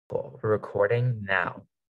Cool. We're recording now.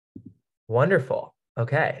 Wonderful.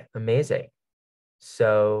 Okay, amazing.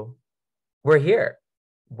 So we're here.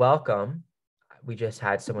 Welcome. We just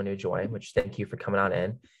had someone new join, which thank you for coming on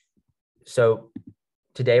in. So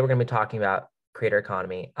today we're going to be talking about creator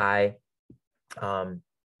economy. I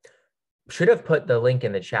should have put the link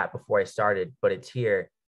in the chat before I started, but it's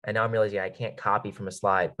here. And now I'm realizing I can't copy from a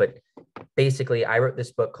slide. But basically, I wrote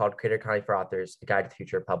this book called Creator Economy for Authors, A Guide to the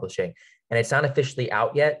Future of Publishing. And it's not officially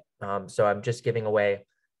out yet. So I'm just giving away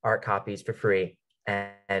art copies for free.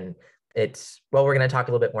 And we're going to talk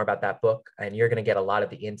a little bit more about that book. And you're going to get a lot of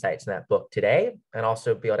the insights in that book today and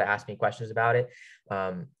also be able to ask me questions about it.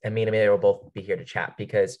 And me and Amelia will both be here to chat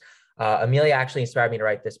because Amelia actually inspired me to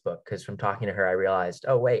write this book because from talking to her, I realized,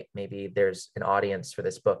 oh, wait, maybe there's an audience for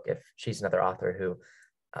this book if she's another author who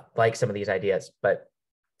likes some of these ideas. But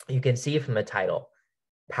you can see from the title,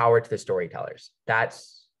 Power to the Storytellers.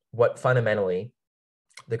 That's what fundamentally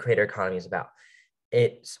the creator economy is about.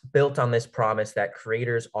 It's built on this promise that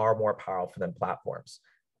creators are more powerful than platforms.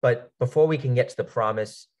 But before we can get to the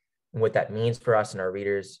promise and what that means for us and our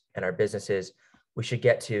readers and our businesses, we should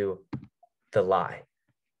get to the lie.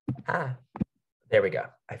 There we go.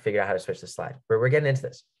 I figured out how to switch the slide. We're getting into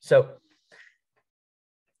this. So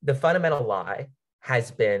the fundamental lie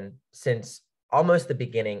has been since almost the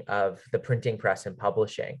beginning of the printing press and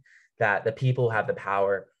publishing that the people who have the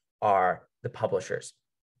power are the publishers.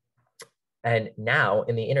 And now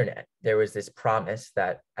in the internet, there was this promise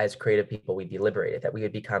that as creative people, we'd be liberated, that we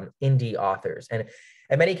would become indie authors. And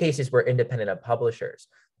in many cases, we're independent of publishers,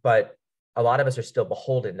 but a lot of us are still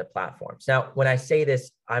beholden to platforms. Now, when I say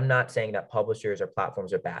this, I'm not saying that publishers or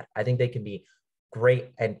platforms are bad. I think they can be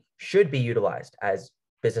great and should be utilized as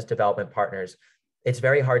business development partners. It's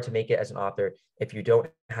very hard to make it as an author if you don't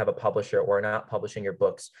have a publisher or not publishing your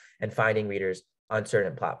books and finding readers on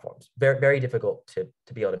certain platforms. Very, very difficult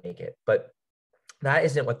to be able to make it. But that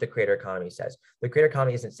isn't what the creator economy says. The creator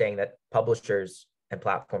economy isn't saying that publishers and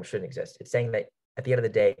platforms shouldn't exist. It's saying that at the end of the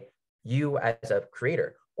day, you as a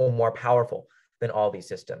creator are more powerful than all these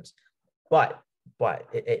systems. But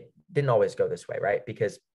it didn't always go this way, right?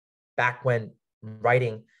 Because back when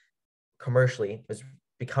writing commercially was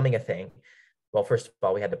becoming a thing, well, first of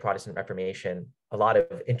all, we had the Protestant Reformation. A lot of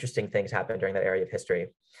interesting things happened during that area of history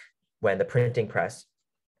when the printing press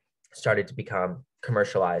started to become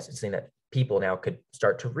commercialized and something that people now could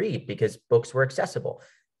start to read because books were accessible.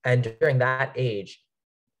 And during that age,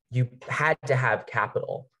 you had to have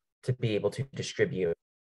capital to be able to distribute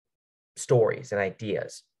stories and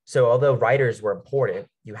ideas. So although writers were important,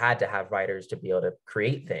 you had to have writers to be able to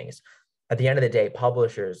create things. At the end of the day,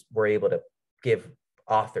 publishers were able to give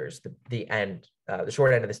authors the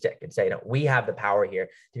short end of the stick and say, no, we have the power here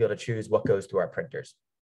to be able to choose what goes through our printers.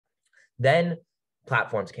 Then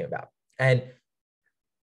platforms came about. And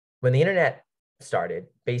when the internet started,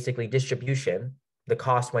 basically distribution, the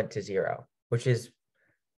cost went to zero, which is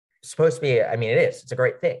supposed to be, I mean, it's a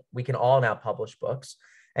great thing. We can all now publish books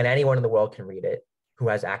and anyone in the world can read it who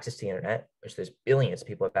has access to the internet, which there's billions of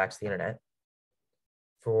people who have access to the internet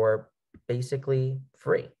for basically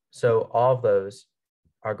free. So all of those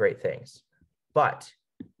are great things, but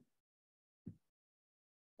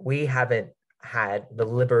we haven't had the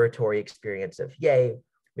liberatory experience of, yay,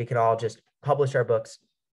 we can all just publish our books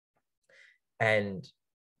and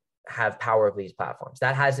have power of these platforms.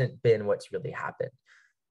 That hasn't been what's really happened.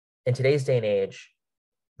 In today's day and age,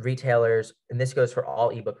 retailers, and this goes for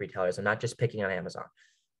all ebook retailers, I'm not just picking on Amazon,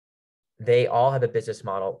 they all have a business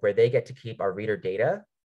model where they get to keep our reader data.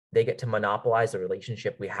 They get to monopolize the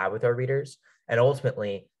relationship we have with our readers. And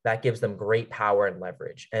ultimately, that gives them great power and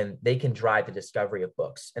leverage. And they can drive the discovery of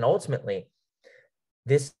books. And ultimately,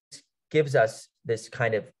 this gives us this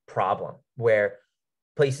kind of problem where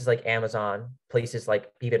places like Amazon, places like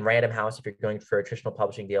even Random House, if you're going for a traditional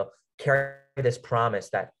publishing deal, carry this promise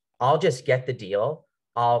that I'll just get the deal.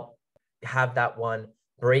 I'll have that one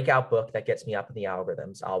breakout book that gets me up in the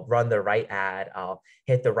algorithms. I'll run the right ad. I'll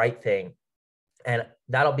hit the right thing. And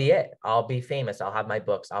that'll be it. I'll be famous. I'll have my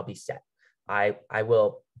books. I'll be set. I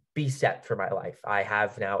will be set for my life. I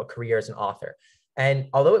have now a career as an author. And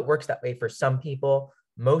although it works that way for some people,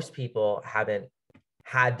 most people haven't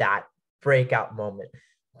had that breakout moment.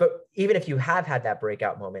 But even if you have had that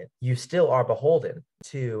breakout moment, you still are beholden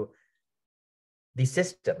to these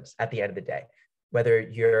systems at the end of the day. Whether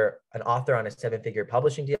you're an author on a 7-figure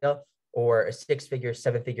publishing deal or a 6-figure,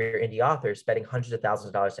 7-figure indie author spending hundreds of thousands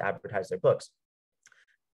of dollars to advertise their books.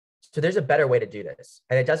 So there's a better way to do this.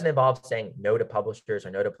 And it doesn't involve saying no to publishers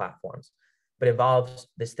or no to platforms, but involves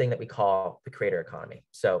this thing that we call the creator economy.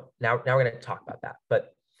 So now we're going to talk about that.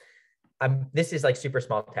 But this is like super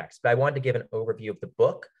small text, but I wanted to give an overview of the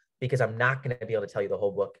book because I'm not going to be able to tell you the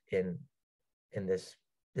whole book in this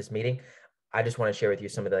meeting. I just want to share with you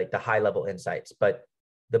some of the high level insights. But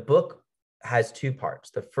the book has two parts.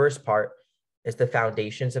 The first part is the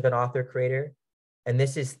foundations of an author creator. And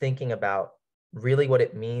this is thinking about really what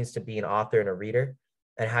it means to be an author and a reader,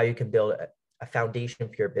 and how you can build a foundation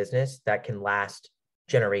for your business that can last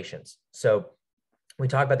generations. So we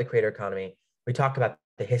talk about the creator economy. We talk about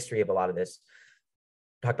the history of a lot of this,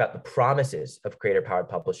 talk about the promises of creator powered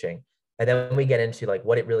publishing. And then we get into like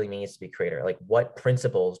what it really means to be creator, like what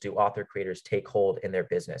principles do author creators take hold in their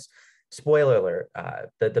business. Spoiler alert,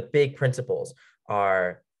 the big principles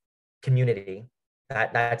are community.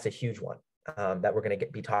 That's a huge one that we're going to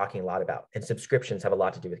be talking a lot about. And subscriptions have a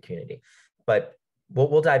lot to do with community, but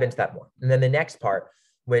we'll dive into that more. And then the next part,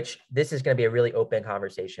 which this is going to be a really open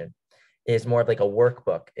conversation, is more of like a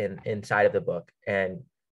workbook inside of the book. And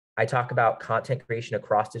I talk about content creation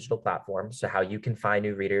across digital platforms. So how you can find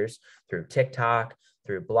new readers through TikTok,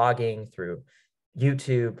 through blogging, through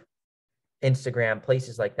YouTube, Instagram,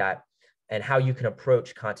 places like that, and how you can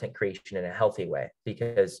approach content creation in a healthy way,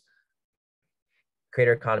 because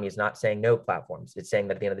creator economy is not saying no platforms. It's saying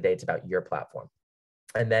that at the end of the day, it's about your platform.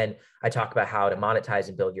 And then I talk about how to monetize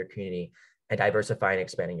and build your community and diversify and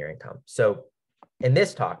expanding your income. So in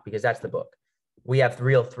this talk, because that's the book, we have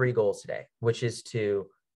three goals today, which is to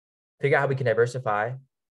figure out how we can diversify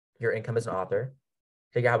your income as an author,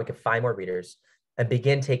 figure out how we can find more readers, and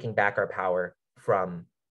begin taking back our power from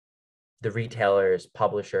the retailers,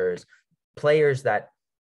 publishers, players that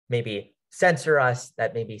maybe censor us,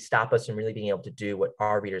 that maybe stop us from really being able to do what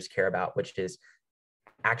our readers care about, which is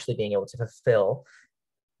actually being able to fulfill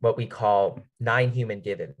what we call 9 human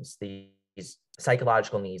givens, these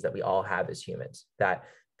psychological needs that we all have as humans, that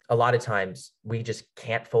a lot of times we just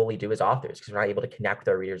can't fully do as authors because we're not able to connect with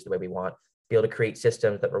our readers the way we want, be able to create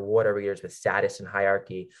systems that reward our readers with status and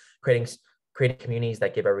hierarchy, creating communities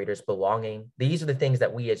that give our readers belonging. These are the things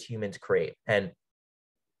that we as humans create. And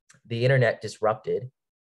the internet disrupted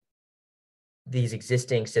these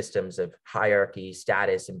existing systems of hierarchy,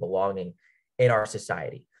 status, and belonging in our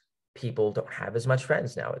society. People don't have as much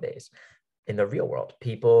friends nowadays in the real world.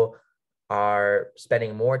 People are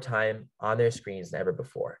spending more time on their screens than ever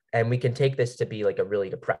before. And we can take this to be like a really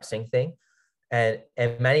depressing thing. And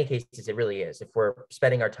in many cases, it really is. If we're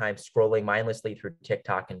spending our time scrolling mindlessly through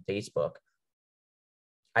TikTok and Facebook,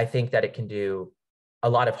 I think that it can do a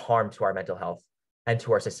lot of harm to our mental health and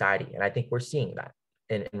to our society. And I think we're seeing that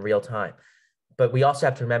in real time. But we also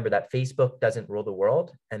have to remember that Facebook doesn't rule the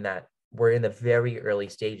world, and that we're in the very early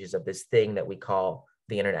stages of this thing that we call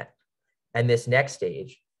the internet. And this next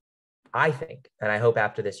stage, I think, and I hope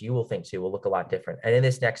after this you will think too, will look a lot different. And in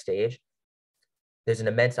this next stage, there's an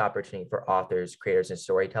immense opportunity for authors, creators, and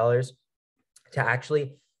storytellers to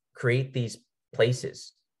actually create these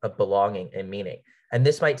places of belonging and meaning. And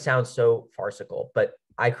this might sound so farcical, but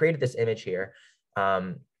I created this image here.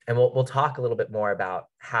 And we'll talk a little bit more about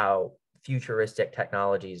how futuristic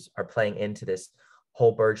technologies are playing into this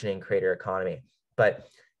whole burgeoning creator economy. But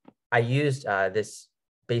I used this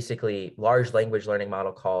basically large language learning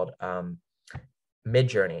model called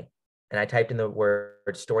Midjourney. And I typed in the word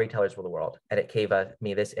storytellers rule the world, and it gave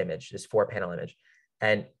me this image, this 4-panel image.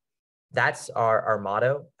 And that's our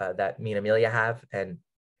motto that me and Amelia have. And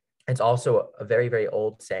it's also a very, very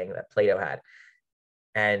old saying that Plato had.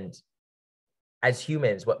 And as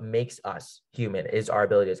humans, what makes us human is our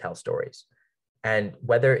ability to tell stories. And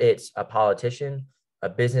whether it's a politician, a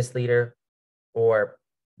business leader, or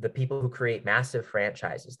the people who create massive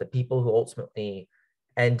franchises, the people who ultimately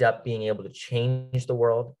end up being able to change the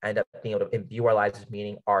world, end up being able to imbue our lives with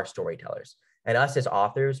meaning, are storytellers. And us as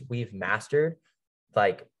authors, we've mastered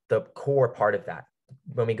like the core part of that.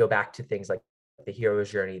 When we go back to things like the hero's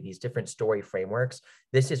journey, these different story frameworks,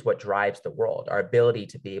 this is what drives the world, our ability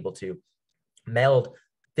to be able to meld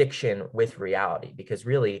fiction with reality, because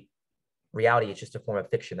really reality is just a form of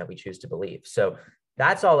fiction that we choose to believe. So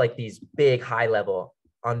that's all like these big high level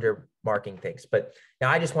undermarking things. But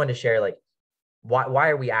now I just wanted to share like why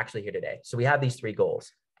are we actually here today? So we have these 3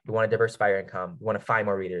 goals. We want to diversify our income, we want to find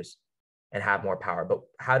more readers and have more power. But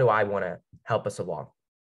how do I want to help us along?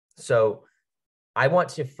 So I want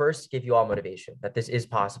to first give you all motivation that this is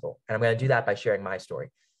possible. And I'm going to do that by sharing my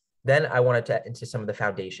story. Then I want to get into some of the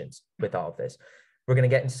foundations with all of this. We're going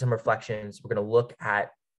to get into some reflections. We're going to look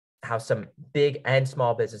at how some big and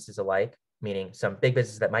small businesses alike, meaning some big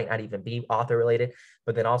businesses that might not even be author related,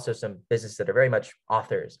 but then also some businesses that are very much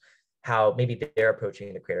authors, how maybe they're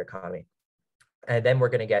approaching the creator economy. And then we're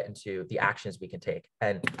going to get into the actions we can take.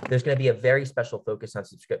 And there's going to be a very special focus on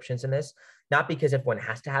subscriptions in this, not because everyone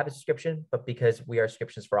has to have a subscription, but because we are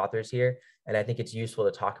subscriptions for authors here. And I think it's useful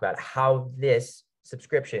to talk about how this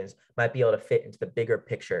subscriptions might be able to fit into the bigger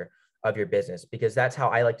picture of your business, because that's how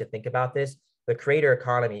I like to think about this. The creator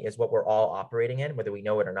economy is what we're all operating in, whether we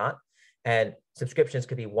know it or not. And subscriptions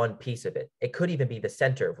could be one piece of it. It could even be the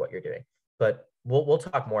center of what you're doing, but we'll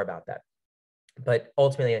talk more about that. But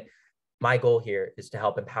ultimately, my goal here is to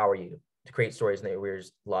help empower you to create stories that your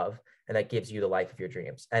readers love, and that gives you the life of your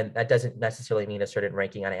dreams. And that doesn't necessarily mean a certain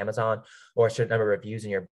ranking on Amazon or a certain number of reviews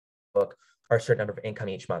in your book or a certain number of income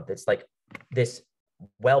each month. It's like this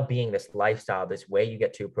well-being, this lifestyle, this way you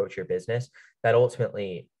get to approach your business that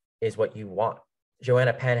ultimately is what you want.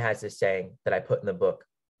 Joanna Penn has this saying that I put in the book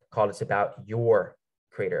called "It's about your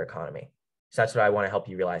creator economy." So that's what I want to help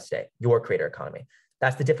you realize today, your creator economy.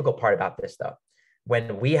 That's the difficult part about this though.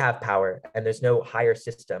 When we have power and there's no higher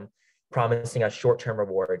system promising us short-term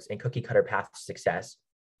rewards and cookie cutter path to success,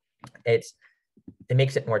 it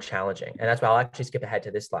makes it more challenging. And that's why I'll actually skip ahead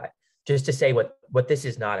to this slide, just to say what this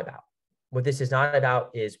is not about. What this is not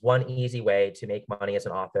about is one easy way to make money as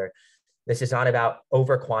an author. This is not about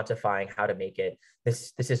over quantifying how to make it.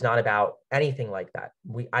 This is not about anything like that.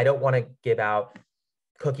 I don't want to give out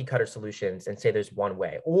cookie cutter solutions and say there's one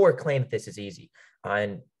way or claim that this is easy.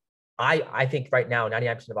 And I think right now,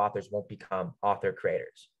 99% of authors won't become author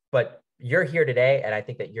creators, but you're here today. And I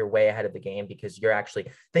think that you're way ahead of the game because you're actually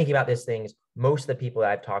thinking about these things. Most of the people that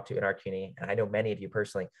I've talked to in our community, and I know many of you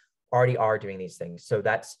personally, already are doing these things. So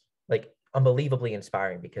that's like unbelievably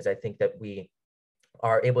inspiring, because I think that we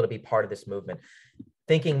are able to be part of this movement,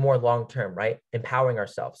 thinking more long-term, right? Empowering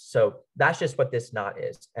ourselves. So that's just what this not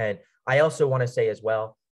is. And I also want to say as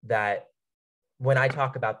well that when I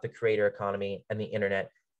talk about the creator economy and the internet,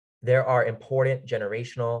 there are important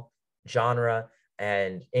generational, genre,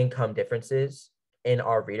 and income differences in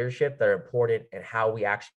our readership that are important in how we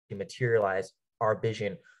actually materialize our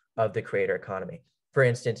vision of the creator economy. For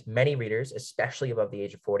instance, many readers, especially above the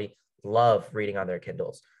age of 40, love reading on their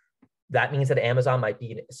Kindles. That means that Amazon might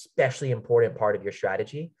be an especially important part of your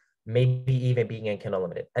strategy, maybe even being in Kindle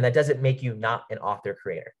Unlimited. And that doesn't make you not an author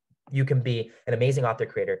creator. You can be an amazing author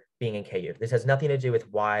creator being in KU. This has nothing to do with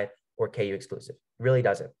Y or KU exclusive. It really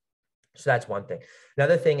doesn't. So that's one thing.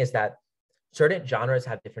 Another thing is that certain genres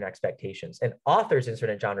have different expectations, and authors in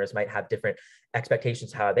certain genres might have different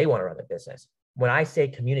expectations how they want to run the business. When I say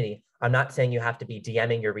community, I'm not saying you have to be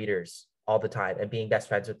DMing your readers all the time and being best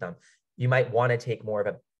friends with them. You might want to take more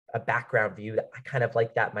of a background view. That I kind of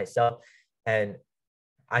like that myself. And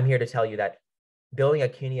I'm here to tell you that building a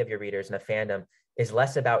community of your readers and a fandom is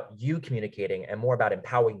less about you communicating and more about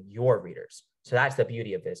empowering your readers. So that's the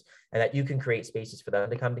beauty of this, and that you can create spaces for them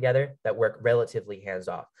to come together that work relatively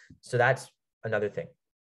hands-off. So that's another thing.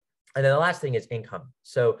 And then the last thing is income.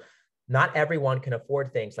 So not everyone can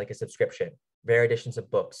afford things like a subscription, rare editions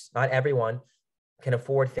of books. Not everyone can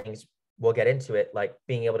afford things, we'll get into it, like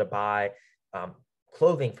being able to buy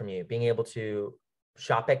clothing from you, being able to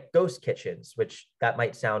shop at ghost kitchens, which that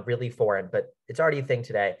might sound really foreign, but it's already a thing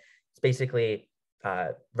today. It's basically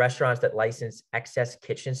restaurants that license excess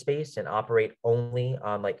kitchen space and operate only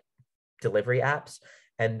on like delivery apps,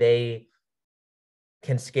 and they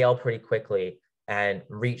can scale pretty quickly and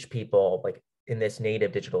reach people like in this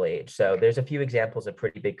native digital age. So there's a few examples of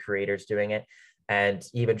pretty big creators doing it, and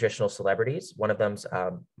even traditional celebrities. One of them's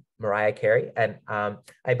Mariah Carey. And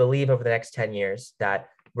I believe over the next 10 years that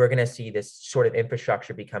we're going to see this sort of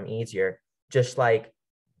infrastructure become easier, just like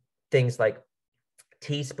things like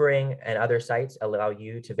Teespring and other sites allow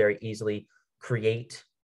you to very easily create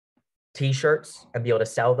t-shirts and be able to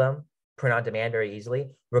sell them, print on demand very easily.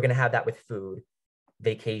 We're going to have that with food,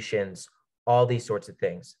 vacations, all these sorts of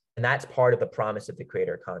things. And that's part of the promise of the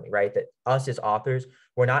creator economy, right? That us as authors,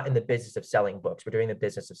 we're not in the business of selling books. We're doing the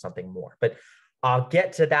business of something more. But I'll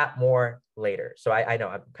get to that more later. So I know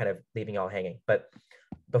I'm kind of leaving y'all hanging. But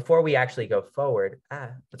before we actually go forward,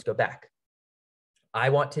 let's go back. I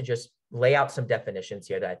want to just lay out some definitions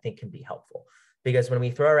here that I think can be helpful. Because when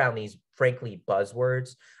we throw around these, frankly,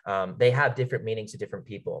 buzzwords, they have different meanings to different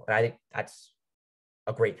people. And I think that's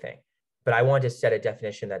a great thing. But I wanted to set a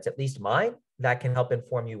definition that's at least mine that can help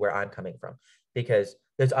inform you where I'm coming from. Because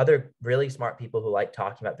there's other really smart people who like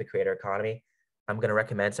talking about the creator economy. I'm going to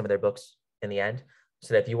recommend some of their books in the end.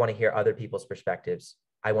 So that if you want to hear other people's perspectives,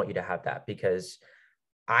 I want you to have that, because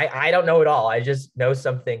I don't know it all. I just know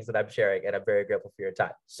some things that I'm sharing, and I'm very grateful for your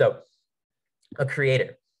time. So a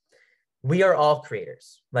creator. We are all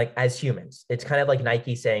creators, like as humans. It's kind of like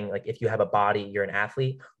Nike saying, like, if you have a body, you're an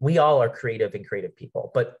athlete. We all are creative and creative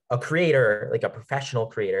people, but a creator, like a professional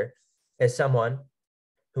creator, is someone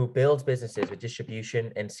who builds businesses with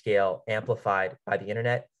distribution and scale amplified by the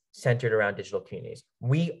internet, centered around digital communities.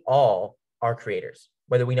 We all are creators,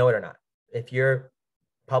 whether we know it or not. If you're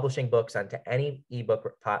publishing books onto any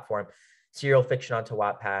ebook platform, serial fiction onto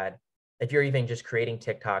Wattpad, if you're even just creating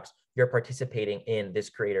TikToks, you're participating in this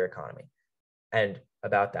creator economy. And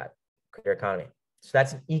about that creator economy. So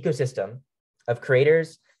that's an ecosystem of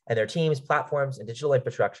creators and their teams, platforms, and digital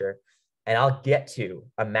infrastructure. And I'll get to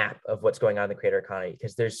a map of what's going on in the creator economy,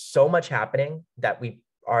 because there's so much happening that we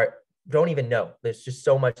don't even know. There's just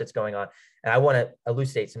so much that's going on. And I want to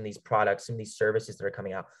elucidate some of these products, some of these services that are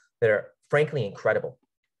coming out that are frankly incredible.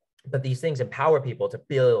 But these things empower people to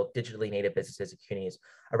build digitally native businesses and communities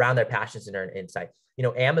around their passions and earn insight. You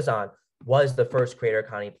know, Amazon was the first creator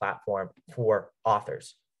economy platform for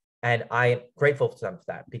authors. And I'm grateful to them for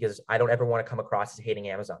that, because I don't ever want to come across as hating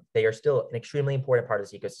Amazon. They are still an extremely important part of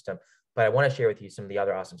this ecosystem. But I want to share with you some of the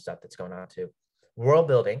other awesome stuff that's going on too. World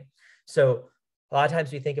building. So a lot of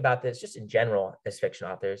times we think about this just in general as fiction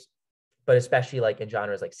authors, but especially like in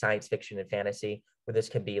genres like science fiction and fantasy, where this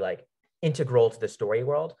can be like integral to the story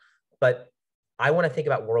world. But I want to think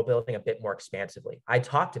about world building a bit more expansively. I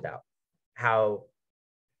talked about how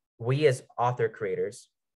we as author creators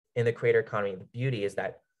in the creator economy, the beauty is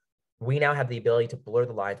that we now have the ability to blur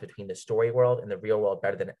the lines between the story world and the real world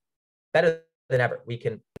better than ever. We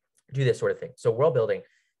can do this sort of thing. So world building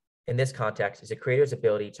in this context is a creator's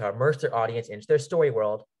ability to immerse their audience into their story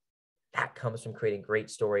world. That comes from creating great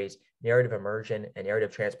stories. Narrative immersion and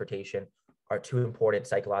narrative transportation are two important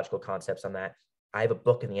psychological concepts on that. I have a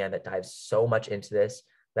book in the end that dives so much into this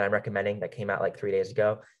that I'm recommending, that came out like 3 days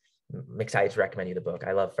ago. I'm excited to recommend you the book.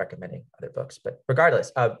 I love recommending other books, but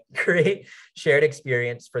regardless, create shared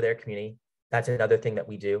experience for their community. That's another thing that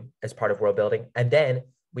we do as part of world building. And then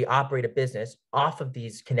we operate a business off of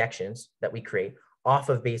these connections that we create, off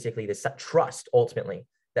of basically this trust ultimately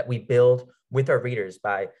that we build with our readers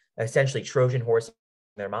by essentially Trojan horse in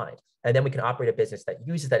their mind. And then we can operate a business that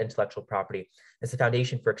uses that intellectual property as the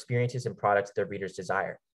foundation for experiences and products that their readers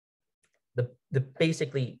desire. The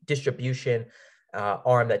basically distribution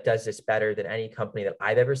arm that does this better than any company that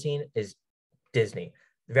I've ever seen is Disney.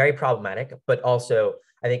 Very problematic, but also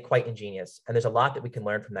I think quite ingenious. And there's a lot that we can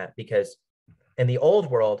learn from that, because in the old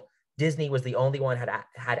world, Disney was the only one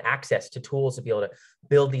had access to tools to be able to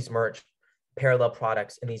build these merch, parallel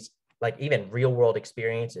products, and these like even real world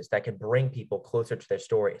experiences that can bring people closer to their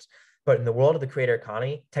stories. But in the world of the creator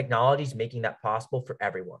economy, technology is making that possible for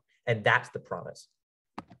everyone. And that's the promise.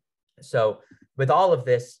 So with all of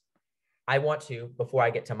this, I want to, before I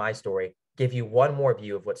get to my story, give you one more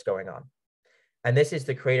view of what's going on. And this is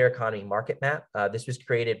the creator economy market map. This was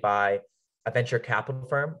created by a venture capital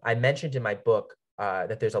firm. I mentioned in my book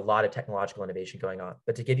that there's a lot of technological innovation going on,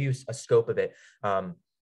 but to give you a scope of it,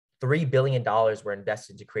 $3 billion were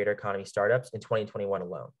invested into creator economy startups in 2021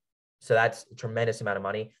 alone. So that's a tremendous amount of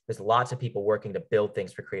money. There's lots of people working to build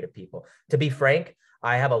things for creative people. To be frank,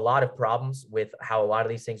 I have a lot of problems with how a lot of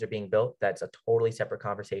these things are being built. That's a totally separate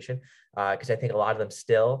conversation, because I think a lot of them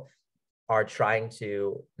still are trying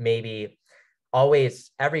to maybe always,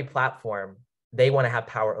 every platform, they want to have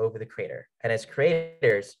power over the creator. And as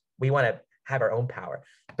creators, we want to have our own power.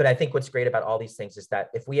 But I think what's great about all these things is that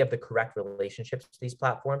if we have the correct relationships to these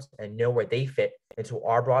platforms and know where they fit into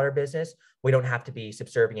our broader business, we don't have to be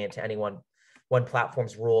subservient to any one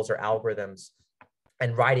platform's rules or algorithms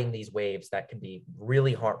and riding these waves that can be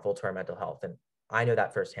really harmful to our mental health. And I know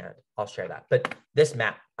that firsthand. I'll share that. But this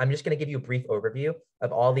map, I'm just going to give you a brief overview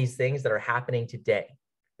of all these things that are happening today.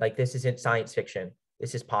 Like, this isn't science fiction.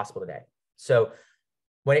 This is possible today. So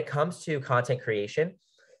when it comes to content creation,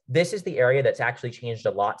 this is the area that's actually changed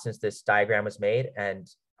a lot since this diagram was made. And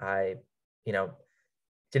I,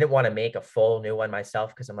 didn't want to make a full new one myself,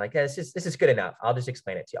 because I'm like, this is good enough. I'll just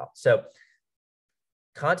explain it to y'all. So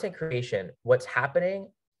content creation, what's happening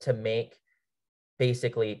to make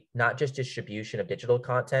basically not just distribution of digital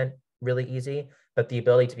content really easy, but the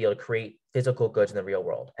ability to be able to create physical goods in the real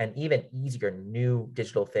world, and even easier new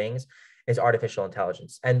digital things, is artificial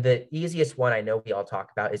intelligence. And the easiest one I know we all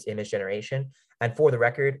talk about is image generation. And for the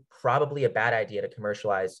record, probably a bad idea to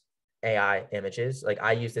commercialize AI images. Like,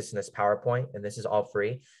 I use this in this PowerPoint, and this is all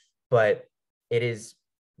free, but it is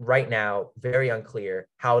right now very unclear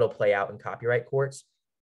how it'll play out in copyright courts.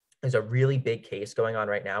 There's a really big case going on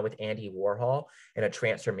right now with Andy Warhol in a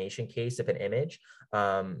transformation case of an image,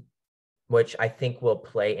 which I think will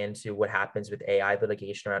play into what happens with AI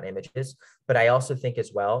litigation around images. But I also think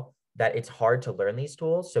as well that it's hard to learn these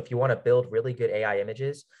tools. So if you want to build really good AI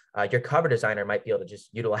images, your cover designer might be able to just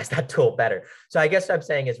utilize that tool better. So I guess what I'm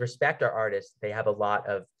saying is respect our artists. They have a lot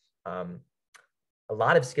a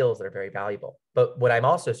lot of skills that are very valuable. But what I'm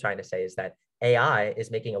also trying to say is that AI is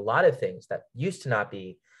making a lot of things that used to not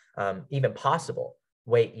be even possible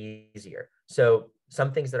way easier. So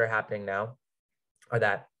some things that are happening now are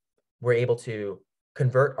that we're able to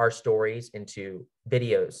convert our stories into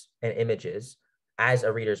videos and images as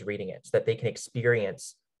a reader's reading it, so that they can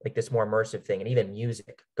experience like this more immersive thing, and even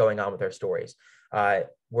music going on with our stories.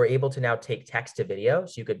 We're able to now take text to video.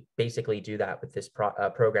 So you could basically do that with this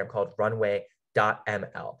program called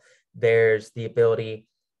runway.ml. There's the ability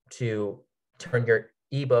to turn your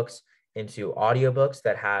ebooks into audiobooks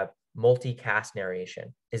that have multicast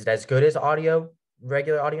narration. Is it as good as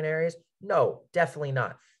regular audio narrators? No, definitely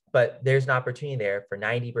not. But there's an opportunity there for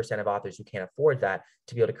 90% of authors who can't afford that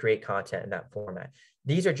to be able to create content in that format.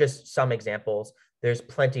 These are just some examples. There's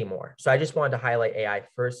plenty more. So I just wanted to highlight AI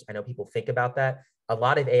first. I know people think about that. A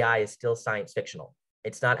lot of AI is still science fictional.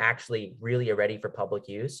 It's not actually really ready for public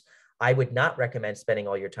use. I would not recommend spending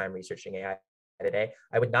all your time researching AI today.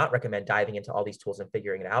 I would not recommend diving into all these tools and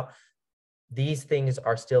figuring it out. These things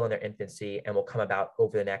are still in their infancy and will come about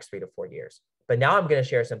over the next 3 to 4 years. But now I'm going to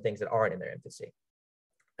share some things that aren't in their infancy.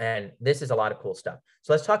 And this is a lot of cool stuff.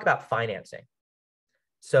 So let's talk about financing.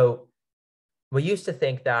 So we used to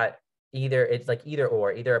think that either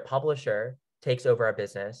a publisher takes over our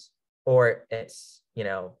business, or it's,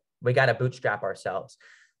 we got to bootstrap ourselves.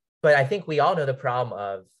 But I think we all know the problem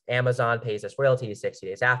of Amazon pays us royalties 60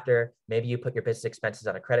 days after. Maybe you put your business expenses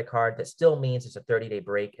on a credit card. That still means it's a 30-day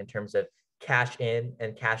break in terms of cash in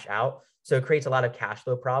and cash out. So it creates a lot of cash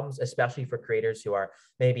flow problems, especially for creators who are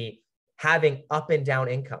maybe having up and down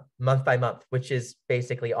income month by month, which is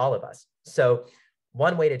basically all of us. So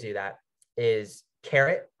one way to do that is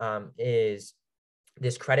Carrot, is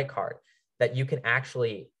this credit card that you can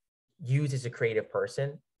actually use as a creative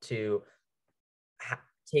person to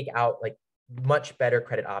take out like much better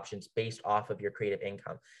credit options based off of your creative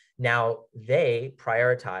income. Now they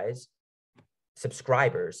prioritize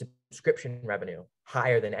subscription revenue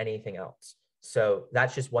higher than anything else. So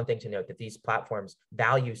that's just one thing to note, that these platforms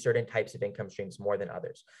value certain types of income streams more than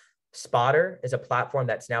others. Spotter is a platform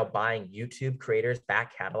that's now buying YouTube creators'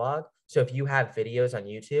 back catalog. So if you have videos on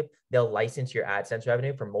YouTube, they'll license your AdSense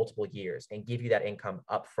revenue for multiple years and give you that income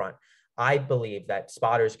upfront. I believe that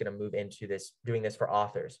Spotter is going to move into this, doing this for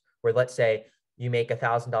authors, where let's say you make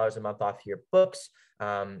 $1,000 a month off your books.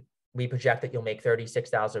 We project that you'll make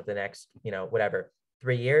 $36,000 over the next,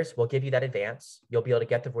 3 years. We'll give you that advance. You'll be able to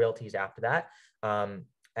get the royalties after that.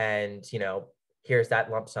 And here's that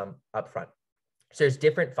lump sum upfront. So there's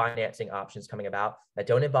different financing options coming about that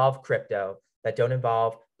don't involve crypto, that don't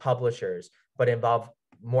involve publishers, but involve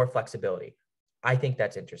more flexibility. I think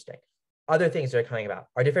that's interesting. Other things that are coming about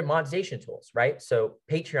are different monetization tools, right? So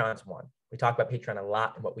Patreon's one. We talk about Patreon a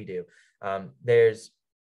lot in what we do. There's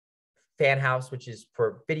Fan House, which is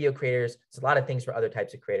for video creators. It's a lot of things for other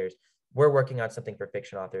types of creators. We're working on something for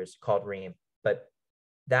fiction authors called Ream, but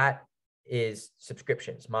that is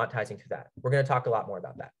subscriptions, monetizing through that. We're going to talk a lot more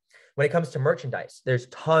about that. When it comes to merchandise, there's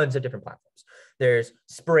tons of different platforms. There's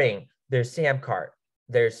Spring, there's Samcart,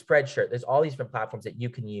 there's Spreadshirt. There's all these different platforms that you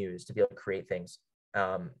can use to be able to create things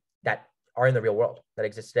that are in the real world that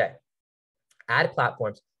exist today. Ad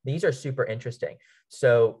platforms, these are super interesting.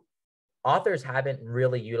 So authors haven't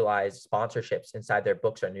really utilized sponsorships inside their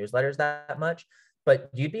books or newsletters that much, but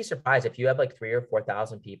you'd be surprised if you have like 3,000 or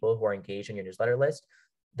 4,000 people who are engaged in your newsletter list.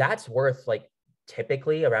 That's worth like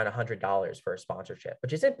typically around $100 for a sponsorship,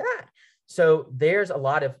 which isn't bad. So there's a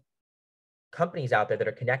lot of companies out there that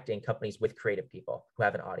are connecting companies with creative people who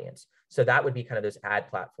have an audience. So that would be kind of those ad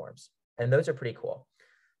platforms. And those are pretty cool.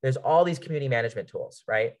 There's all these community management tools,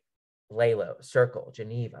 right? Laylo, Circle,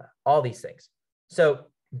 Geneva, all these things. So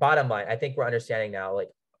bottom line, I think we're understanding now,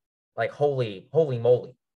 like holy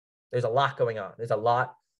moly, there's a lot going on. There's a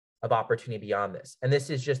lot of opportunity beyond this. And this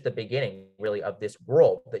is just the beginning really of this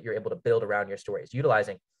world that you're able to build around your stories,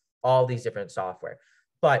 utilizing all these different software.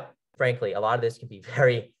 But frankly, a lot of this can be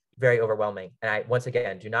very, very overwhelming. And I, once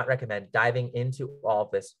again, do not recommend diving into all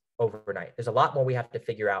of this overnight. There's a lot more we have to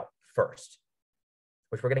figure out first,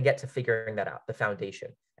 which we're going to get to figuring that out, the foundation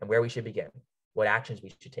and where we should begin, what actions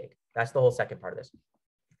we should take. That's the whole second part of this.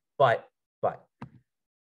 But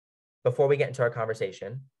before we get into our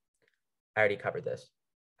conversation, I already covered this,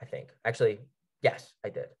 I think. Actually, yes, I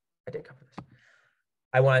did cover this.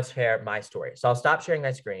 I want to share my story. So I'll stop sharing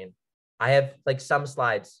my screen. I have like some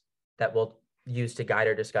slides that we'll use to guide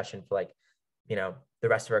our discussion for the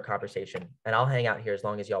rest of our conversation. And I'll hang out here as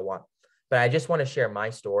long as y'all want. But I just want to share my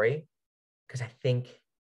story because I think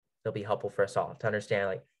it'll be helpful for us all to understand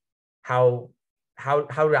like how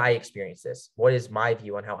did I experience this? What is my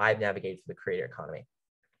view on how I've navigated through the creator economy?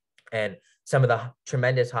 and some of the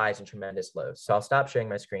tremendous highs and tremendous lows. So I'll stop sharing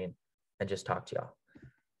my screen and just talk to y'all.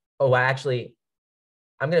 Oh, actually,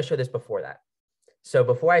 I'm going to show this before that. So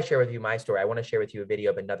before I share with you my story, I want to share with you a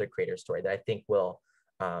video of another creator's story that I think will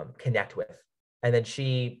connect with. And then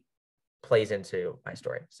she plays into my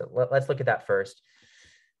story. So let's look at that first.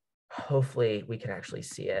 Hopefully we can actually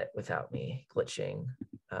see it without me glitching.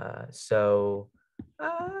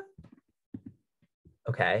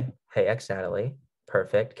 Okay. Hey, X Natalie.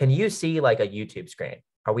 Perfect. Can you see like a YouTube screen?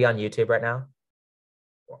 Are we on YouTube right now?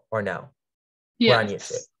 Or no? Yes. We're on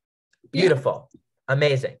YouTube. Beautiful. Yeah.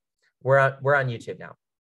 Amazing. We're on YouTube now.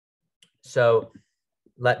 So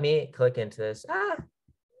let me click into this.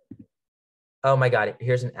 Oh my God,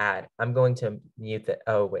 here's an ad. I'm going to mute that.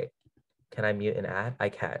 Oh wait, can I mute an ad? I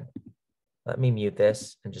can. Let me mute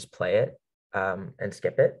this and just play it and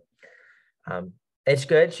skip it. It's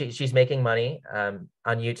good. She's making money. On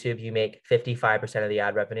YouTube, you make 55% of the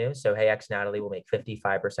ad revenue. So Hey X Natalie will make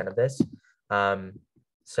 55% of this.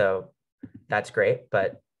 So that's great,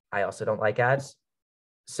 but I also don't like ads.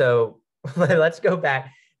 So let's go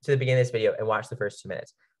back to the beginning of this video and watch the first 2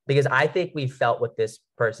 minutes, because I think we felt what this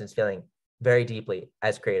person's feeling very deeply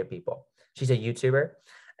as creative people. She's a YouTuber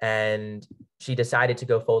and she decided to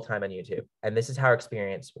go full-time on YouTube. And this is how her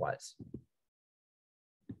experience was.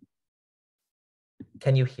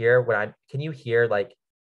 Can you hear like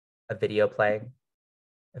a video playing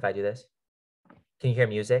if I do this? Can you hear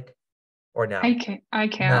music or no? I can.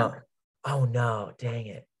 No. Oh no, dang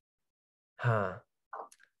it. Huh.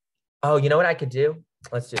 Oh, you know what I could do?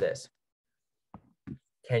 Let's do this.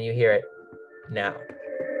 Can you hear it now?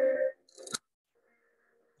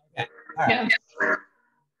 Okay. All right. Yeah.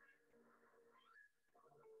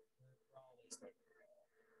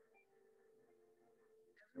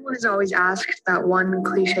 Everyone is always asked that one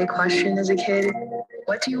cliche question as a kid: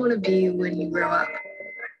 what do you want to be when you grow up?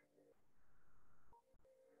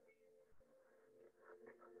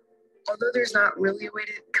 Although there's not really a way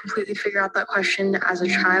to completely figure out that question as a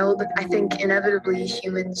child, I think inevitably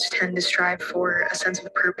humans tend to strive for a sense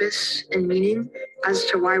of purpose and meaning as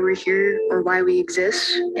to why we're here or why we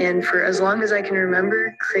exist. And for as long as I can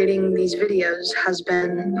remember, creating these videos has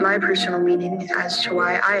been my personal meaning as to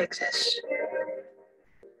why I exist.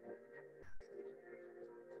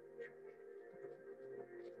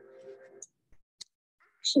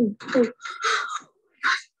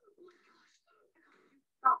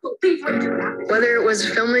 Whether it was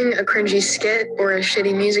filming a cringy skit or a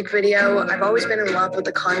shitty music video, I've always been in love with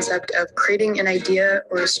the concept of creating an idea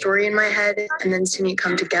or a story in my head and then seeing it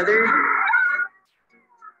come together.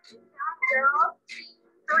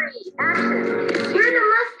 Three, action. We're in the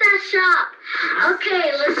mustache shop.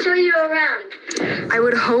 Okay, let's show you around. I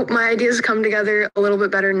would hope my ideas come together a little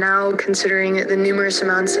bit better now, considering the numerous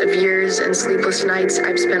amounts of years and sleepless nights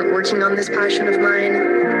I've spent working on this passion of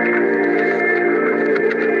mine.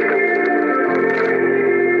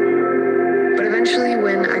 Eventually,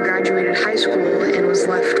 when I graduated high school and was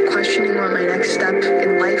left questioning what my next step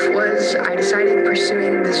in life was, I decided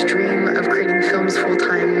pursuing this dream of creating films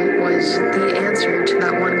full-time was the answer to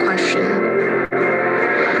that one question.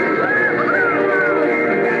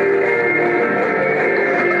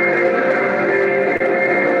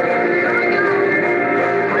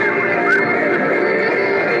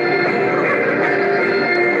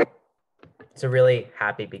 It's a really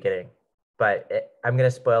happy beginning. But I'm going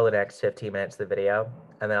to spoil the next 15 minutes of the video,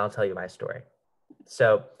 and then I'll tell you my story.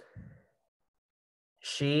 So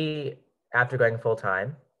she, after going full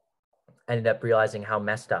time, ended up realizing how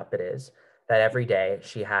messed up it is that every day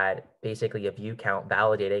she had basically a view count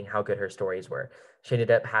validating how good her stories were. She ended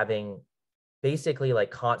up having basically like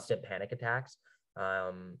constant panic attacks,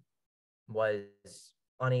 was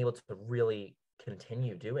unable to really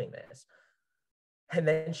continue doing this. And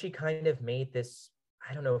then she kind of made this,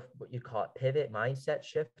 I don't know what you'd call it, pivot mindset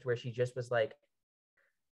shift, where she just was like,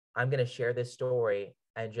 I'm going to share this story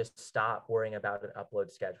and just stop worrying about an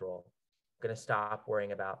upload schedule. I'm going to stop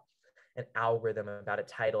worrying about an algorithm, about a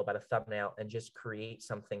title, about a thumbnail, and just create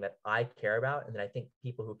something that I care about. And that I think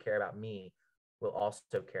people who care about me will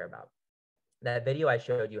also care about. That video I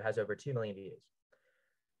showed you has over 2 million views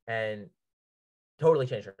and totally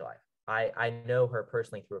changed her life. I know her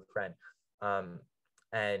personally through a friend.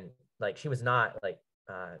 And like, she was not like,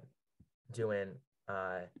 doing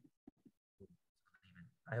I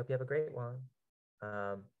hope you have a great one.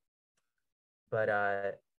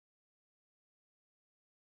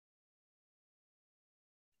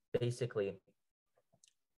 Basically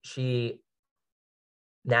she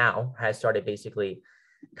now has started basically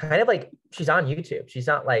kind of like, she's on YouTube. She's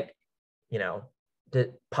not like, you know,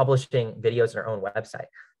 publishing videos on her own website,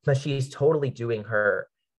 but she's totally doing her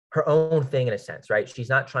her own thing in a sense, right? She's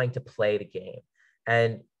not trying to play the game.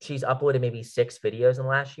 And she's uploaded maybe 6 videos in the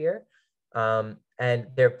last year. And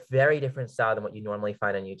they're very different style than what you normally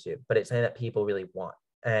find on YouTube, but it's something that people really want.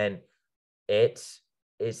 And it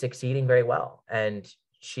is succeeding very well. And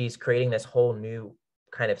she's creating this whole new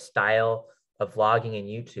kind of style of vlogging in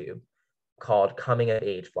YouTube called coming of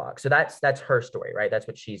age vlog. So that's her story, right? That's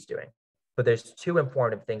what she's doing. But there's 2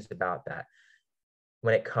 important things about that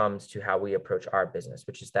when it comes to how we approach our business,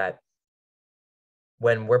 which is that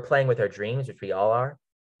when we're playing with our dreams, which we all are,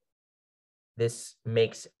 this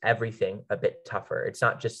makes everything a bit tougher. It's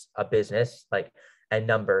not just a business like and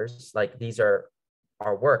numbers, like these are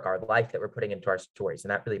our work, our life that we're putting into our stories,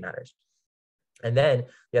 and that really matters. And then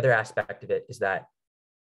the other aspect of it is that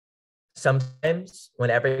sometimes when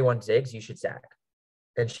everyone zigs, you should zag.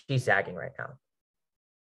 And she's zagging right now.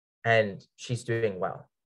 And she's doing well.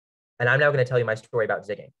 And I'm now going to tell you my story about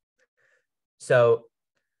zigging. So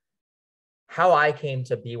how I came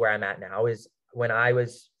to be where I'm at now is when I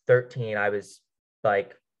was 13, I was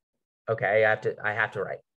like, okay, I have to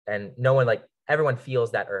write. And no one, like, everyone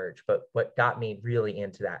feels that urge. But what got me really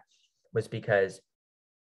into that was because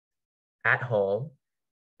at home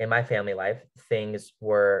in my family life, things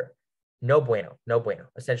were no bueno.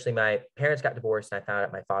 Essentially, my parents got divorced and I found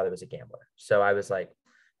out my father was a gambler. So I was like,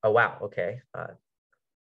 oh, wow, okay.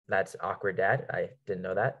 That's awkward, Dad. I didn't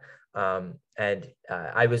know that.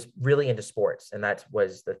 I was really into sports, and that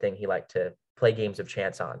was the thing he liked to play games of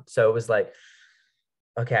chance on. So it was like,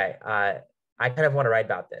 okay, I kind of want to write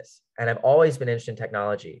about this. And I've always been interested in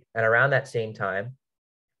technology. And around that same time,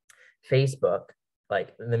 Facebook,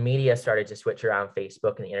 like the media started to switch around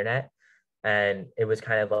Facebook and the internet. And it was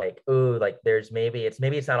kind of like, ooh, like maybe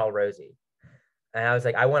it's not all rosy. And I was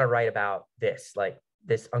like, I want to write about this, like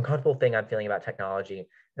this uncomfortable thing I'm feeling about technology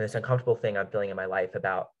and this uncomfortable thing I'm feeling in my life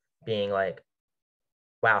about being like,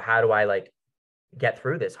 wow, how do I like get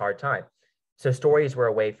through this hard time? So stories were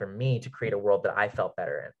a way for me to create a world that I felt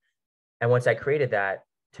better in. And once I created that,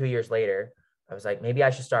 2 years later, I was like, maybe I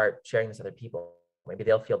should start sharing this with other people. Maybe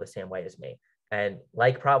they'll feel the same way as me. And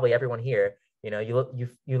like probably everyone here,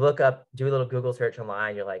 you look up, do a little Google search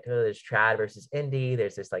online. You're like, oh, there's trad versus indie.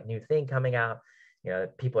 There's this like new thing coming out,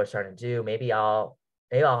 people are starting to do. Maybe I'll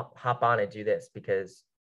hop on and do this because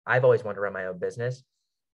I've always wanted to run my own business.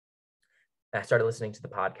 I started listening to the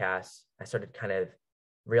podcast. I started kind of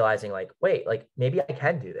realizing like, wait, like maybe I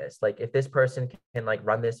can do this. Like if this person can like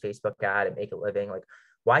run this Facebook ad and make a living, like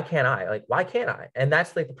why can't I? Like, why can't I? And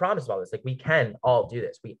that's like the promise of all this. Like we can all do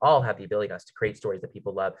this. We all have the ability to create stories that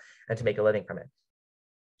people love and to make a living from it.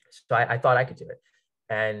 So I thought I could do it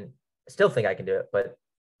and still think I can do it. But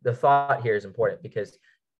the thought here is important because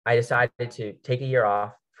I decided to take a year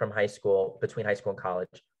off from high school, between high school and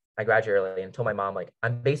college. I graduated early and told my mom, like,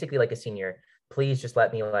 I'm basically like a senior. Please just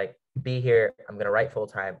let me like be here. I'm going to write full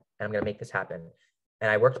time and I'm going to make this happen.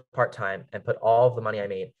 And I worked part-time and put all of the money I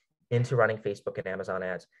made into running Facebook and Amazon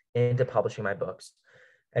ads, into publishing my books.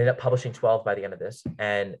 I ended up publishing 12 by the end of this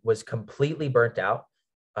and was completely burnt out.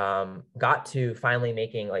 Got to finally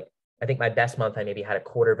making like, I think my best month, I maybe had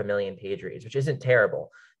 250,000 page reads, which isn't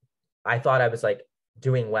terrible. I thought I was like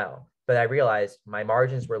doing well, but I realized my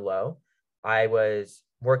margins were low. I was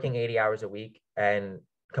working 80 hours a week and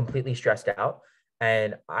completely stressed out.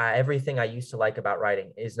 And everything I used to like about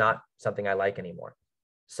writing is not something I like anymore.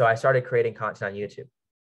 So I started creating content on YouTube.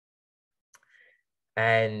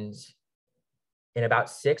 And in about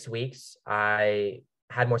 6 weeks, I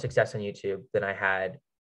had more success on YouTube than I had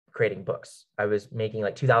creating books. I was making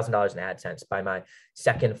like $2,000 in AdSense by my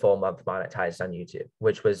second full month monetized on YouTube,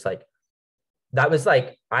 which was like, that was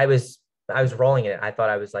like, I was rolling in it. I thought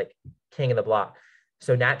I was like king of the block.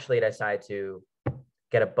 So naturally I decided to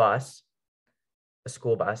get a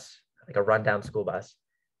school bus, like a rundown school bus.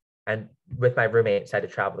 And with my roommate, decided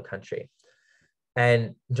to travel the country.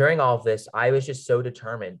 And during all of this, I was just so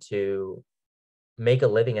determined to make a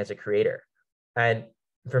living as a creator. And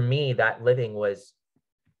for me, that living was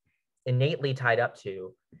innately tied up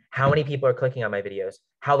to how many people are clicking on my videos,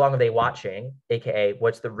 how long are they watching, AKA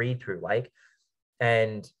what's the read through like,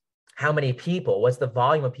 and how many people, what's the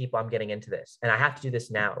volume of people I'm getting into this. And I have to do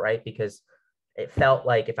this now, right? Because it felt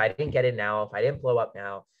like if I didn't get it now, if I didn't blow up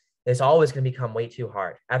now, it's always going to become way too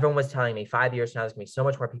hard. Everyone was telling me 5 years from now, there's going to be so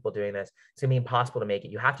much more people doing this. It's going to be impossible to make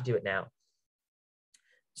it. You have to do it now.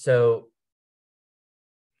 So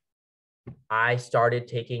I started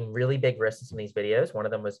taking really big risks in these videos. One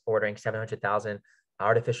of them was ordering 700,000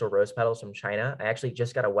 artificial rose petals from China. I actually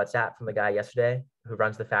just got a WhatsApp from the guy yesterday who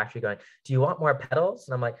runs the factory going, do you want more petals?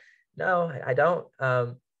 And I'm like, no, I don't.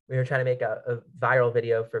 We were trying to make a viral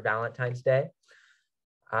video for Valentine's Day.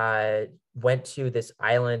 went to this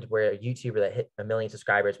island where a YouTuber that hit 1 million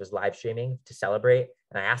subscribers was live streaming to celebrate.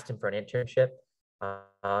 And I asked him for an internship.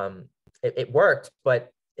 It worked, but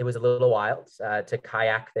it was a little wild to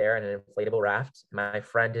kayak there in an inflatable raft. My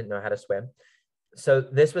friend didn't know how to swim. So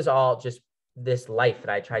this was all just this life that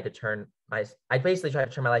I basically tried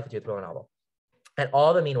to turn my life into a thriller novel. And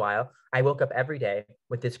all the meanwhile, I woke up every day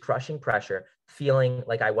with this crushing pressure, feeling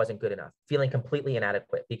like I wasn't good enough, feeling completely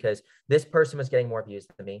inadequate because this person was getting more views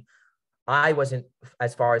than me. I wasn't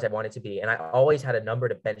as far as I wanted to be. And I always had a number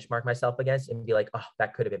to benchmark myself against and be like, oh,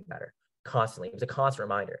 that could have been better. Constantly. It was a constant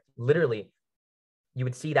reminder. Literally, you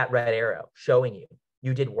would see that red arrow showing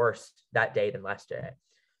you did worse that day than last day.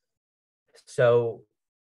 So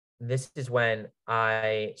this is when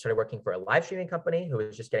I started working for a live streaming company who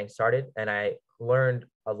was just getting started. And I learned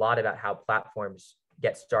a lot about how platforms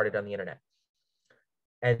get started on the internet.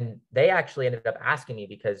 And they actually ended up asking me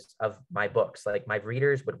because of my books. Like my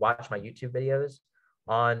readers would watch my YouTube videos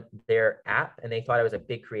on their app and they thought I was a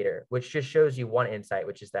big creator, which just shows you one insight,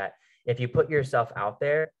 which is that if you put yourself out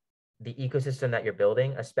there, the ecosystem that you're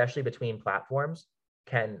building, especially between platforms,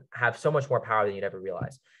 can have so much more power than you'd ever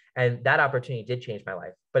realize. And that opportunity did change my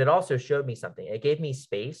life, but it also showed me something. It gave me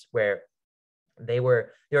space where they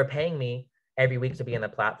were paying me every week to be on the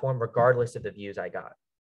platform, regardless of the views I got.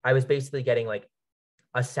 I was basically getting like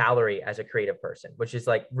a salary as a creative person, which is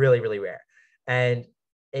like really, really rare. And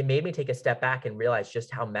it made me take a step back and realize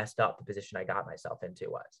just how messed up the position I got myself into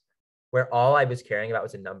was, where all I was caring about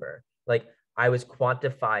was a number. Like I was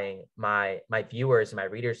quantifying my viewers and my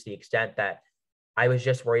readers to the extent that I was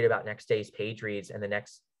just worried about next day's page reads and the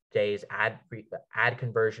next day's ad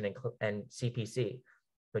conversion and CPC,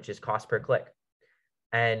 which is cost per click.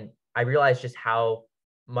 And I realized just how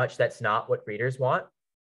much that's not what readers want.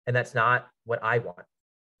 And that's not what I want.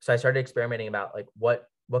 So I started experimenting about like, what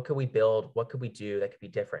could we build? What could we do that could be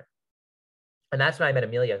different? And that's when I met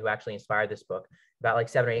Amelia, who actually inspired this book. About like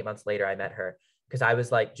 7 or 8 months later, I met her because I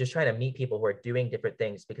was like, just trying to meet people who are doing different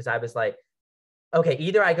things, because I was like, okay,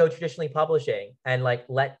 either I go traditionally publishing and like,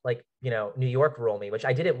 let like, New York rule me, which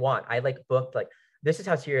I didn't want. I like booked, like, this is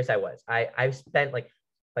how serious I was. I spent like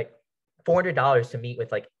 $400 to meet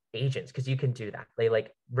with like agents, because you can do that. They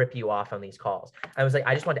like rip you off on these calls. I was like,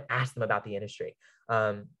 I just wanted to ask them about the industry.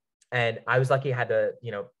 And I was lucky I had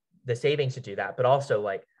the savings to do that. But also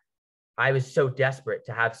like, I was so desperate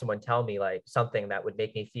to have someone tell me like something that would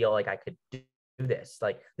make me feel like I could do this.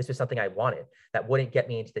 Like this was something I wanted that wouldn't get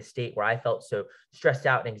me into the state where I felt so stressed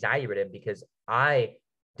out and anxiety ridden because I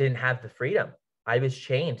didn't have the freedom. I was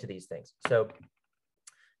chained to these things. So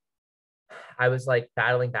I was like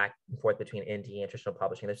battling back and forth between indie and traditional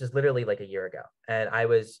publishing. This is literally like a year ago. And I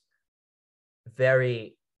was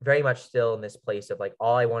very, very much still in this place of like,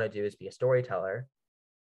 all I want to do is be a storyteller.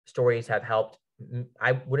 Stories have helped.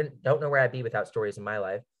 Don't know where I'd be without stories in my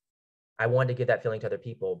life. I wanted to give that feeling to other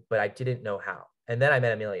people, but I didn't know how. And then I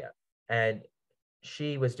met Amelia, and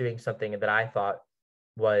she was doing something that I thought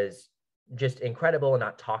was just incredible and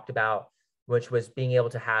not talked about, which was being able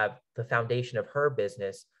to have the foundation of her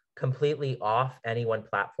business completely off any one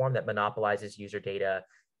platform that monopolizes user data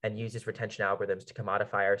and uses retention algorithms to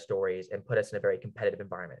commodify our stories and put us in a very competitive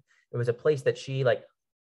environment. It was a place that she like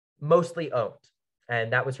mostly owned.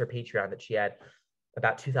 And that was her Patreon that she had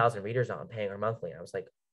about 2,000 readers on, paying her monthly. And I was like,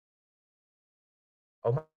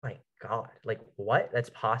 oh my God, like what? That's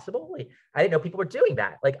possible? Like, I didn't know people were doing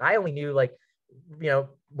that. Like, I only knew like,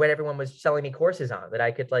 when everyone was selling me courses on that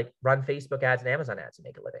I could like run Facebook ads and Amazon ads and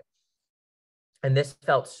make a living. And this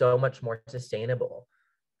felt so much more sustainable,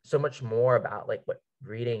 so much more about like what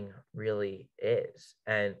reading really is.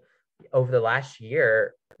 And over the last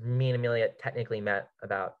year, me and Amelia technically met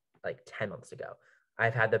about like 10 months ago.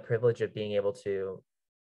 I've had the privilege of being able to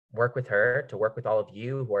work with her, to work with all of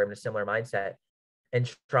you who are in a similar mindset,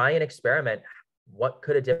 and try and experiment. What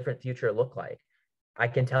could a different future look like? I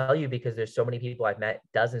can tell you, because there's so many people I've met,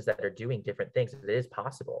 dozens that are doing different things. It is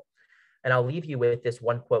possible. And I'll leave you with this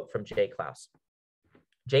one quote from Jay Klaus.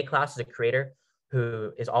 Jay Klaus is a creator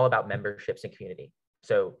who is all about memberships and community.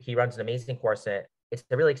 So he runs an amazing course in it. It's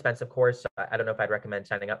a really expensive course. So I don't know if I'd recommend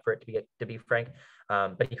signing up for it, to be frank.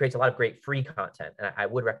 But he creates a lot of great free content, and I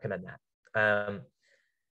would recommend that.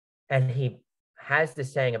 And he has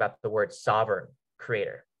this saying about the word sovereign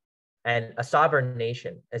creator. And a sovereign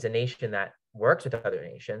nation is a nation that works with other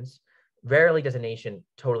nations. Rarely does a nation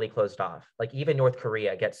totally closed off. Like even North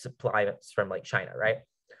Korea gets supplies from like China, right?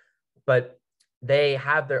 But they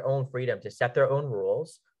have their own freedom to set their own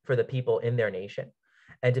rules for the people in their nation,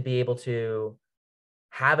 and to be able to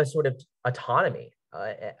have a sort of autonomy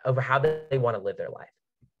over how they want to live their life.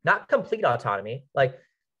 Not complete autonomy. Like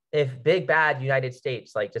if big bad United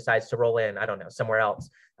States like decides to roll in, I don't know, somewhere else,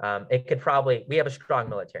 it could probably, we have a strong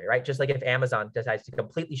military, right? Just like if Amazon decides to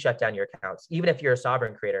completely shut down your accounts, even if you're a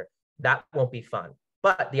sovereign creator, that won't be fun.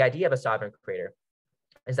 But the idea of a sovereign creator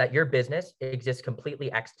is that your business exists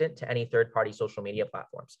completely extant to any third-party social media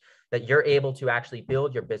platforms, that you're able to actually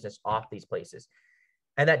build your business off these places.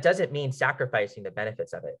 And that doesn't mean sacrificing the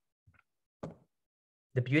benefits of it.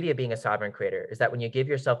 The beauty of being a sovereign creator is that when you give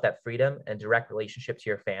yourself that freedom and direct relationship to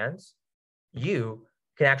your fans, you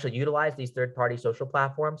can actually utilize these third-party social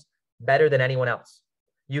platforms better than anyone else.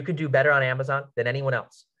 You can do better on Amazon than anyone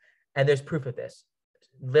else. And there's proof of this.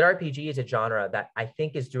 Lit RPG is a genre that I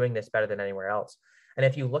think is doing this better than anywhere else. And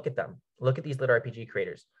if you look at them, look at these lit RPG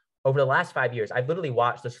creators. Over the last 5 years, I've literally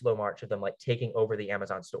watched the slow march of them like taking over the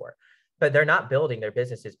Amazon store. But they're not building their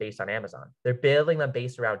businesses based on Amazon. They're building them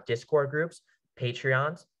based around Discord groups,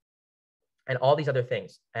 Patreons, and all these other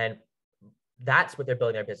things. And that's what they're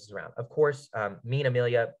building their business around. Of course, me and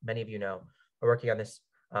Amelia, many of you know, are working on this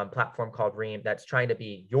platform called Ream that's trying to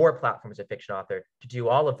be your platform as a fiction author to do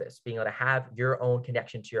all of this, being able to have your own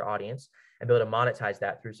connection to your audience and be able to monetize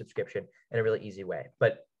that through subscription in a really easy way.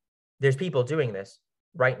 But there's people doing this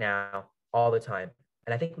right now all the time.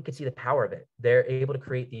 And I think we could see the power of it. They're able to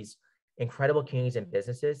create these incredible communities and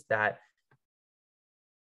businesses that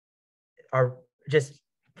are just,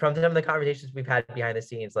 from some of the conversations we've had behind the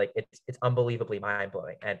scenes, like it's unbelievably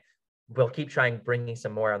mind-blowing. And we'll keep trying bringing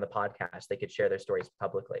some more on the podcast. They could share their stories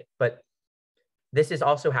publicly. But this is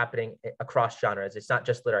also happening across genres. It's not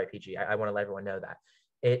just lit RPG. I want to let everyone know that.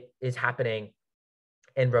 It is happening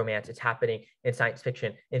in romance. It's happening in science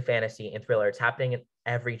fiction, in fantasy, in thriller. It's happening in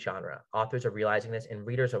every genre. Authors are realizing this and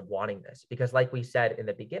readers are wanting this. Because like we said in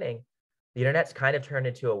the beginning, the internet's kind of turned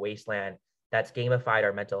into a wasteland that's gamified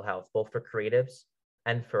our mental health, both for creatives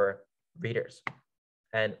and for readers.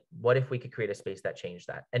 And what if we could create a space that changed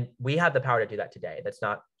that? And we have the power to do that today. That's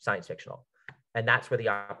not science fictional. And that's where the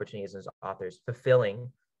opportunity is as authors,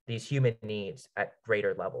 fulfilling these human needs at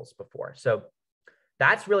greater levels before. So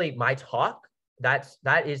that's really my talk. That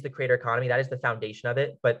is the creator economy. That is the foundation of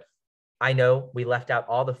it. But I know we left out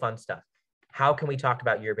all the fun stuff. How can we talk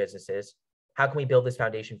about your businesses? How can we build this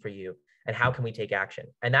foundation for you? And how can we take action?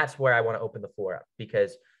 And that's where I want to open the floor up,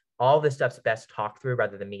 because all this stuff's best talked through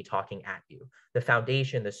rather than me talking at you. The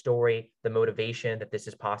foundation, the story, the motivation that this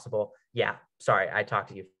is possible. Yeah, sorry, I talked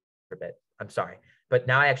to you for a bit. I'm sorry. But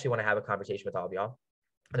now I actually want to have a conversation with all of y'all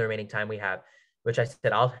in the remaining time we have, which I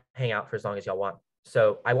said I'll hang out for as long as y'all want.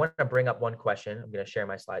 So I want to bring up one question. I'm going to share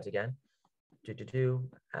my slides again. Give me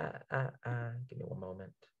one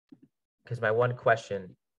moment. Because my one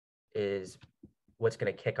question is what's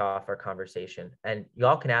going to kick off our conversation. And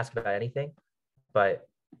y'all can ask about anything, but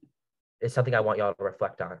it's something I want y'all to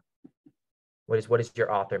reflect on. What is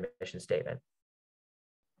your author mission statement?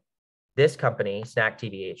 This company, Snack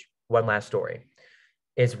TVH, one last story,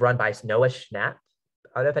 is run by Noah Schnapp.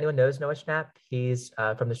 I don't know if anyone knows Noah Schnapp. He's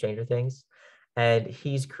from the Stranger Things, and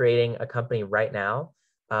he's creating a company right now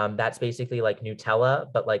that's basically like Nutella,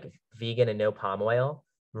 but like vegan and no palm oil.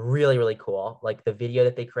 Really, really cool. Like the video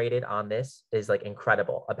that they created on this is like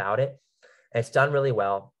incredible about it. And it's done really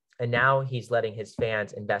well. And now he's letting his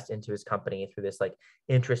fans invest into his company through this like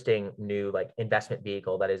interesting new like investment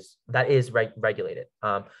vehicle that is regulated,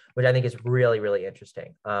 which I think is really, really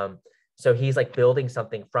interesting. So he's like building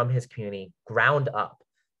something from his community ground up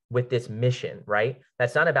with this mission, right?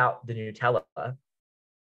 That's not about the Nutella.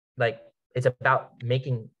 Like it's about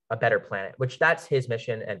making a better planet, which that's his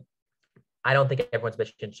mission. And I don't think everyone's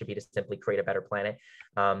mission should be to simply create a better planet.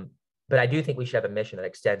 But I do think we should have a mission that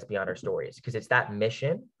extends beyond our stories, because it's that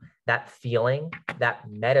mission, that feeling, that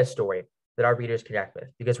meta story that our readers connect with,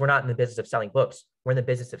 because we're not in the business of selling books. We're in the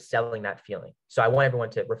business of selling that feeling. So I want everyone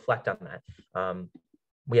to reflect on that.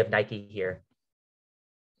 We have Nike here,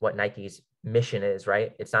 what Nike's mission is,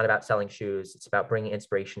 right? It's not about selling shoes. It's about bringing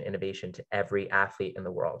inspiration, innovation to every athlete in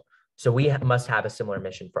the world. So we must have a similar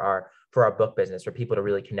mission for our book business, for people to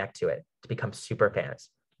really connect to it, to become super fans,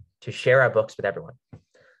 to share our books with everyone.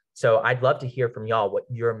 So I'd love to hear from y'all what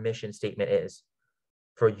your mission statement is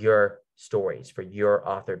for your stories, for your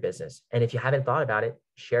author business. And if you haven't thought about it,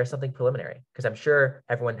 share something preliminary, because I'm sure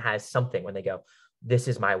everyone has something when they go, this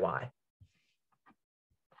is my why.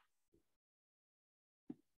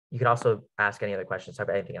 You can also ask any other questions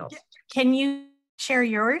about anything else. Can you share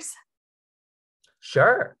yours?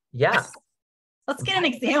 Sure. Yeah. Let's get an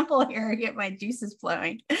example here. Get my juices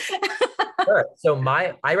flowing. Sure. So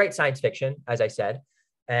I write science fiction, as I said,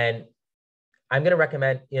 and I'm going to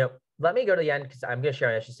recommend, let me go to the end because I'm going to share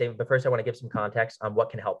my mission statement. But first, I want to give some context on what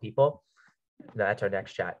can help people. That's our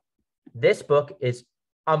next chat. This book is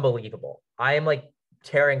unbelievable. I am like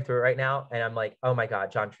tearing through it right now. And I'm like, oh my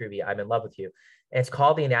God, John Truby, I'm in love with you. And it's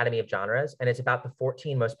called The Anatomy of Genres. And it's about the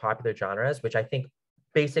 14 most popular genres, which I think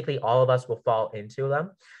basically all of us will fall into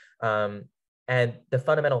them. And the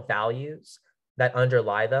fundamental values that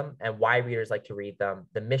underlie them and why readers like to read them,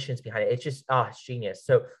 the missions behind it. It's just, it's genius.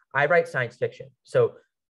 So I write science fiction. So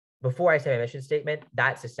before I say my mission statement,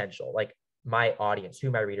 that's essential. Like my audience, who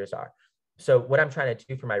my readers are. So what I'm trying to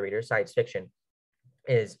do for my readers, science fiction,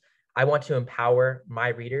 is I want to empower my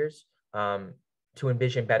readers to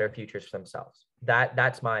envision better futures for themselves.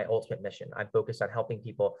 That's my ultimate mission. I'm focused on helping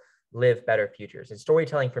people live better futures. And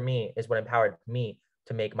storytelling for me is what empowered me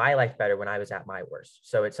to make my life better when I was at my worst.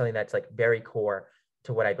 So it's something that's like very core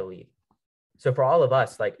to what I believe. So for all of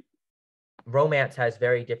us, like romance has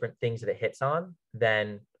very different things that it hits on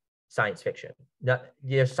than science fiction.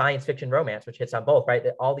 There's science fiction romance, which hits on both, right?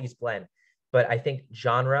 All these blend. But I think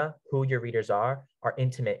genre, who your readers are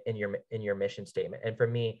intimate in your mission statement. And for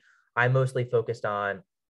me, I'm mostly focused on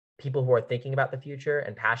people who are thinking about the future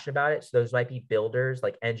and passionate about it. So those might be builders,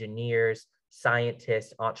 like engineers,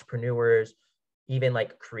 scientists, entrepreneurs, even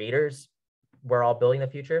like creators. We're all building the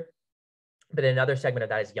future. But another segment of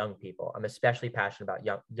that is young people. I'm especially passionate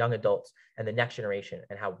about young adults and the next generation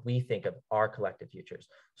and how we think of our collective futures.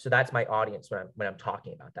 So that's my audience when I'm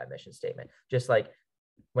talking about that mission statement. Just like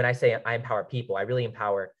when I say I empower people, I really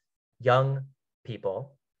empower young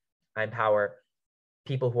people. I empower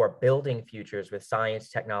people who are building futures with science,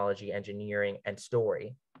 technology, engineering, and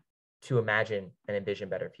story to imagine and envision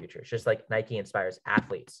better futures. Just like Nike inspires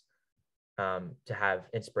athletes to have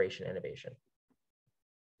inspiration and innovation.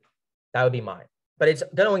 That would be mine. But it's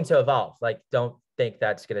going to evolve. Like, don't think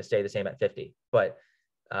that's going to stay the same at 50. But,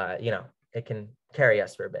 it can carry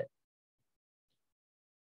us for a bit.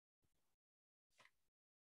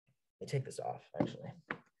 Let me take this off, actually.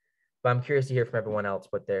 But I'm curious to hear from everyone else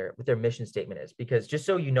what their mission statement is, because just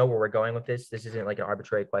so you know where we're going with this isn't like an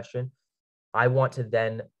arbitrary question. I want to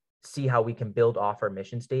then see how we can build off our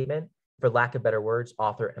mission statement, for lack of better words,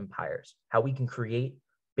 author empires, how we can create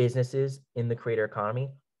businesses in the creator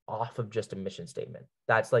economy off of just a mission statement.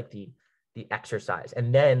 That's like the exercise.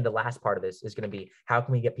 And then the last part of this is going to be, how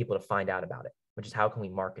can we get people to find out about it, which is how can we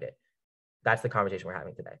market it? That's the conversation we're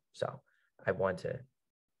having today. So I want to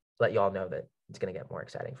let you all know that it's going to get more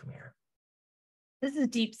exciting from here. This is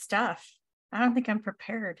deep stuff. I don't think I'm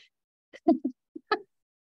prepared.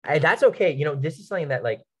 That's okay. This is something that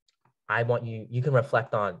like I want you can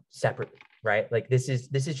reflect on separately, right? Like this is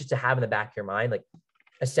just to have in the back of your mind. Like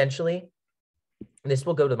essentially, this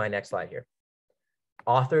will go to my next slide here.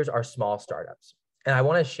 Authors are small startups. And I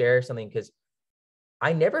want to share something because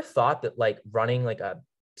I never thought that like running like a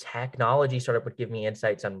technology startup would give me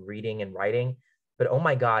insights on reading and writing, but oh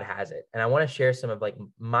my God, has it. And I want to share some of like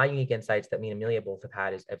my unique insights that me and Amelia both have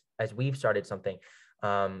had as we've started something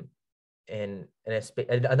in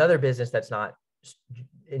another business that's not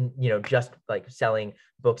just like selling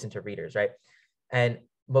books into readers, right? And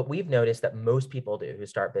what we've noticed that most people do who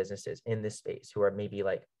start businesses in this space, who are maybe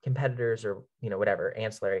like competitors or whatever,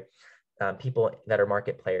 ancillary people that are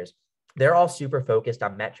market players, they're all super focused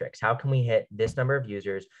on metrics. How can we hit this number of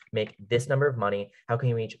users, make this number of money? How can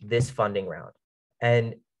we reach this funding round?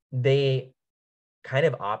 And they kind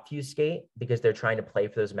of obfuscate, because they're trying to play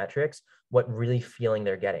for those metrics, what really feeling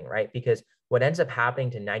they're getting, right? Because what ends up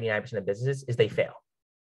happening to 99% of businesses is they fail,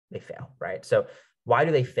 right? So why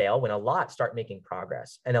do they fail when a lot start making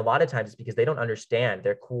progress? And a lot of times it's because they don't understand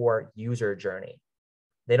their core user journey.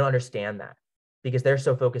 They don't understand that because they're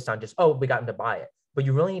so focused on just, we got them to buy it. But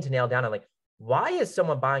you really need to nail down on like, why is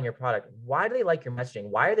someone buying your product? Why do they like your messaging?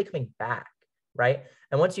 Why are they coming back, right?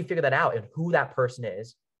 And once you figure that out and who that person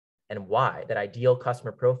is and why, that ideal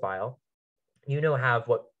customer profile, have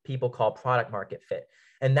what people call product market fit.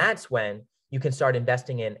 And that's when you can start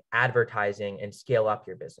investing in advertising and scale up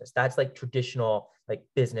your business. That's like traditional, like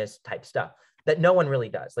business type stuff that no one really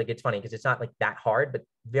does. Like, it's funny because it's not like that hard, but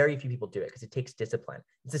very few people do it because it takes discipline.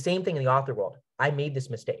 It's the same thing in the author world. I made this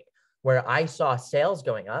mistake where I saw sales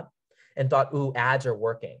going up and thought, ooh, ads are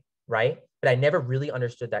working, right? But I never really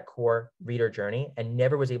understood that core reader journey and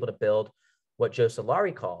never was able to build what Joe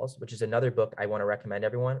Solari calls, which is another book I want to recommend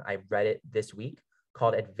everyone. I read it this week,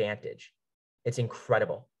 called Advantage. It's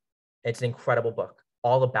incredible. It's an incredible book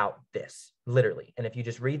all about this, literally. And if you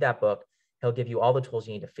just read that book, he'll give you all the tools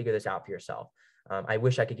you need to figure this out for yourself. I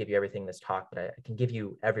wish I could give you everything in this talk, but I can give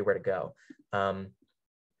you everywhere to go.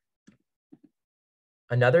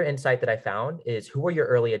 Another insight that I found is, who are your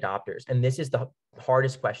early adopters? And this is the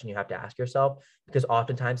hardest question you have to ask yourself, because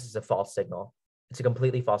oftentimes it's a false signal. It's a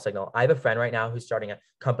completely false signal. I have a friend right now who's starting a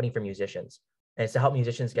company for musicians, and it's to help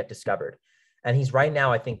musicians get discovered. And he's right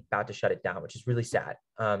now, I think, about to shut it down, which is really sad.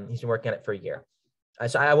 He's been working on it for a year.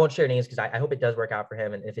 So I won't share names because I hope it does work out for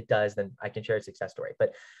him. And if it does, then I can share a success story.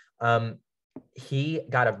 But he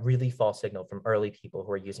got a really false signal from early people who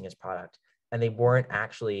were using his product, and they weren't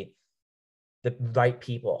actually the right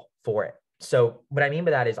people for it. So what I mean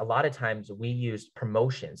by that is a lot of times we use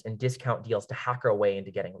promotions and discount deals to hack our way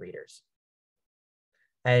into getting readers.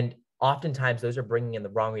 And oftentimes those are bringing in the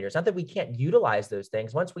wrong readers. Not that we can't utilize those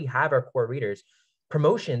things. Once we have our core readers,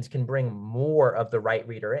 promotions can bring more of the right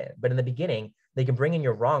reader in. But in the beginning, they can bring in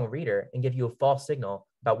your wrong reader and give you a false signal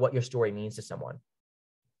about what your story means to someone.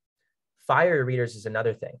 Fire your readers is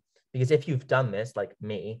another thing, because if you've done this, like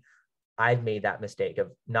me, I've made that mistake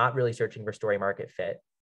of not really searching for story market fit,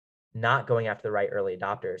 not going after the right early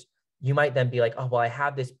adopters. You might then be like, oh, well, I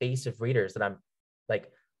have this base of readers that I'm like,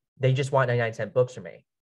 they just want 99-cent books from me.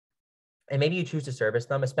 And maybe you choose to service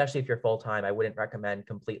them, especially if you're full-time. I wouldn't recommend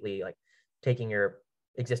completely like taking your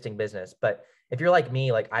existing business. But if you're like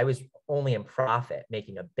me, like I was only in profit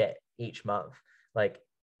making a bit each month. Like,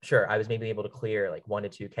 sure, I was maybe able to clear like 1 to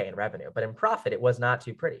 2K in revenue, but in profit, it was not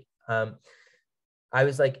too pretty. I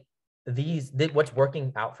was like, what's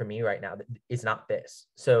working out for me right now is not this.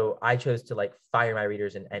 So I chose to like fire my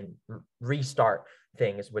readers and restart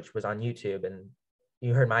things, which was on YouTube, and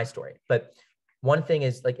you heard my story. But one thing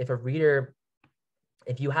is like, if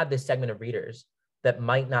you have this segment of readers that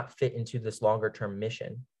might not fit into this longer term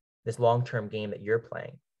mission, this long-term game that you're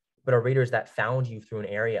playing, but are readers that found you through an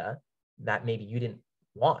area that maybe you didn't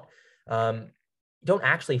want, don't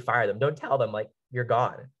actually fire them. Don't tell them like you're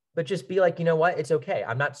gone, but just be like, you know what? It's okay.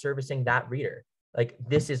 I'm not servicing that reader. Like,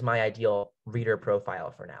 this is my ideal reader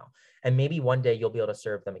profile for now. And maybe one day you'll be able to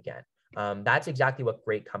serve them again. That's exactly what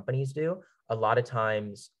great companies do. A lot of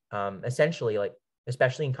times, essentially, like,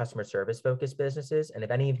 especially in customer service focused businesses. And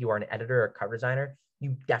if any of you are an editor or cover designer,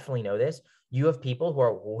 you definitely know this. You have people who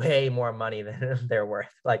are way more money than they're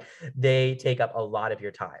worth. Like, they take up a lot of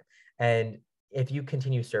your time. And if you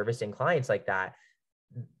continue servicing clients like that,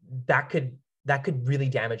 that could really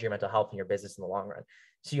damage your mental health and your business in the long run.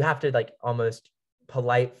 So you have to like almost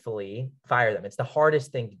politely fire them. It's the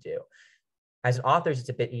hardest thing to do. As authors, it's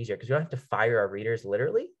a bit easier because we don't have to fire our readers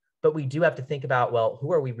literally, but we do have to think about, well,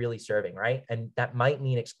 who are we really serving, right? And that might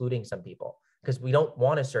mean excluding some people because we don't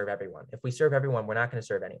want to serve everyone. If we serve everyone, we're not going to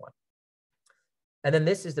serve anyone. And then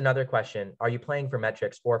this is another question. Are you playing for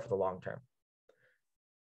metrics or for the long term?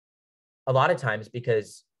 A lot of times,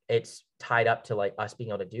 because it's tied up to like us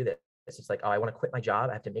being able to do this. It's like, oh, I want to quit my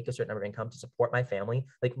job. I have to make a certain number of income to support my family,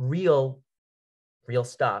 like real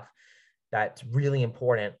stuff that's really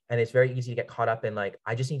important. And it's very easy to get caught up in like,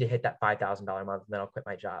 I just need to hit that $5,000 a month and then I'll quit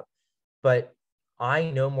my job. But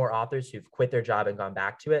I know more authors who've quit their job and gone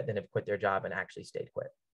back to it than have quit their job and actually stayed quit.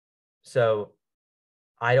 So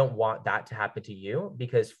I don't want that to happen to you,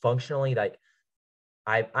 because functionally, like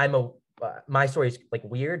my story is like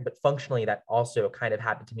weird, but functionally that also kind of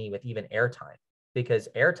happened to me with even Airtime, because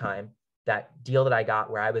Airtime, that deal that I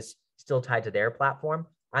got where I was still tied to their platform,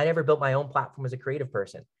 I never built my own platform as a creative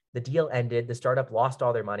person. The deal ended, the startup lost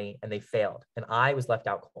all their money and they failed. And I was left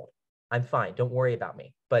out cold. I'm fine. Don't worry about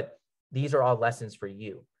me. But these are all lessons for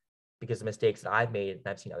you because the mistakes that I've made and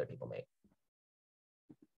I've seen other people make.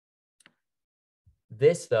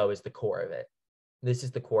 This, though, is the core of it. This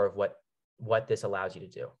is the core of what this allows you to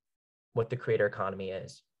do, what the creator economy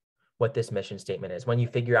is, what this mission statement is. When you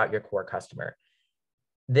figure out your core customer,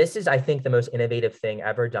 this is, I think, the most innovative thing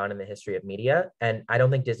ever done in the history of media. And I don't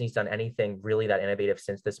think Disney's done anything really that innovative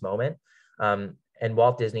since this moment. And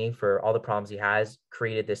Walt Disney, for all the problems he has,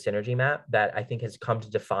 created this synergy map that I think has come to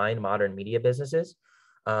define modern media businesses.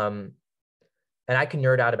 And I can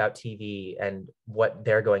nerd out about TV and what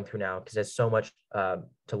they're going through now, because there's so much to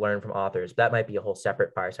learn from authors. That might be a whole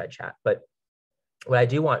separate fireside chat. But what I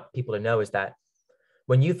do want people to know is that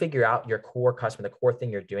when you figure out your core customer, the core thing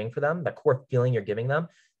you're doing for them, the core feeling you're giving them,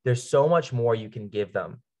 there's so much more you can give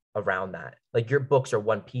them around that. Like, your books are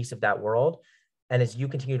one piece of that world. And as you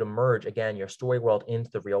continue to merge, again, your story world into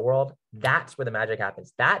the real world, that's where the magic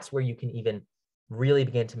happens. That's where you can even really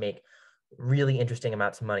begin to make really interesting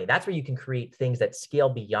amounts of money. That's where you can create things that scale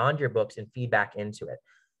beyond your books and feed back into it.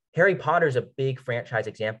 Harry Potter is a big franchise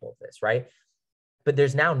example of this, right? But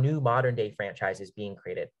there's now new modern day franchises being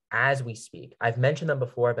created as we speak. I've mentioned them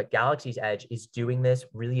before, but Galaxy's Edge is doing this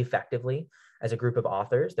really effectively as a group of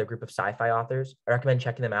authors. They're a group of sci-fi authors. I recommend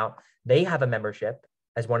checking them out. They have a membership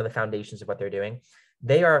as one of the foundations of what they're doing.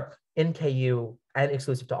 They are in KU and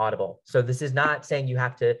exclusive to Audible. So this is not saying you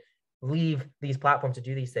have to leave these platforms to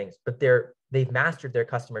do these things, but they've mastered their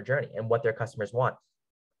customer journey and what their customers want.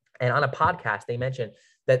 And on a podcast, they mentioned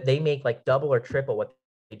that they make like double or triple what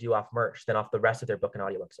do off merch than off the rest of their book and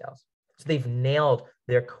audiobook sales. So they've nailed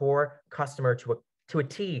their core customer to a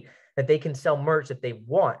T, that they can sell merch that they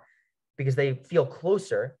want because they feel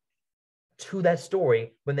closer to that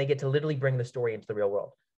story when they get to literally bring the story into the real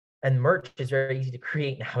world. And merch is very easy to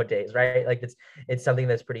create nowadays, right? Like it's something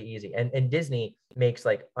that's pretty easy. And Disney makes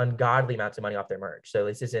like ungodly amounts of money off their merch. So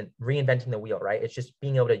this isn't reinventing the wheel, right? It's just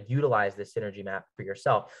being able to utilize this synergy map for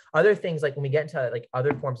yourself. Other things, like when we get into like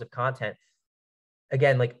other forms of content,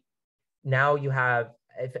 again, like now you have,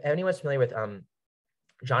 if anyone's familiar with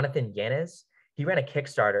Jonathan Yanez, he ran a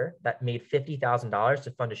Kickstarter that made $50,000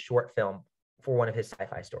 to fund a short film for one of his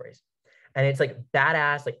sci-fi stories. And it's like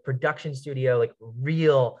badass, like production studio, like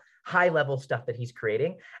real high level stuff that he's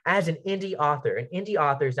creating as an indie author. An indie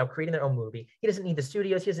author is now creating their own movie. He doesn't need the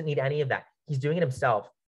studios. He doesn't need any of that. He's doing it himself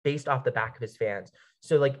based off the back of his fans.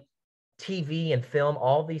 So like TV and film,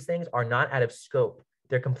 all of these things are not out of scope.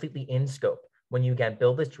 They're completely in scope when you, again,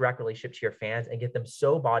 build this direct relationship to your fans and get them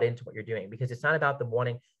so bought into what you're doing, because it's not about them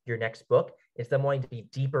wanting your next book. It's them wanting to be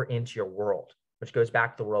deeper into your world, which goes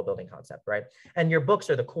back to the world building concept, right? And your books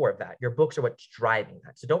are the core of that. Your books are what's driving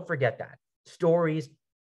that. So don't forget that.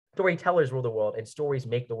 Storytellers rule the world, and stories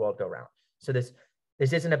make the world go round. So this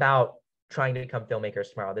isn't about trying to become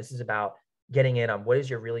filmmakers tomorrow. This is about getting in on what is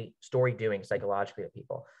your really story doing psychologically to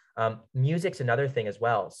people. Music's another thing as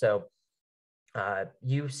well. So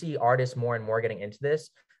you see artists more and more getting into this.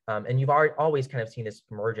 And you've always kind of seen this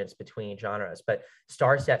emergence between genres, but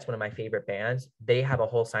Starset's one of my favorite bands. They have a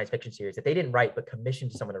whole science fiction series that they didn't write, but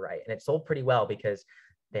commissioned someone to write. And it sold pretty well because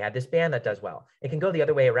they had this band that does well. It can go the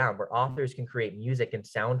other way around, where authors can create music and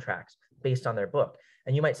soundtracks based on their book.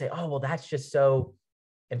 And you might say, oh, well, that's just so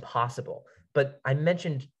impossible. But I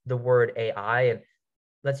mentioned the word AI, and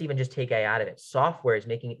let's even just take AI out of it. Software is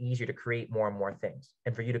making it easier to create more and more things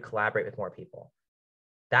and for you to collaborate with more people.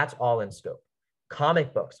 That's all in scope.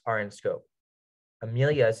 Comic books are in scope.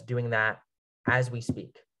 Amelia is doing that as we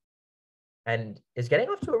speak and is getting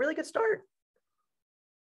off to a really good start.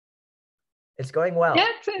 It's going well. Yeah,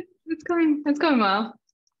 it's going well.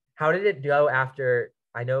 How did it go after?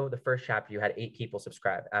 I know the first chapter you had 8 people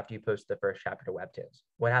subscribe after you posted the first chapter to Webtoons.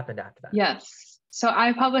 What happened after that? Yes. So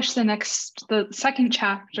I published the second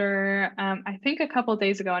chapter, I think a couple of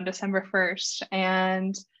days ago on December 1st,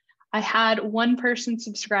 and I had one person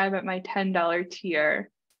subscribe at my $10 tier.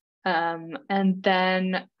 And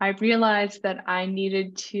then I realized that I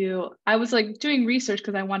was like doing research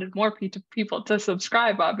because I wanted more people to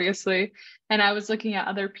subscribe, obviously. And I was looking at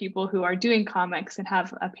other people who are doing comics and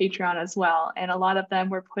have a Patreon as well. And a lot of them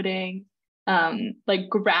were putting like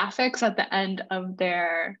graphics at the end of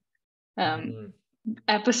their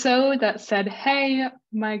episode that said, hey,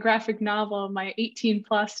 my graphic novel, my 18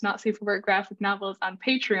 plus not safe for work graphic novel is on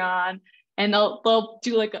Patreon. And they'll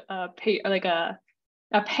do like a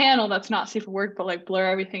panel that's not safe for work, but like blur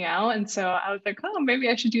everything out. And so I was like, oh, maybe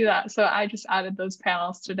I should do that. So I just added those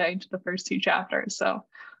panels today to the first 2 chapters. So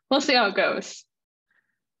we'll see how it goes.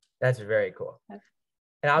 That's very cool.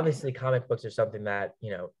 And obviously comic books are something that,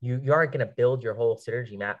 you aren't going to build your whole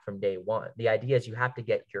synergy map from day one. The idea is you have to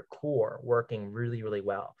get your core working really, really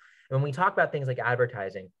well. And when we talk about things like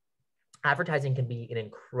advertising can be an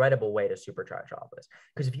incredible way to supercharge all of this.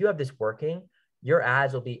 Because if you have this working, your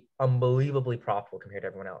ads will be unbelievably profitable compared to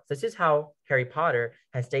everyone else. This is how Harry Potter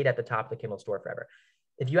has stayed at the top of the Kindle store forever.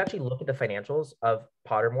 If you actually look at the financials of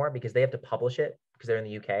Pottermore, because they have to publish it because they're in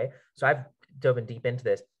the UK. So I've dove in deep into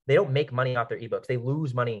this. They don't make money off their ebooks. They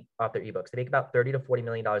lose money off their ebooks. They make about $30 to $40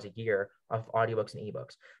 million a year off audiobooks and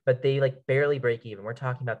ebooks, but they like barely break even. We're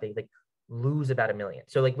talking about they like lose about $1 million.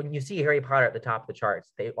 So like when you see Harry Potter at the top of the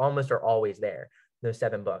charts, they almost are always there, those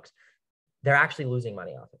 7 books. They're actually losing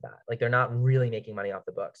money off of that. Like they're not really making money off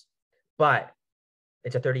the books, but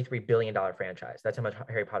it's a $33 billion franchise. That's how much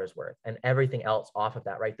Harry Potter's worth, and everything else off of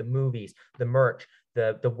that, right? The movies, the merch,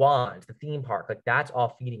 the wands, the theme park, like that's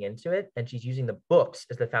all feeding into it. And she's using the books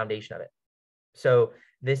as the foundation of it. So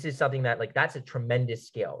this is something that like, that's a tremendous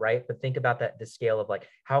scale, right? But think about the scale of like,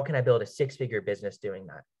 how can I build a 6-figure business doing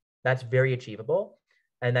that? That's very achievable.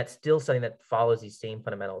 And that's still something that follows these same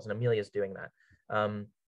fundamentals. And Amelia's doing that.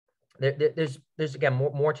 There's again,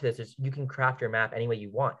 more to this. You can craft your map any way you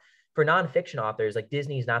want. For nonfiction authors, like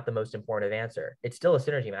Disney is not the most informative answer. It's still a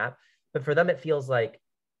synergy map, but for them, it feels like,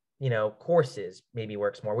 courses maybe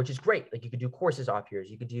works more, which is great. Like you could do courses off yours,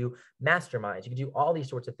 you could do masterminds, you could do all these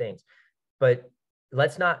sorts of things, but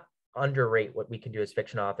let's not underrate what we can do as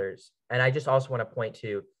fiction authors. And I just also want to point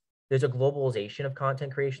to, there's a globalization of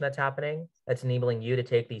content creation that's happening that's enabling you to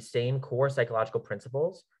take these same core psychological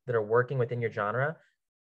principles that are working within your genre.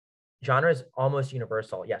 Genre is almost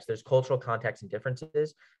universal. Yes, there's cultural context and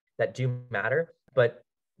differences that do matter, but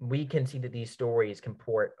we can see that these stories can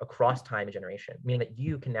port across time and generation, meaning that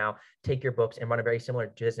you can now take your books and run a very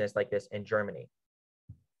similar business like this in Germany,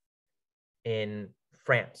 in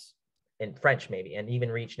France, in French maybe, and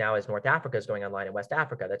even reach now as North Africa is going online in West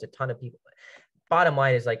Africa. That's a ton of people. Bottom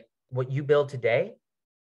line is like what you build today,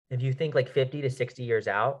 if you think like 50 to 60 years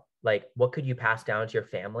out, like what could you pass down to your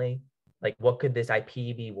family? Like what could this IP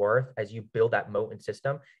be worth as you build that moat and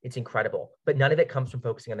system? It's incredible, but none of it comes from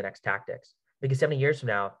focusing on the next tactics. Because 70 years from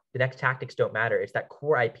now, the next tactics don't matter. It's that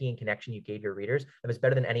core IP and connection you gave your readers that is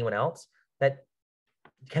better than anyone else that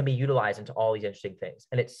can be utilized into all these interesting things.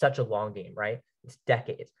 And it's such a long game, right? It's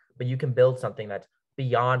decades, but you can build something that's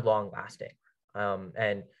beyond long lasting.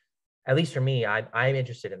 And at least for me, I'm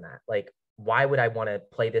interested in that. Like, why would I want to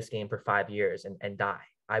play this game for 5 years and die?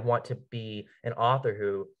 I want to be an author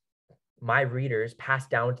who my readers pass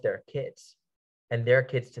down to their kids and their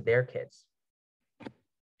kids to their kids.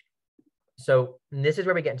 So this is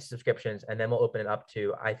where we get into subscriptions, and then we'll open it up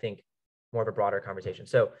to, I think, more of a broader conversation.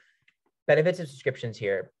 So benefits of subscriptions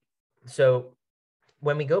here. So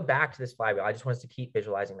when we go back to this flywheel, I just want us to keep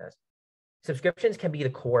visualizing this. Subscriptions can be the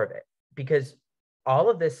core of it, because all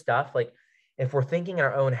of this stuff, like if we're thinking in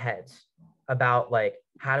our own heads about like,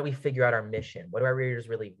 how do we figure out our mission? What do our readers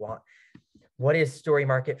really want? What is story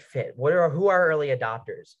market fit? who are early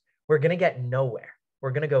adopters? We're going to get nowhere.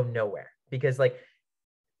 We're going to go nowhere, because like,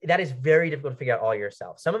 that is very difficult to figure out all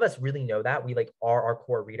yourself. Some of us really know that. We like are our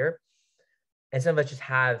core reader, and some of us just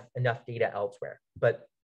have enough data elsewhere. But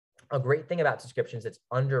a great thing about subscriptions that's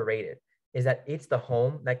underrated is that it's the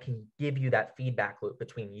home that can give you that feedback loop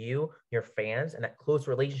between you, your fans, and that close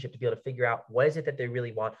relationship to be able to figure out what is it that they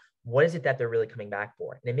really want? What is it that they're really coming back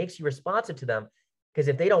for? And it makes you responsive to them, because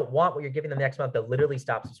if they don't want what you're giving them next month, they'll literally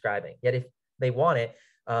stop subscribing. Yet if they want it,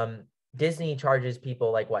 Disney charges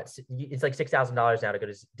people like what? It's like $6,000 now to go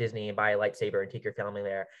to Disney and buy a lightsaber and take your family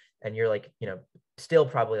there. And you're like, still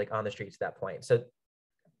probably like on the streets at that point. So,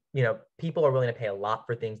 people are willing to pay a lot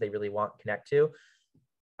for things they really want to connect to.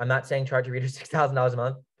 I'm not saying charge your readers $6,000 a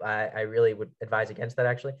month. I really would advise against that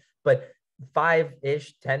actually, but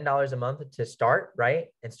 $5-ish, $10 a month to start, right?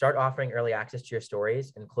 And start offering early access to your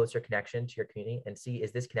stories and closer connection to your community and see,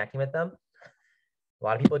 is this connecting with them? A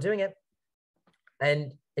lot of people are doing it.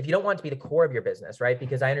 And if you don't want it to be the core of your business, right?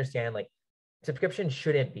 Because I understand like subscription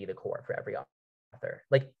shouldn't be the core for every author.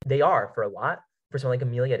 Like they are for a lot. For someone like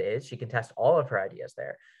Amelia, it is. She can test all of her ideas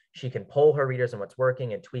there. She can poll her readers on what's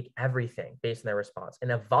working and tweak everything based on their response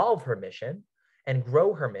and evolve her mission and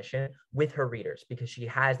grow her mission with her readers, because she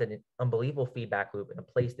has an unbelievable feedback loop in a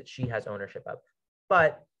place that she has ownership of.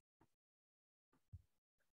 But,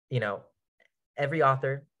 every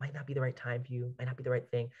author might not be the right time for you, might not be the right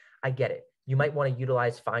thing. I get it. You might want to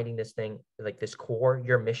utilize finding this thing, like this core,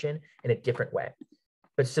 your mission, in a different way.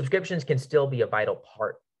 But subscriptions can still be a vital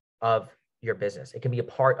part of your business. It can be a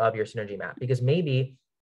part of your synergy map, because maybe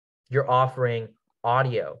you're offering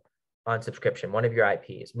audio on subscription, one of your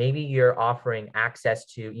IPs. Maybe you're offering access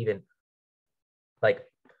to even like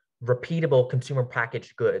repeatable consumer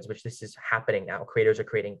packaged goods, which this is happening now. Creators are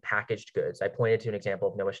creating packaged goods. I pointed to an example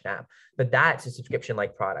of Noah Schnapp, but that's a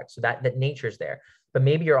subscription-like product. So that nature's there. But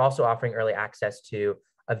maybe you're also offering early access to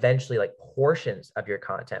eventually like portions of your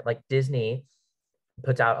content. Like Disney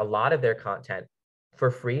puts out a lot of their content for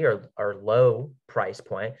free or low price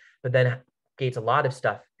point, but then gates a lot of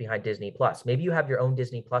stuff behind Disney Plus. Maybe you have your own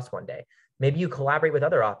Disney Plus one day. Maybe you collaborate with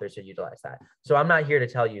other authors to utilize that. So I'm not here to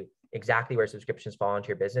tell you exactly where subscriptions fall into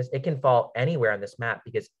your business. It can fall anywhere on this map,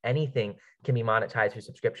 because anything can be monetized through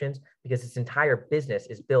subscriptions, because its entire business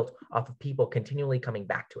is built off of people continually coming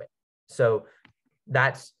back to it. So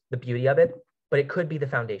that's the beauty of it, but it could be the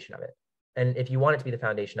foundation of it. And if you want it to be the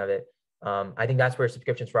foundation of it, I think that's where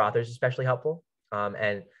subscriptions for authors is especially helpful.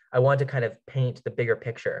 And I want to kind of paint the bigger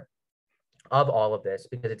picture of all of this,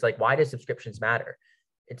 because it's like, why does subscriptions matter?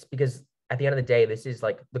 It's because at the end of the day, this is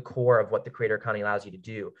like the core of what the creator economy allows you to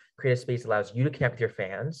do. Creative space allows you to connect with your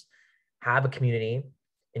fans, have a community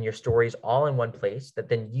in your stories all in one place, that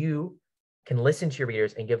then you can listen to your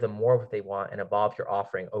readers and give them more of what they want and evolve your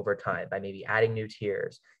offering over time by maybe adding new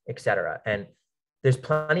tiers, etc. And there's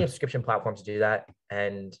plenty of subscription platforms to do that.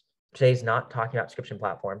 And today's not talking about subscription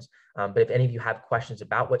platforms, but if any of you have questions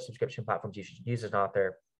about what subscription platforms you should use as an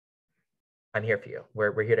author, I'm here for you.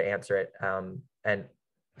 We're here to answer it. And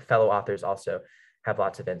fellow authors also have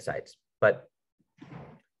lots of insights. But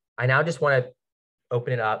I now just want to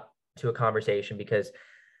open it up to a conversation, because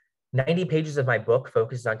 90 pages of my book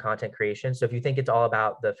focuses on content creation. So if you think it's all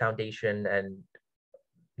about the foundation and,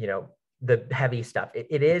 the heavy stuff,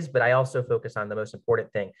 it is, but I also focus on the most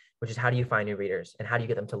important thing, which is how do you find new readers and how do you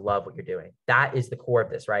get them to love what you're doing? That is the core of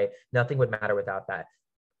this, right? Nothing would matter without that.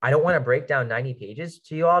 I don't want to break down 90 pages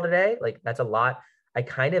to you all today. Like that's a lot. I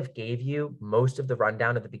kind of gave you most of the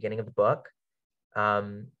rundown at the beginning of the book.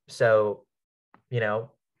 So,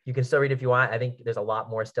 you can still read if you want. I think there's a lot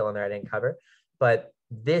more still in there I didn't cover, but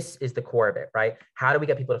this is the core of it, right? How do we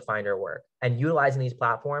get people to find our work? And utilizing these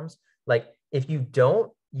platforms, like if you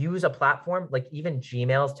don't use a platform, like even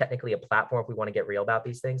Gmail is technically a platform if we want to get real about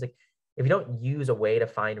these things. Like if you don't use a way to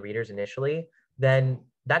find readers initially, then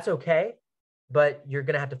that's okay, but you're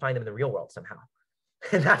going to have to find them in the real world somehow.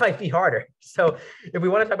 And that might be harder. So if we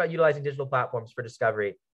want to talk about utilizing digital platforms for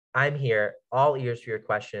discovery, I'm here, all ears for your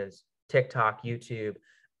questions, TikTok, YouTube,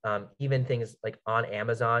 even things like on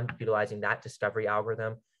Amazon, utilizing that discovery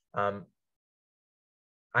algorithm.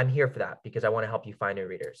 I'm here for that because I want to help you find new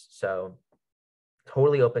readers. So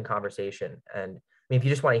totally open conversation. And I mean, if you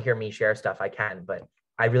just want to hear me share stuff, I can, but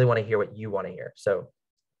I really want to hear what you want to hear. So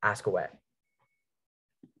ask away.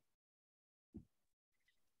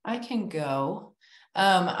 I can go.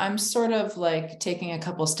 I'm sort of like taking a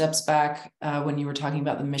couple steps back when you were talking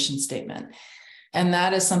about the mission statement. And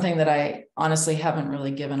that is something that I honestly haven't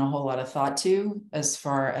really given a whole lot of thought to as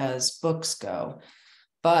far as books go.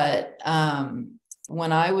 But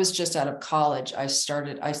when I was just out of college, I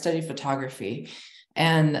studied photography,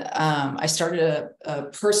 and I started a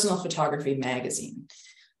personal photography magazine.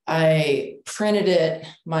 I printed it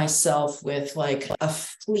myself with like a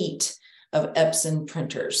fleet of Epson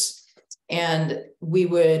printers. And we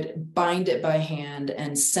would bind it by hand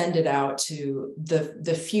and send it out to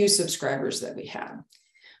the few subscribers that we had.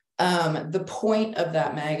 The point of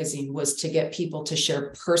that magazine was to get people to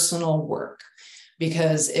share personal work,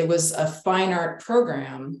 because it was a fine art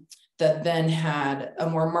program that then had a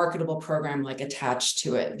more marketable program like attached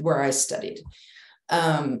to it where I studied.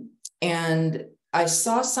 And I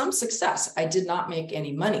saw some success. I did not make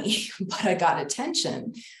any money, but I got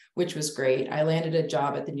attention, which was great. I landed a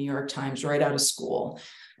job at the New York Times right out of school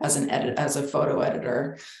as a photo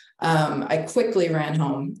editor. I quickly ran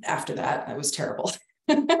home after that. That was terrible.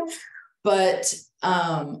 But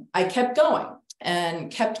I kept going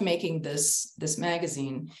and kept making this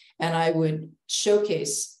magazine. And I would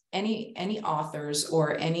showcase any authors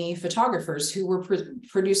or any photographers who were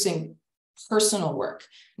producing personal work,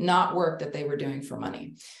 not work that they were doing for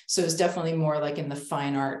money. So it's definitely more like in the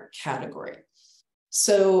fine art category.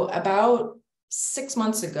 So about 6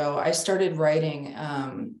 months ago, I started writing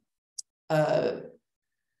a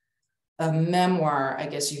memoir, I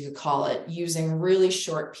guess you could call it, using really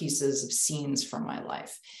short pieces of scenes from my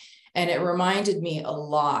life. And it reminded me a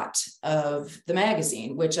lot of the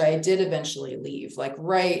magazine, which I did eventually leave, like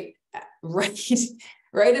right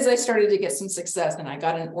as I started to get some success, and I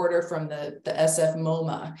got an order from the SF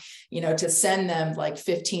MoMA, to send them like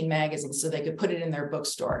 15 magazines so they could put it in their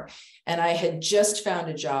bookstore. And I had just found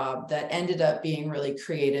a job that ended up being really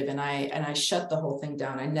creative, and I shut the whole thing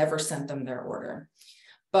down. I never sent them their order.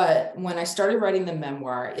 But when I started writing the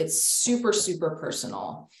memoir, it's super, super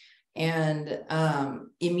personal. And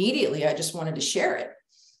immediately I just wanted to share it.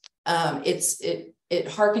 It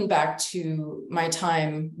harkened back to my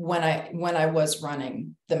time when I was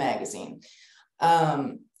running the magazine.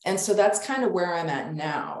 And so that's kind of where I'm at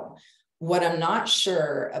now. What I'm not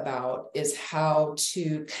sure about is how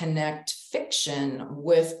to connect fiction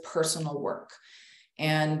with personal work.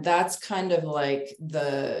 And that's kind of like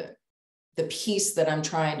the piece that I'm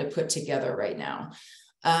trying to put together right now.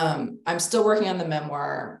 I'm still working on the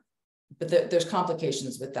memoir, but there's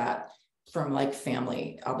complications with that from like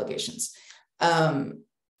family obligations.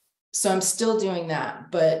 So I'm still doing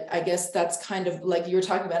that, but I guess that's kind of like you were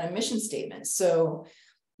talking about a mission statement. So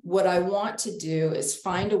what I want to do is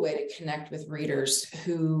find a way to connect with readers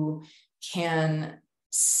who can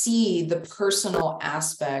see the personal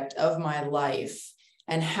aspect of my life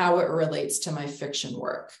and how it relates to my fiction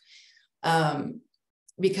work.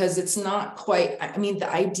 Because it's not quite,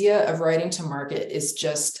 the idea of writing to market is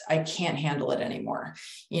just, I can't handle it anymore.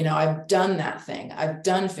 I've done that thing. I've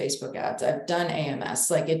done Facebook ads. I've done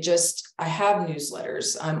AMS. Like I have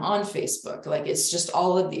newsletters. I'm on Facebook. Like it's just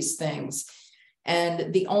all of these things.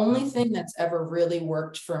 And the only thing that's ever really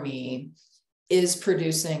worked for me is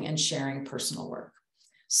producing and sharing personal work.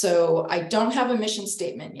 So I don't have a mission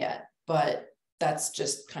statement yet, but that's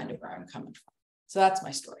just kind of where I'm coming from. So that's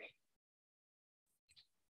my story.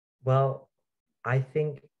 Well, I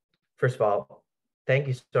think, first of all, thank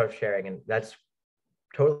you so much for sharing. And that's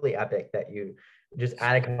totally epic that you just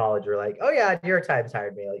out of college were like, oh yeah, New York Times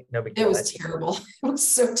hired me. Like, no big deal. It was terrible. It was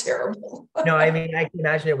so terrible. No, I can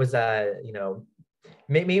imagine it was,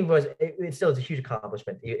 maybe it still is a huge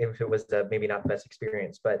accomplishment if it was maybe not the best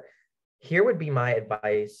experience. But here would be my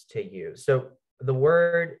advice to you. So the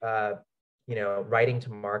word, writing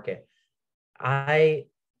to market, I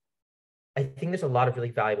think there's a lot of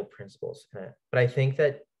really valuable principles in it, but I think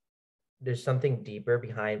that there's something deeper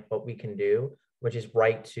behind what we can do, which is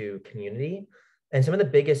write to community. And some of the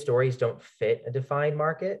biggest stories don't fit a defined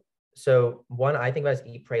market. So one I think about is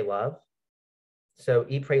Eat, Pray, Love. So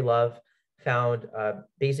Eat, Pray, Love found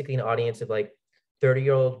basically an audience of like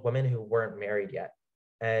 30-year-old women who weren't married yet.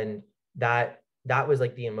 And that was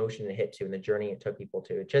like the emotion it hit to and the journey it took people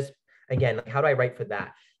to. It just, again, like, how do I write for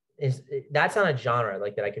that? That's not a genre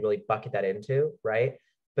like that I could really bucket that into, right?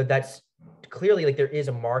 But that's clearly like there is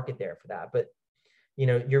a market there for that. But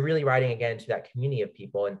you're really writing again to that community of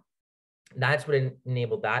people, and that's what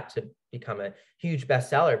enabled that to become a huge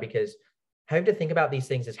bestseller, because how you have to think about these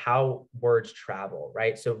things is how words travel,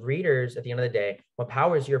 right? So readers, at the end of the day, what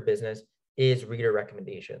powers your business is reader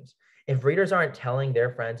recommendations. If readers aren't telling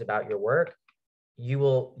their friends about your work, you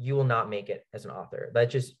will not make it as an author.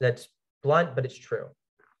 That's blunt, but it's true.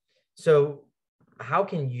 So how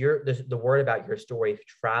can the word about your story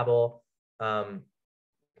travel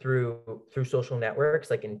through social networks,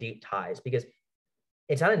 like in deep ties? Because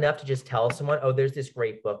it's not enough to just tell someone, oh, there's this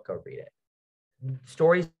great book, go read it.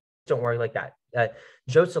 Stories don't work like that.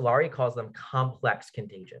 Joe Solari calls them complex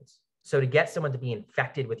contagions. So to get someone to be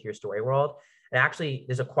infected with your story world, and actually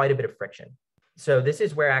there's quite a bit of friction. So this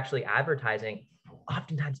is where actually advertising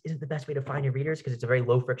oftentimes isn't the best way to find your readers, because it's a very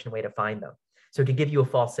low friction way to find them. So it could give you a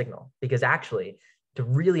false signal, because actually to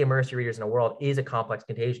really immerse your readers in a world is a complex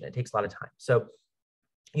contagion. It takes a lot of time. So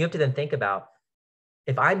you have to then think about,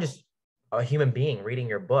 if I'm just a human being reading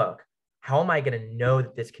your book, how am I going to know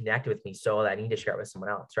that this connected with me so that I need to share it with someone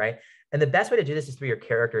else, right? And the best way to do this is through your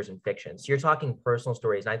characters and fiction. So you're talking personal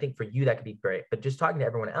stories, and I think for you that could be great, but just talking to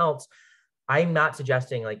everyone else, I'm not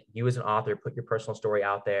suggesting like you as an author put your personal story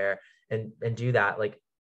out there and do that. Like,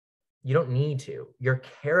 you don't need to. Your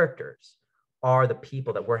characters are the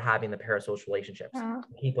people that we're having the parasocial relationships,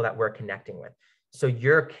 people that we're connecting with. So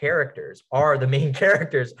your characters are the main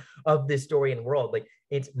characters of this story and world. Like,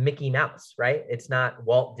 it's Mickey Mouse, right? It's not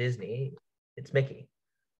Walt Disney, it's Mickey.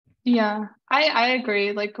 Yeah, I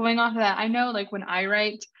agree. Like, going off of that, I know like when I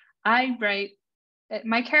write,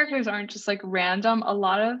 my characters aren't just like random. A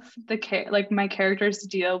lot of my characters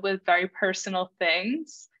deal with very personal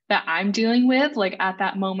things that I'm dealing with like at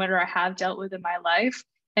that moment, or I have dealt with in my life.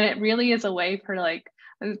 And it really is a way for like,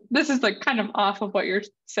 this is like kind of off of what you're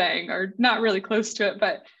saying, or not really close to it,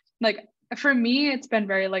 but like for me, it's been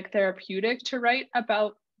very like therapeutic to write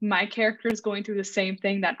about my characters going through the same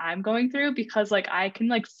thing that I'm going through, because like I can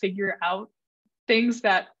like figure out things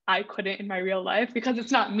that I couldn't in my real life, because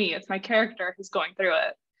it's not me, it's my character who's going through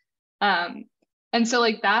it. And so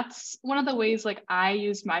like that's one of the ways like I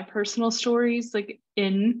use my personal stories like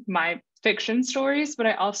in my fiction stories, but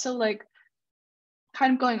I also like,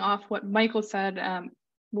 kind of going off what Michael said,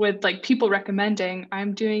 with like people recommending,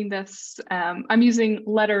 I'm doing this, I'm using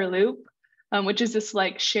Letter Loop, which is this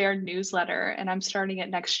like shared newsletter, and I'm starting it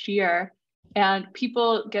next year. And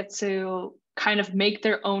people get to kind of make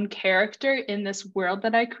their own character in this world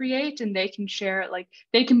that I create, and they can share it, like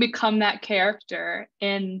they can become that character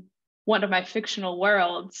in one of my fictional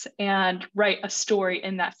worlds and write a story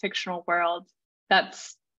in that fictional world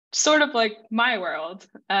that's sort of like my world.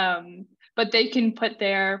 But they can put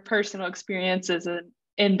their personal experiences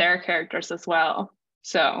in their characters as well.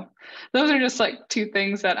 So those are just like two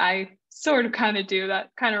things that I sort of kind of do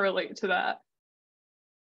that kind of relate to that.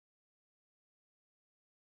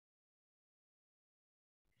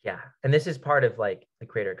 Yeah. And this is part of like the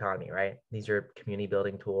creator economy, right? These are community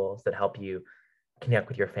building tools that help you connect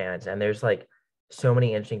with your fans. And there's like so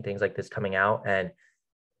many interesting things like this coming out. And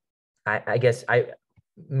I guess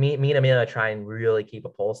me and Amelia try and really keep a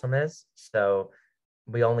pulse on this. So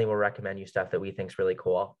we only will recommend you stuff that we think is really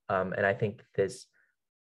cool. And I think this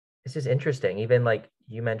is interesting. Even like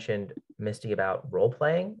you mentioned, Misty, about role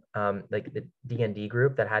playing, like the D&D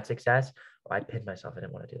group that had success. Oh, I pinned myself. I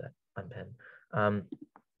didn't want to do that. Unpin.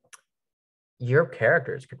 Your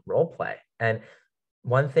characters could role play. And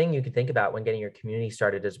one thing you could think about when getting your community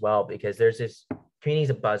started as well, because there's this, community is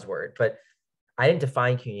a buzzword, but I didn't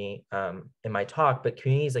define community in my talk, but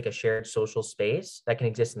community is like a shared social space that can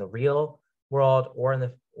exist in the real world or in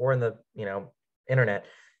the internet,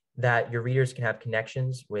 that your readers can have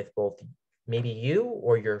connections with both maybe you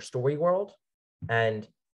or your story world and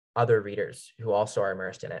other readers who also are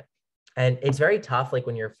immersed in it. And it's very tough, like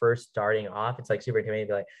when you're first starting off, it's like super intimidating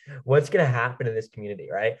to be like, what's going to happen in this community,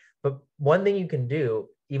 right? But one thing you can do,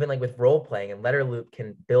 even like with role playing, and Letter Loop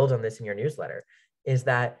can build on this in your newsletter, is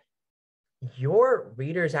that your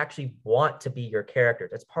readers actually want to be your characters.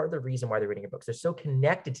 That's part of the reason why they're reading your books. They're so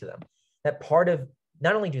connected to them that part of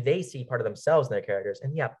not only do they see part of themselves in their characters,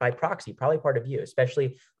 and yeah, by proxy, probably part of you,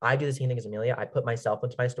 especially I do the same thing as Amelia. I put myself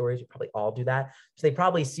into my stories. You probably all do that. So they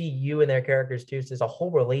probably see you and their characters too. So there's a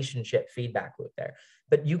whole relationship feedback loop there,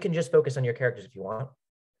 but you can just focus on your characters if you want.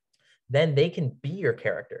 Then they can be your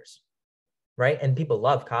characters, right? And people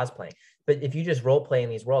love cosplaying, but if you just role play in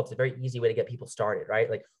these worlds, it's a very easy way to get people started, right?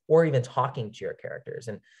 Like, or even talking to your characters.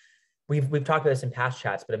 And we've talked about this in past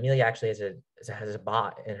chats, but Amelia actually has a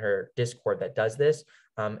bot in her Discord that does this.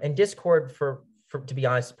 And Discord, for to be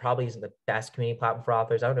honest, probably isn't the best community platform for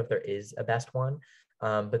authors. I don't know if there is a best one,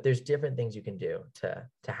 but there's different things you can do to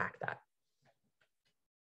hack that.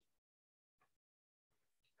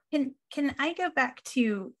 Can I go back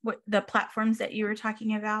to what the platforms that you were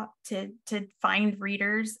talking about to find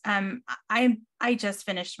readers? I just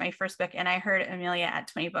finished my first book, and I heard Amelia at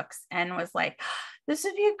 20 books and was like, this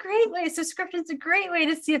would be a great way. Subscription's a great way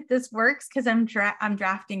to see if this works, because I'm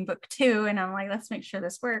drafting book 2, and I'm like, let's make sure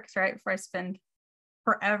this works, right, before I spend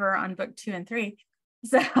forever on book 2 and 3.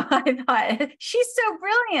 So I thought, she's so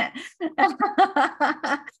brilliant.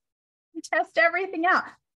 Test everything out.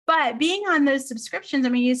 But being on those subscriptions, I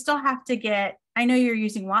mean, you still have to get, I know you're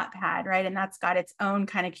using Wattpad, right? And that's got its own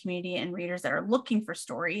kind of community and readers that are looking for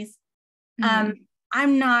stories. I'm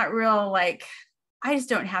not real, like, I just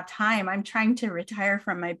don't have time. I'm trying to retire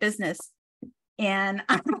from my business. And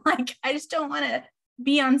I'm like, I just don't want to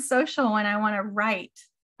be on social when I want to write.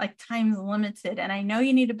 Like, time's limited. And I know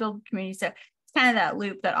you need to build community. So it's kind of that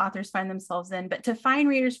loop that authors find themselves in. But to find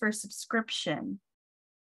readers for a subscription,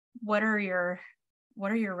 what are your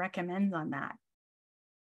recommends on that?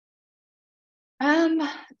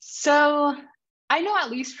 So I know,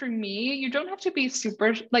 at least for me, you don't have to be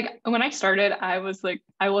super, like, when I started, I was like,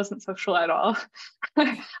 I wasn't social at all.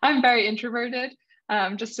 I'm very introverted,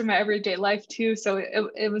 just in my everyday life too. So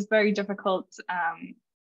it was very difficult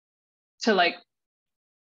to like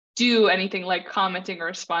do anything like commenting or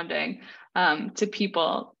responding to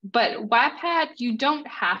people. But Wattpad, you don't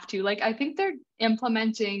have to. Like, I think they're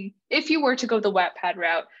implementing, if you were to go the Wattpad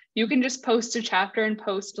route, you can just post a chapter and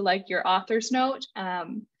post like your author's note.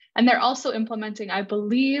 And they're also implementing, I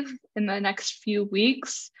believe, in the next few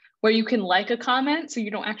weeks, where you can like a comment, so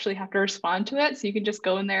you don't actually have to respond to it. So you can just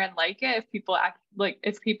go in there and like it if people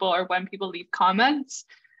or when people leave comments.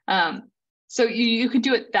 So you could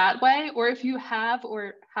do it that way, or if you have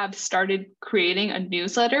started creating a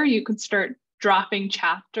newsletter, you could start dropping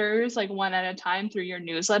chapters like one at a time through your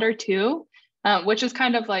newsletter too, which is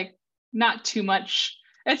kind of like not too much.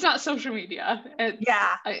 It's not social media.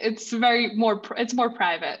 It's more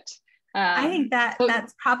private. I think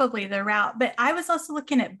that's probably the route. But I was also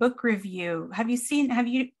looking at book review. Have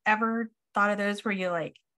you ever thought of those where you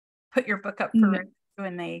like put your book up for review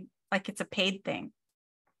and they like it's a paid thing?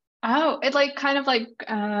 Oh, it like kind of like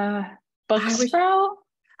Booksprout?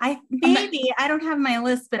 I don't have my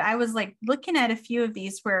list, but I was like looking at a few of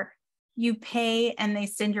these where you pay and they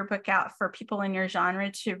send your book out for people in your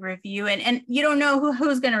genre to review, and you don't know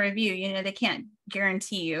who's going to review. You know, they can't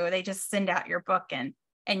guarantee you. They just send out your book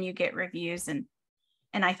and you get reviews, and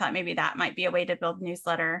I thought maybe that might be a way to build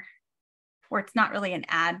newsletter where it's not really an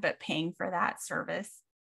ad but paying for that service.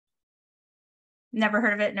 Never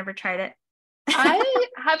heard of it, never tried it. I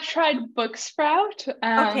have tried Booksprout.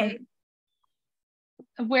 Okay.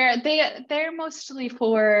 Where they're mostly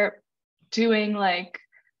for doing like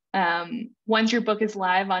once your book is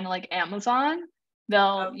live on like Amazon,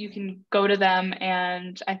 you can go to them,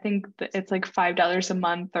 and I think that it's like $5 a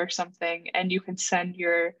month or something, and you can send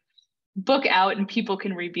your book out and people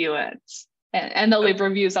can review it, and they'll leave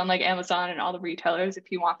reviews on like Amazon and all the retailers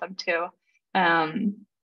if you want them to.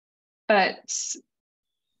 But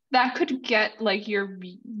that could get like your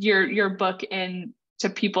book into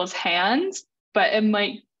people's hands, but it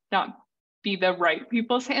might not be the right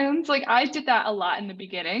people's hands. Like, I did that a lot in the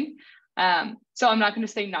beginning. So I'm not going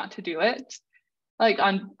to say not to do it, like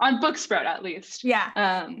on Booksprout at least. Yeah.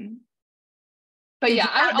 But Did yeah,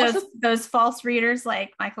 I would also those false readers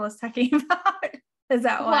like Michael was talking about. Is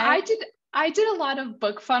that why? Well, I did a lot of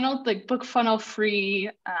BookFunnel, like BookFunnel free,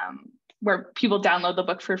 where people download the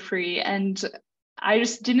book for free, and I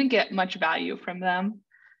just didn't get much value from them.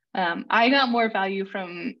 I got more value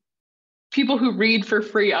from people who read for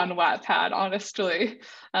free on Wattpad, honestly.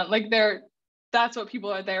 That's what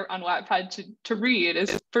people are there on Wattpad to read,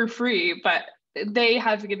 is for free, but they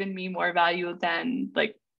have given me more value than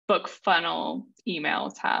like BookFunnel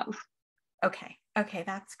emails have. Okay,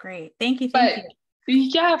 that's great. Thank you.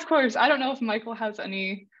 Yeah, of course. I don't know if Michael has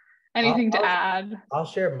anything to add. I'll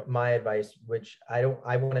share my advice, which I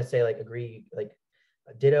want to say like agree, like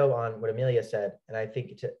ditto on what Amelia said. And I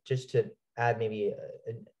think to add maybe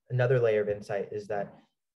another layer of insight is that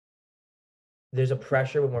there's a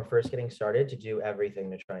pressure when we're first getting started to do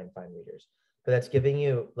everything to try and find readers, but that's giving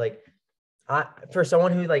you like, for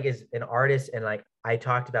someone who like is an artist, and like I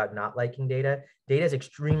talked about not liking data is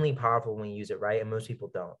extremely powerful when you use it right, and most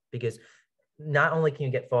people don't, because not only can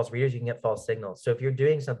you get false readers, you can get false signals. So if you're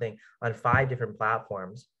doing something on 5 different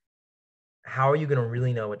platforms, how are you going to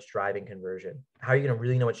really know what's driving conversion? How are you going to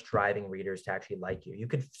really know what's driving readers to actually like you? You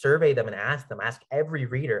could survey them and ask every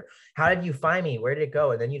reader, how did you find me? Where did it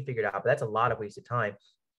go? And then you'd figure it out. But that's a lot of wasted time.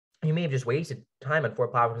 You may have just wasted time on 4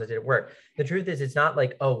 platforms that didn't work. The truth is, it's not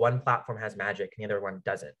like, oh, one platform has magic and the other one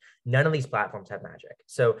doesn't. None of these platforms have magic.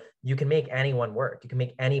 So you can make any one work. You can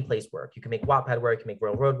make any place work. You can make Wattpad work. You can make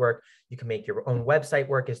Railroad work. You can make your own website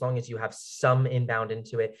work as long as you have some inbound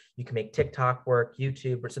into it. You can make TikTok work,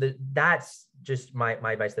 YouTube. So that's just my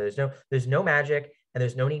advice. There's no magic, and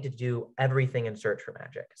there's no need to do everything and search for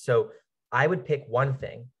magic. So I would pick one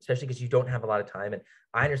thing, especially because you don't have a lot of time. And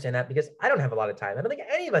I understand that because I don't have a lot of time. I don't think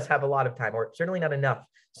any of us have a lot of time, or certainly not enough.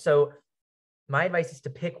 So my advice is to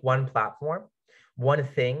pick one platform, one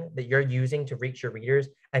thing that you're using to reach your readers,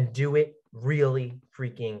 and do it really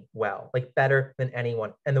freaking well, like better than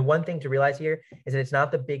anyone. And the one thing to realize here is that it's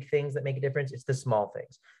not the big things that make a difference. It's the small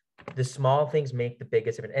things. The small things make the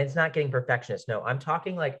biggest difference. And it's not getting perfectionist. No, I'm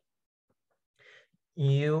talking like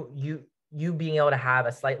you being able to have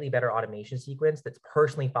a slightly better automation sequence that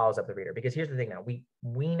personally follows up the reader. Because here's the thing now,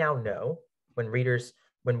 we now know when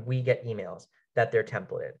we get emails that they're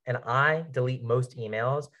templated. And I delete most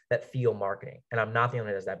emails that feel marketing. And I'm not the only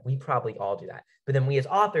one that does that. We probably all do that. But then we as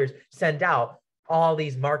authors send out all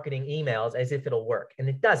these marketing emails as if it'll work. And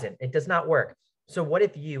it doesn't. It does not work. So what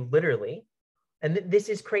if you literally, and this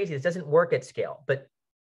is crazy, this doesn't work at scale, but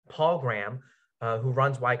Paul Graham, who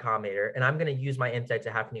runs Y Combinator, and I'm going to use my insights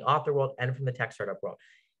I have from the author world and from the tech startup world.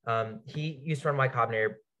 He used to run Y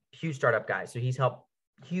Combinator, huge startup guy. So he's helped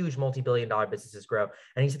huge multi-billion-dollar businesses grow.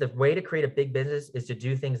 And he said the way to create a big business is to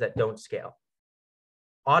do things that don't scale.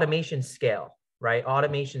 Automation scale, right?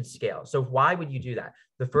 Automation scale. So why would you do that?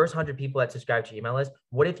 The first 100 people that subscribe to your email list,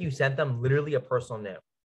 what if you sent them literally a personal note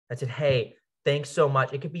that said, hey, thanks so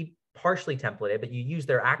much. It could be partially templated, but you use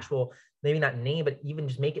their actual, maybe not name, but even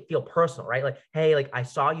just make it feel personal, right? Like, hey, like I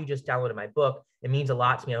saw you just downloaded my book. It means a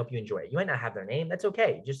lot to me. I hope you enjoy it. You might not have their name. That's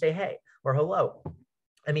okay. Just say, hey, or hello.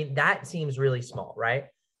 I mean, that seems really small, right?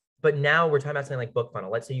 But now we're talking about something like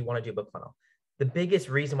BookFunnel. Let's say you want to do BookFunnel. The biggest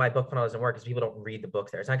reason why BookFunnel doesn't work is people don't read the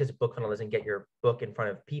book there. It's not because BookFunnel doesn't get your book in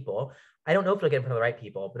front of people. I don't know if it'll get in front of the right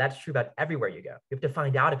people, but that's true about everywhere you go. You have to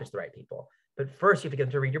find out if it's the right people. But first, you have to get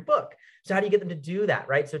them to read your book. So how do you get them to do that,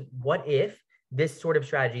 right? So what if this sort of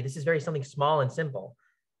strategy, this is very something small and simple,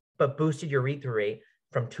 but boosted your read-through rate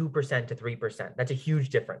from 2% to 3%. That's a huge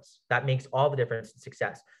difference. That makes all the difference in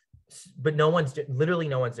success. But literally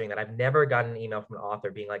no one's doing that. I've never gotten an email from an author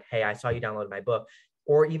being like, hey, I saw you download my book.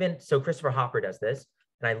 Or even, so Christopher Hopper does this,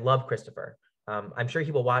 and I love Christopher. I'm sure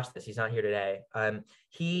he will watch this. He's not here today.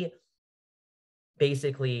 He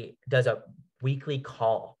basically does a weekly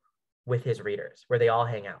call with his readers where they all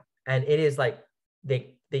hang out. And it is like,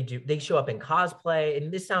 they show up in cosplay,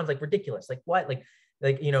 and this sounds like ridiculous. Like what?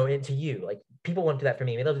 Like, you know, into you, like people won't do that for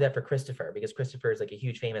me. Maybe they'll do that for Christopher because Christopher is like a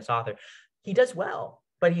huge famous author. He does well,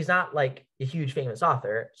 but he's not like a huge famous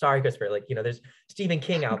author. Sorry, Christopher. Like, you know, there's Stephen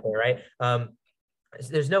King out there, right?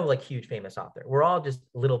 There's no like huge famous author. We're all just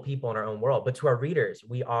little people in our own world, but to our readers,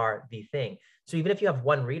 we are the thing. So even if you have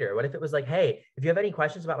one reader, what if it was like, hey, if you have any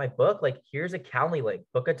questions about my book, like here's a Calendly link,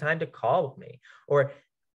 book a time to call with me, or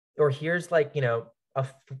here's like, you know,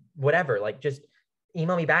 whatever, like just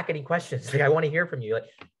email me back any questions. Like I want to hear from you. Like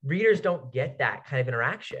readers don't get that kind of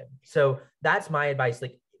interaction. So that's my advice.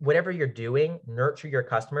 Like whatever you're doing, nurture your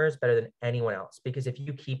customers better than anyone else. Because if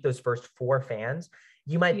you keep those first 4 fans,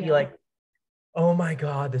 you might be like, oh my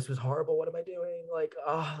God, this was horrible. What am I doing? Like,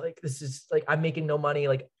 oh, like this is like, I'm making no money.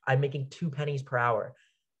 Like I'm making 2 pennies per hour.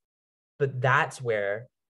 But that's where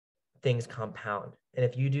things compound. And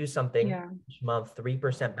if you do something each month,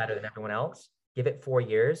 3% better than everyone else, give it 4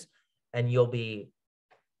 years and you'll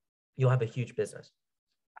have a huge business.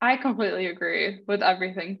 I completely agree with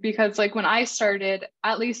everything, because like when I started,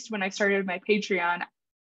 at least when I started my Patreon,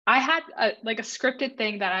 I had a scripted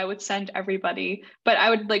thing that I would send everybody, but I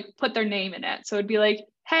would like put their name in it. So it'd be like,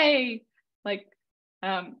 hey, like,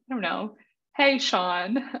 I don't know. Hey,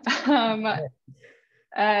 Sean.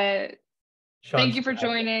 Thank you for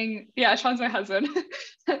joining. Yeah, Sean's my husband.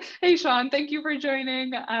 Hey, Sean, thank you for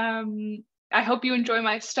joining. I hope you enjoy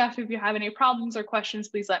my stuff. If you have any problems or questions,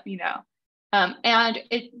 please let me know. And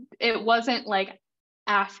it wasn't like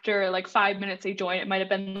after like 5 minutes they joined. It might have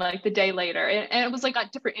been like the day later, and it was like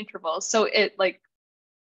at different intervals. So it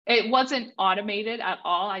it wasn't automated at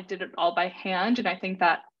all. I did it all by hand. And I think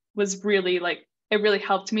that was really like, it really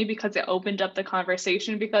helped me because it opened up the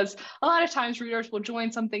conversation, because a lot of times readers will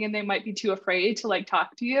join something and they might be too afraid to like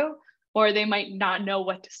talk to you, or they might not know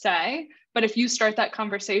what to say. But if you start that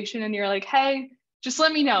conversation and you're like, hey, just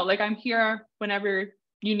let me know, like I'm here whenever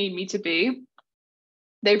you need me to be,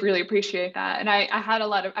 they really appreciate that. And I've had a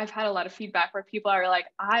lot of feedback where people are like,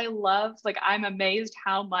 I'm amazed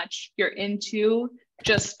how much you're into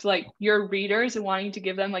just like your readers and wanting to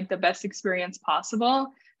give them like the best experience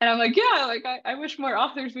possible. And I'm like, yeah, like I wish more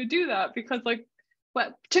authors would do that, because like,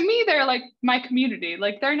 what to me, they're like my community.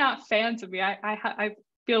 Like they're not fans of me. I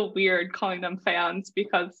feel weird calling them fans,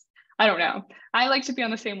 because I don't know. I like to be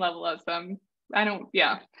on the same level as them.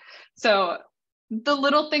 Yeah. So the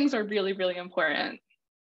little things are really, really important.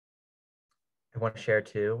 I want to share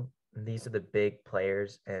too, these are the big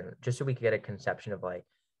players, and just so we can get a conception of like,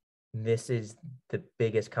 this is the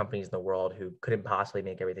biggest companies in the world who couldn't possibly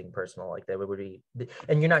make everything personal. Like that would be,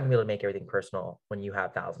 and you're not gonna be able to make everything personal when you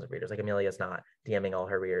have thousands of readers. Like Amelia's not DMing all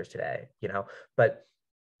her readers today, you know, but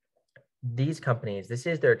these companies, this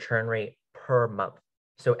is their churn rate per month.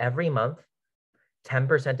 So every month,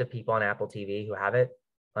 10% of people on Apple TV who have it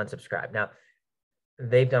unsubscribe. Now,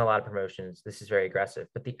 they've done a lot of promotions. This is very aggressive,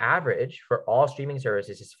 but the average for all streaming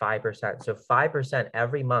services is 5%. So 5%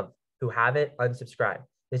 every month who have it unsubscribe.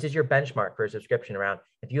 This is your benchmark for a subscription around.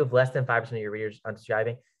 If you have less than 5% of your readers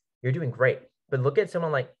unsubscribing, you're doing great. But look at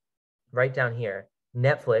someone like right down here,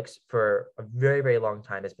 Netflix for a very, very long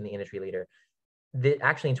time has been the industry leader.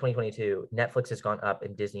 Actually in 2022, Netflix has gone up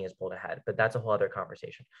and Disney has pulled ahead, but that's a whole other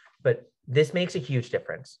conversation. But this makes a huge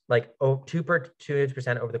difference. Like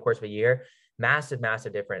 2% over the course of a year, massive,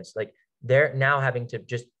 massive difference. Like they're now having to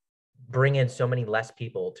just bring in so many less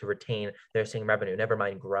people to retain their same revenue, never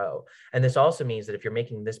mind grow. And this also means that if you're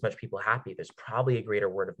making this much people happy, there's probably a greater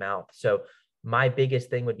word of mouth. So my biggest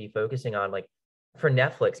thing would be focusing on like, for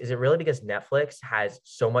Netflix, is it really because Netflix has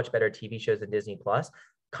so much better TV shows than Disney Plus?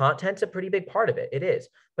 Content's a pretty big part of it. It is,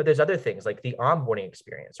 but there's other things like the onboarding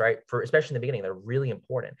experience, right? For especially in the beginning, they're really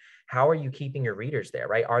important. How are you keeping your readers there,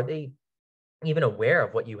 right? Are they even aware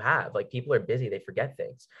of what you have? Like people are busy, they forget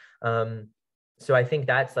things. So I think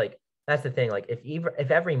that's the thing. Like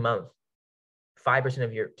if every month 5 to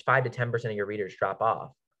 10% of your readers drop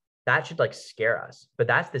off, that should like scare us. But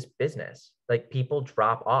that's this business. Like people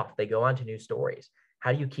drop off, they go on to new stories.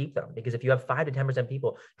 How do you keep them? Because if you have 5 to 10%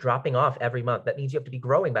 people dropping off every month, that means you have to be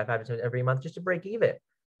growing by 5% every month just to break even.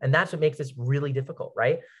 And that's what makes this really difficult,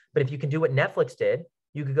 right? But if you can do what Netflix did,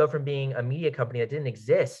 you could go from being a media company that didn't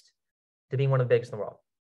exist to being one of the biggest in the world.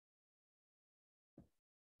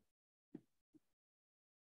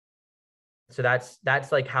 So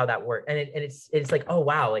that's like how that works. And it's like, oh,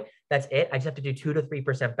 wow, like that's it. I just have to do 2 to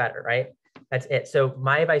 3% better, right? That's it. So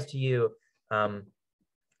my advice to you,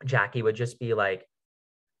 Jackie, would just be like,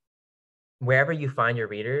 wherever you find your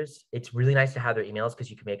readers, it's really nice to have their emails because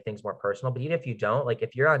you can make things more personal. But even if you don't, like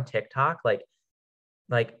if you're on TikTok,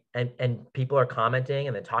 and people are commenting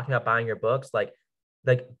and then talking about buying your books,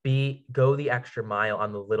 go the extra mile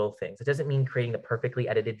on the little things. It doesn't mean creating the perfectly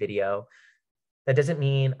edited video. That doesn't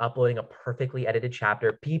mean uploading a perfectly edited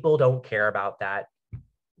chapter. People don't care about that.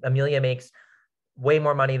 Amelia makes way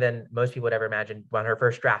more money than most people would ever imagine on her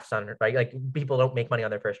first drafts on her, right? Like people don't make money on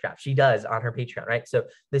their first draft. She does on her Patreon, right? So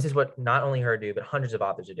this is what not only her do, but hundreds of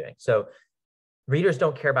authors are doing. So readers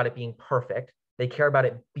don't care about it being perfect. They care about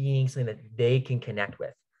it being something that they can connect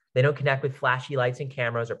with. They don't connect with flashy lights and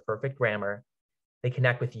cameras or perfect grammar. They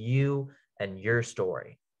connect with you and your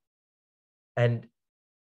story. And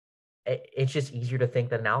it's just easier to think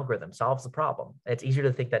that an algorithm solves the problem. It's easier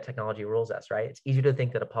to think that technology rules us, right? It's easier to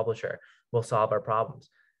think that a publisher will solve our problems.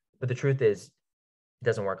 But the truth is, it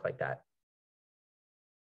doesn't work like that.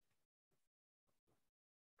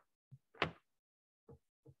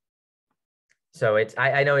 So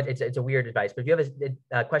I know it's a weird advice, but if you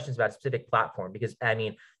have questions about a specific platform, because I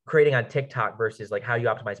mean, creating on TikTok versus like how you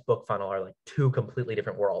optimize BookFunnel are like two completely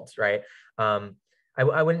different worlds, right? I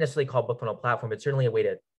wouldn't necessarily call BookFunnel a platform, but certainly a way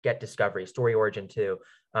to get discovery. Story Origin too.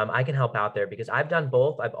 I can help out there because I've done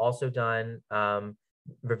both. I've also done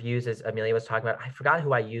reviews, as Amelia was talking about. I forgot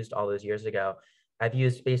who I used all those years ago. I've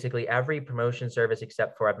used basically every promotion service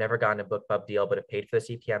except for I've never gotten a BookBub deal, but have paid for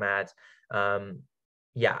the CPM ads.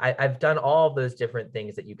 Yeah, I've done all of those different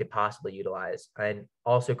things that you could possibly utilize, and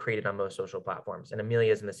also created on most social platforms. And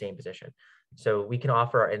Amelia is in the same position. So we can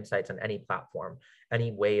offer our insights on any platform,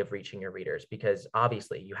 any way of reaching your readers, because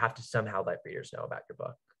obviously you have to somehow let readers know about your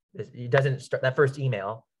book. It doesn't start, that first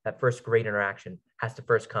email, that first great interaction has to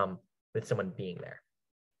first come with someone being there.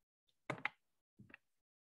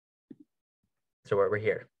 So we're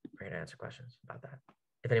here. We're here to answer questions about that.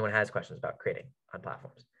 If anyone has questions about creating on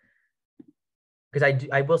platforms. Because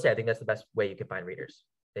I will say, I think that's the best way you can find readers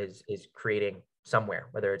is creating somewhere,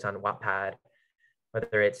 whether it's on Wattpad,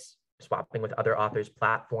 whether it's swapping with other authors'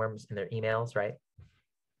 platforms in their emails, right?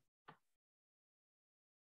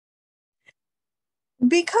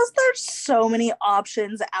 Because there's so many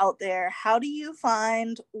options out there, how do you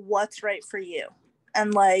find what's right for you?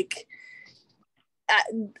 And like,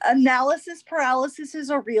 analysis paralysis is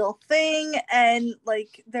a real thing, and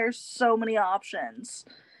like there's so many options.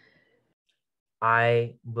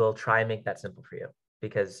 I will try and make that simple for you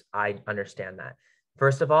because I understand that.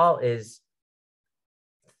 First of all is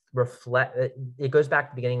reflect. It goes back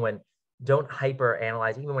to the beginning when don't hyper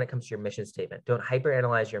analyze, even when it comes to your mission statement. Don't hyper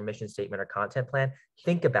analyze your mission statement or content plan.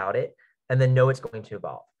 Think about it and then know it's going to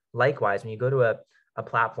evolve. Likewise, when you go to a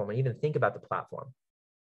platform and even think about the platform,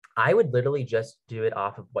 I would literally just do it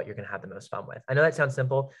off of what you're going to have the most fun with. I know that sounds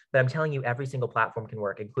simple, but I'm telling you, every single platform can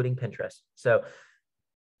work, including Pinterest. So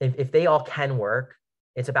if they all can work,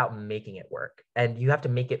 it's about making it work. And you have to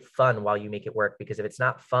make it fun while you make it work, because if it's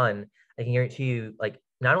not fun, I can guarantee you, like,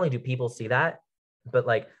 not only do people see that, but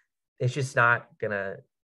like, it's just not going to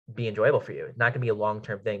be enjoyable for you. It's not going to be a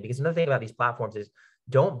long-term thing. Because another thing about these platforms is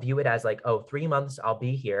don't view it as like, oh, 3 months I'll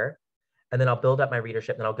be here and then I'll build up my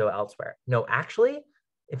readership and then I'll go elsewhere. No, actually,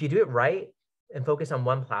 if you do it right and focus on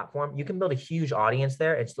one platform, you can build a huge audience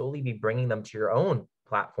there and slowly be bringing them to your own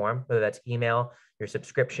platform, whether that's email, your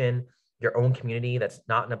subscription, your own community that's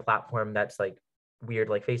not in a platform that's like weird,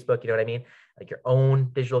 like Facebook, you know what I mean? Like your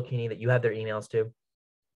own digital community that you have their emails to.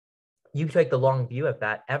 You take the long view of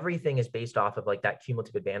that. Everything is based off of like that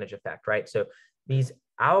cumulative advantage effect, right? So these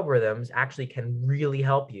algorithms actually can really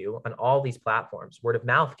help you on all these platforms. Word of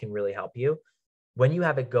mouth can really help you when you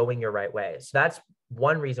have it going your right way. So that's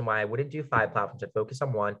one reason why I wouldn't do 5 platforms. I'd focus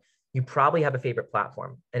on one. You probably have a favorite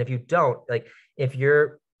platform. And if you don't, like if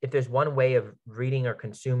there's one way of reading or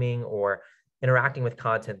consuming or interacting with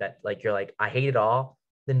content that like, you're like, I hate it all,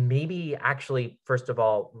 then maybe actually, first of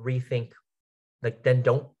all, rethink, like, then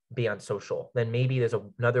don't be on social. Then maybe there's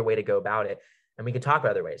another way to go about it. And we can talk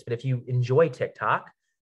about other ways. But if you enjoy TikTok,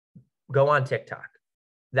 go on TikTok.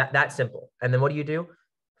 That's simple. And then what do?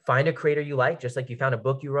 Find a creator you like, just like you found a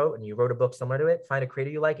book you wrote and you wrote a book similar to it. Find a creator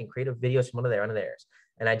you like and create a video similar to theirs.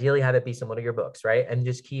 And ideally have it be similar to your books, right? And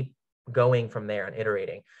just keep going from there and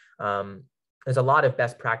iterating. There's a lot of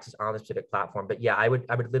best practice on this specific platform. But yeah, I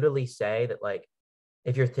would literally say that, like,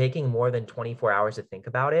 if you're taking more than 24 hours to think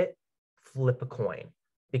about it, flip a coin.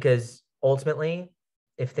 Because ultimately,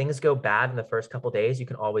 if things go bad in the first couple of days, you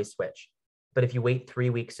can always switch. But if you wait 3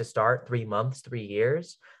 weeks to start, 3 months, 3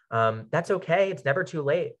 years, that's okay. It's never too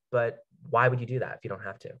late. But why would you do that if you don't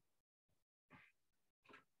have to?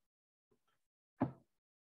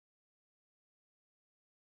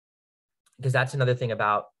 Because that's another thing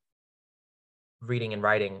about reading and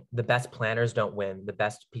writing. The best planners don't win. The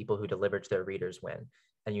best people who deliver to their readers win.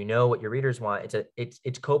 And you know what your readers want.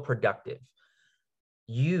 It's co-productive.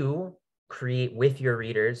 You create with your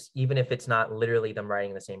readers, even if it's not literally them writing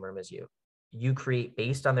in the same room as you. You create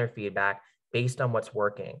based on their feedback, based on what's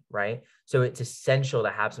working, right? So it's essential to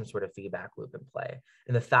have some sort of feedback loop in play.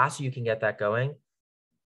 And the faster you can get that going,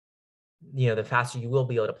 the faster you will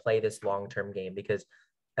be able to play this long-term game. Because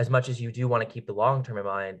as much as you do want to keep the long-term in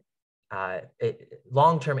mind,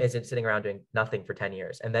 long-term isn't sitting around doing nothing for 10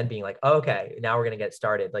 years and then being like, oh, okay, now we're going to get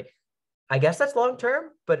started. Like, I guess that's long-term,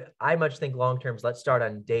 but I much think long-term is let's start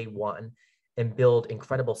on day one and build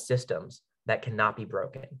incredible systems that cannot be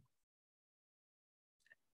broken.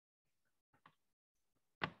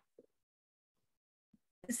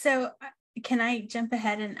 So can I jump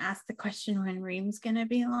ahead and ask the question when Ream's going to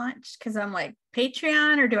be launched? Because I'm like,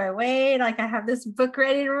 Patreon, or do I wait? Like, I have this book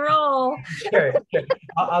ready to roll. Sure.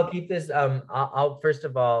 I'll keep this. I'll first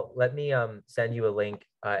of all, let me send you a link.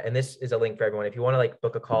 And this is a link for everyone. If you want to like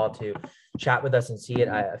book a call to chat with us and see it,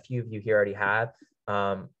 a few of you here already have.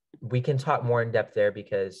 We can talk more in depth there,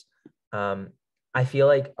 because I feel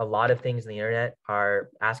like a lot of things on the internet are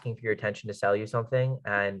asking for your attention to sell you something.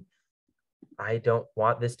 And I don't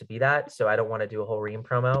want this to be that. So I don't want to do a whole Ream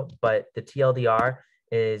promo, but the TLDR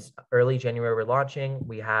is early January. We're launching.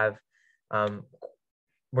 We have,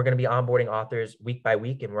 we're going to be onboarding authors week by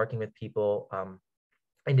week and working with people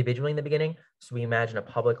individually in the beginning. So we imagine a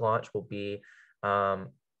public launch will be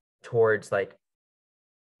towards like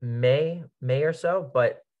May or so,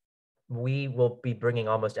 but we will be bringing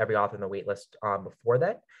almost every author on the wait list on before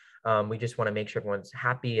that. We just want to make sure everyone's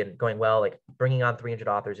happy and going well. Like, bringing on 300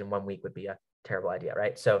 authors in 1 week would be a terrible idea,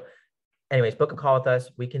 right? So anyways, book a call with us.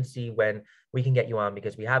 We can see when we can get you on,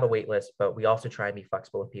 because we have a wait list, but we also try and be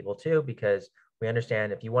flexible with people too, because we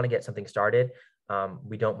understand if you want to get something started,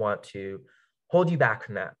 we don't want to hold you back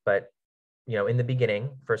from that. But, in the beginning,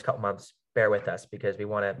 first couple months, bear with us, because we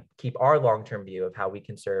want to keep our long-term view of how we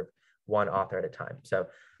can serve one author at a time. So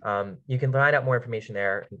you can find out more information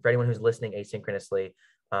there. And for anyone who's listening asynchronously,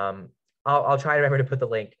 I'll try to remember to put the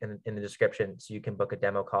link in the description so you can book a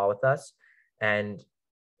demo call with us. And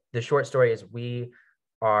the short story is, we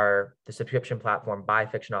are the subscription platform by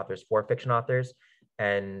fiction authors for fiction authors,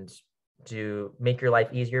 and to make your life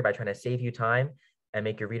easier by trying to save you time and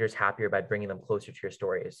make your readers happier by bringing them closer to your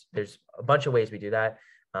stories. There's a bunch of ways we do that.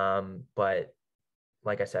 But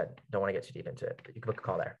like I said, don't want to get too deep into it. You can book a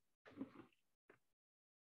call there.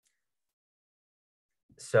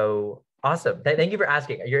 So awesome. Thank you for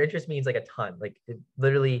asking. Your interest means like a ton. Like it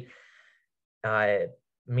literally,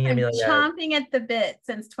 me and I'm Amelia chomping at the bit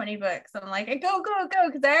since 20 books. I'm like, go,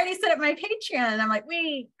 because I already set up my Patreon, and I'm like,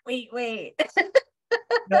 wait.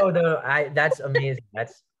 No, that's amazing.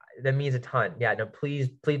 That means a ton. Yeah, no, please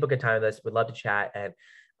book a time with us. We'd love to chat. And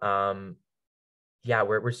yeah,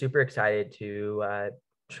 we're super excited to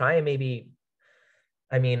try and maybe,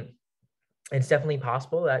 it's definitely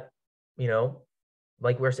possible that,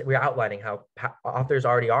 like we're outlining how authors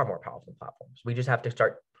already are more powerful platforms. We just have to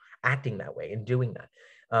start acting that way and doing that.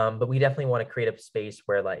 But we definitely want to create a space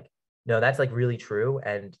where no, that's really true.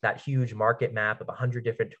 And that huge market map of 100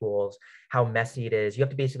 different tools, how messy it is. You have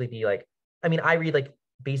to basically be I read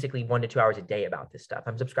basically 1 to 2 hours a day about this stuff.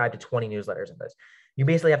 I'm subscribed to 20 newsletters on this. You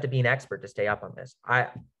basically have to be an expert to stay up on this.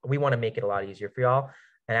 We want to make it a lot easier for y'all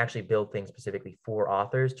and actually build things specifically for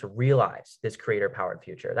authors to realize this creator powered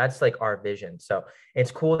future. That's our vision. So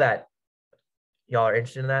it's cool that y'all are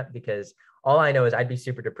interested in that, because all I know is I'd be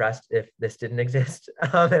super depressed if this didn't exist.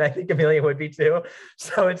 And I think Amelia would be too.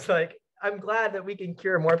 So it's I'm glad that we can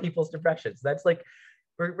cure more people's depressions. That's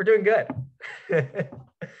we're doing good.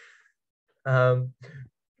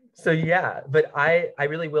 So yeah, but I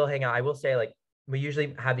really will hang out. I will say we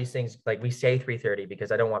usually have these things, we say 3:30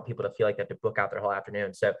 because I don't want people to feel like they have to book out their whole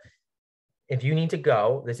afternoon. So if you need to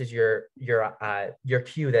go, this is your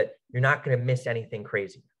cue that you're not going to miss anything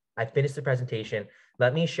crazy. I finished the presentation.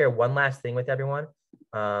 Let me share one last thing with everyone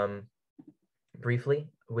briefly,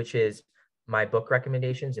 which is my book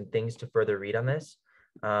recommendations and things to further read on this.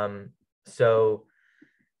 So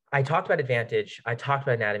I talked about Advantage. I talked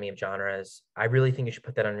about Anatomy of Genres. I really think you should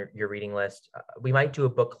put that on your reading list. We might do a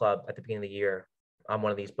book club at the beginning of the year on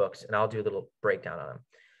one of these books, and I'll do a little breakdown on them.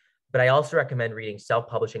 But I also recommend reading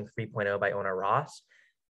Self-Publishing 3.0 by Ona Ross.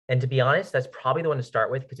 And to be honest, that's probably the one to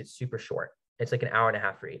start with because it's super short. It's an hour and a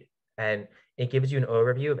half read. And it gives you an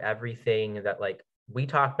overview of everything that we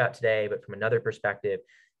talked about today, but from another perspective.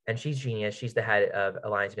 And she's genius. She's the head of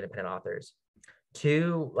Alliance of Independent Authors.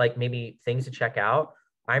 2, maybe things to check out.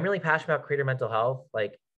 I'm really passionate about creator mental health.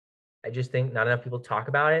 I just think not enough people talk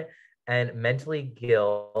about it. And Mentally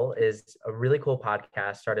Gill is a really cool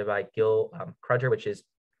podcast started by Gil Crudger, which is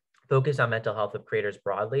focused on mental health of creators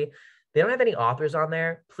broadly. They don't have any authors on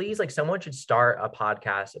there. Please, someone should start a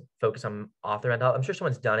podcast and focus on author mental health. I'm sure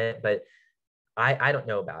someone's done it, but I don't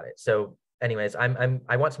know about it. So anyways, I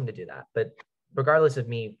want someone to do that. But regardless of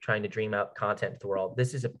me trying to dream out content to the world,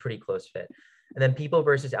 this is a pretty close fit. And then People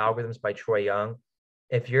versus Algorithms by Troy Young.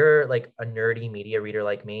 If you're a nerdy media reader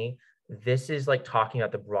like me, this is talking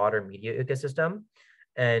about the broader media ecosystem.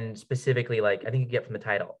 And specifically, I think you get from the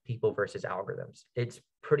title, People versus Algorithms. It's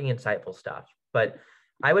pretty insightful stuff. But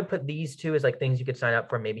I would put these 2 as things you could sign up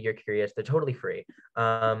for. Maybe you're curious. They're totally free.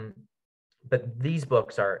 But these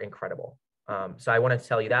books are incredible. So I want to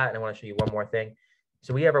tell you that. And I want to show you one more thing.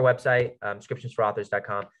 So we have our website,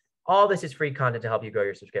 subscriptionsforauthors.com. All this is free content to help you grow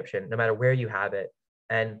your subscription, no matter where you have it.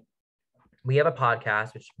 And we have a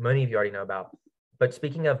podcast, which many of you already know about. But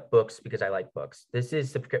speaking of books, because I like books, this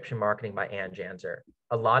is Subscription Marketing by Ann Janzer.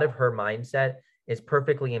 A lot of her mindset is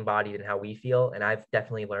perfectly embodied in how we feel. And I've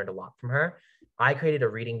definitely learned a lot from her. I created a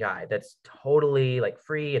reading guide that's totally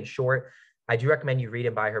free and short. I do recommend you read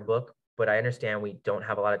and buy her book, but I understand we don't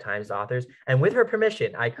have a lot of time as authors. And with her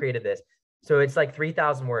permission, I created this. So it's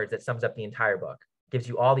 3,000 words that sums up the entire book, gives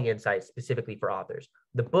you all the insights specifically for authors.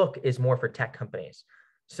 The book is more for tech companies.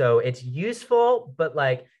 So it's useful, but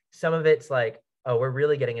some of it's oh, we're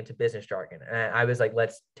really getting into business jargon. And I was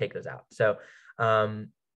let's take those out. So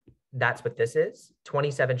that's what this is.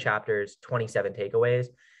 27 chapters, 27 takeaways.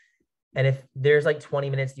 And if there's 20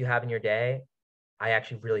 minutes you have in your day, I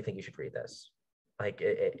actually really think you should read this.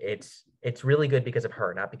 It's really good because of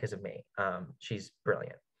her, not because of me. She's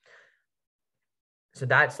brilliant. So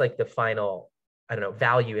that's the final,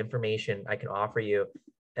 value information I can offer you.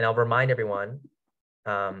 and I'll remind everyone,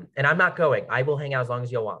 and I'm not going, I will hang out as long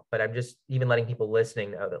as you'll want, but I'm just even letting people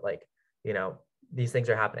listening know that, like, you know, these things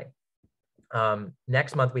are happening.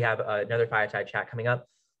 Next month, we have another Fireside chat coming up.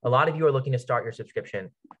 A lot of you are looking to start your subscription.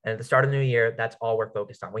 And at the start of the new year, that's all we're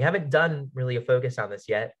focused on. We haven't done really a focus on this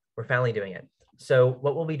yet. We're finally doing it. So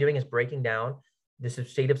what we'll be doing is breaking down the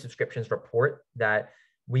state of subscriptions report that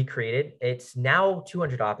we created. It's now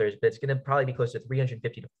 200 authors, but it's going to probably be close to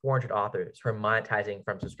 350 to 400 authors who are monetizing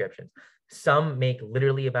from subscriptions. Some make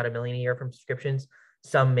literally about $1 million a year from subscriptions.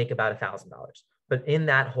 Some make about $1,000. But in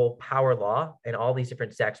that whole power law and all these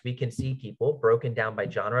different sects, we can see people broken down by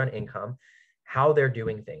genre and income, how they're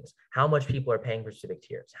doing things, how much people are paying for specific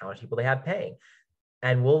tiers, how much people they have paying.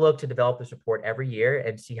 And we'll look to develop this report every year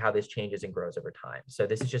and see how this changes and grows over time. So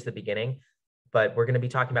this is just the beginning, but we're going to be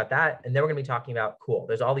talking about that. And then we're going to be talking about, cool,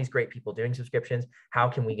 there's all these great people doing subscriptions. How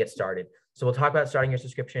can we get started? So we'll talk about starting your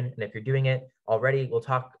subscription. And if you're doing it already, we'll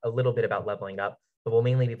talk a little bit about leveling up, but we'll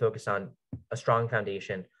mainly be focused on a strong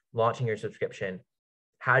foundation, launching your subscription.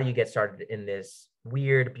 How do you get started in this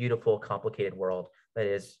weird, beautiful, complicated world that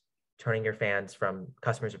is turning your fans from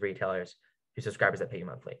customers of retailers to subscribers that pay you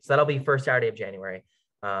monthly? So that'll be first Saturday of January,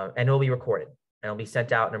 and it'll be recorded and it'll be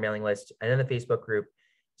sent out in our mailing list and in the Facebook group.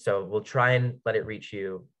 So we'll try and let it reach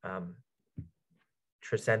you,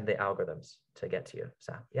 transcend the algorithms to get to you.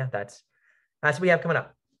 So yeah, that's what we have coming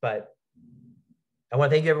up. But I want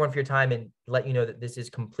to thank you everyone for your time and let you know that this is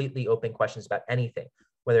completely open questions about anything,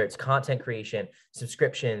 whether it's content creation,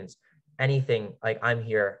 subscriptions, anything. Like, I'm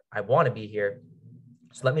here, I want to be here.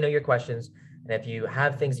 So let me know your questions. And if you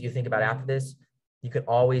have things that you think about after this, you can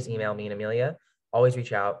always email me and Amelia, always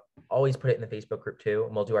reach out, always put it in the Facebook group too,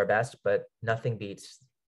 and we'll do our best, but nothing beats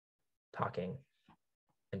talking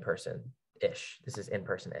in person-ish. This is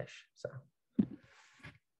in-person-ish, so.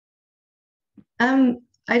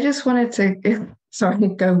 I just wanted to,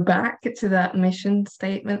 go back to that mission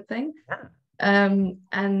statement thing. Yeah.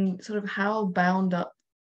 And sort of how bound up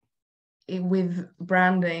with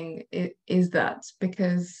branding is that?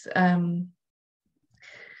 Because I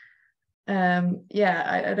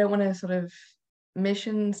don't want to sort of,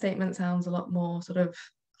 mission statement sounds a lot more sort of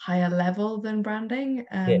higher level than branding,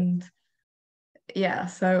 and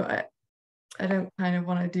so I don't kind of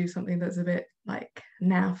want to do something that's a bit like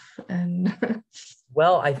naff and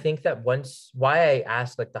Well, I think that why I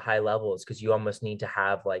asked like the high level is because you almost need to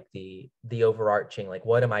have like the overarching, like,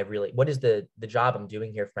 what is the job I'm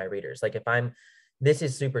doing here for my readers? Like, this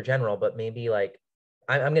is super general, but maybe like,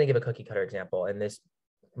 I'm going to give a cookie cutter example, and this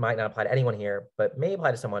might not apply to anyone here, but may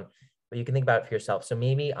apply to someone, but you can think about it for yourself. So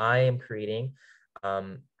maybe I am creating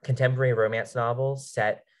contemporary romance novels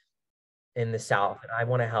set in the South, and I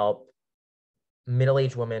want to help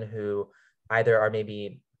middle-aged women who either are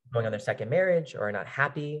maybe going on their second marriage or are not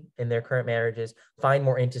happy in their current marriages, find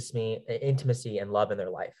more intimacy and love in their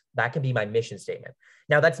life. That can be my mission statement.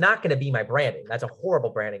 Now, that's not going to be my branding. That's a horrible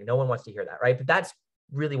branding. No one wants to hear that, right? But that's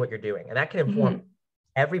really what you're doing. And that can inform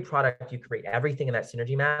every product you create, everything in that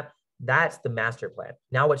synergy map. That's the master plan.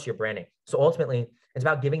 Now, what's your branding? So ultimately, it's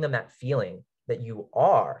about giving them that feeling that you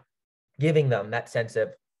are giving them that sense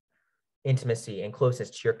of intimacy and closeness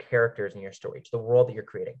to your characters and your story, to the world that you're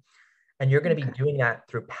creating. And you're going to be doing that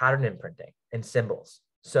through pattern imprinting and symbols.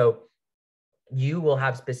 So you will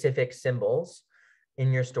have specific symbols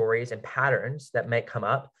in your stories and patterns that might come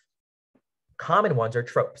up. Common ones are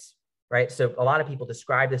tropes, right? So a lot of people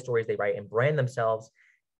describe the stories they write and brand themselves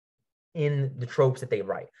in the tropes that they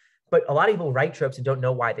write. But a lot of people write tropes and don't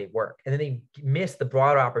know why they work. And then they miss the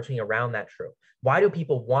broader opportunity around that trope. Why do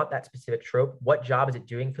people want that specific trope? What job is it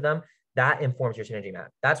doing for them? That informs your synergy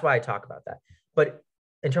map. That's why I talk about that. But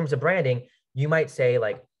in terms of branding, you might say,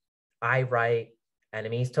 like, I write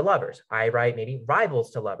enemies to lovers. I write maybe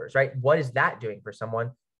rivals to lovers, right? What is that doing for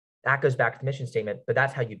someone? That goes back to the mission statement, but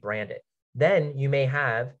that's how you brand it. Then you may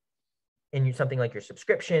have in something like your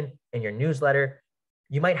subscription and your newsletter,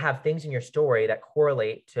 you might have things in your story that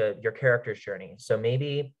correlate to your character's journey. So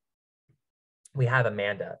maybe we have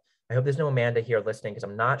Amanda. I hope there's no Amanda here listening, because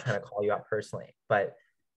I'm not trying to call you out personally, but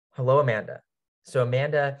hello, Amanda. So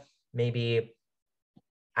Amanda maybe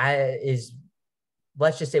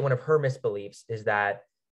let's just say one of her misbeliefs is that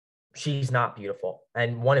she's not beautiful.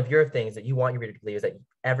 And one of your things that you want your reader to believe is that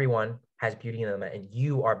everyone has beauty in them and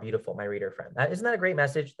you are beautiful, my reader friend. Isn't that a great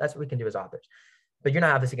message? That's what we can do as authors. But you're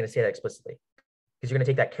not obviously going to say that explicitly, because you're going to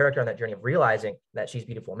take that character on that journey of realizing that she's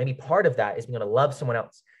beautiful. Maybe part of that is being able to love someone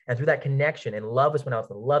else. And through that connection and love with someone else,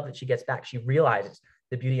 the love that she gets back, she realizes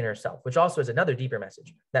the beauty in herself, which also is another deeper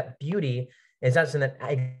message. That beauty is not something that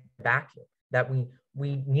I vacuum, that we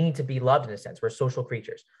need to be loved in a sense. We're social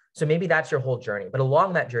creatures. So maybe that's your whole journey. But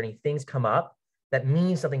along that journey, things come up that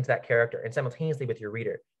means something to that character, and simultaneously with your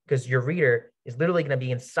reader, because your reader is literally going to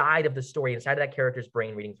be inside of the story, inside of that character's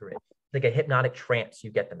brain, reading through it. Like a hypnotic trance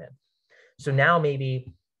you get them in. So now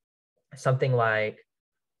maybe something like,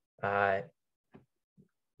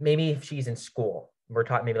 maybe if she's in school, we're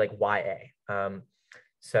talking maybe like YA.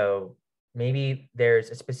 So maybe there's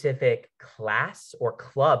a specific class or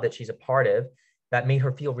club that she's a part of that made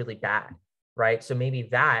her feel really bad, right? So maybe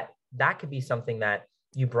that could be something that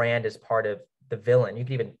you brand as part of the villain. You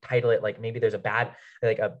could even title it like, maybe there's a bad,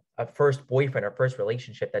 like a first boyfriend or first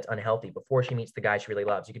relationship that's unhealthy before she meets the guy she really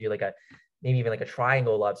loves. You could do like maybe even like a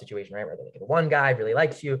triangle love situation, right? Where like the one guy really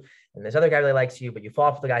likes you and this other guy really likes you, but you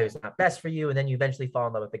fall for the guy who's not best for you. And then you eventually fall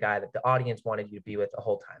in love with the guy that the audience wanted you to be with the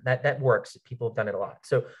whole time. That works. People have done it a lot.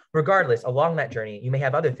 So regardless, along that journey, you may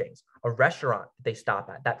have other things, a restaurant that they stop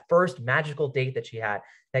at, that first magical date that she had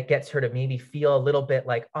that gets her to maybe feel a little bit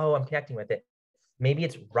like, oh, I'm connecting with it. Maybe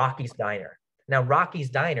it's Rocky's Diner. Now, Rocky's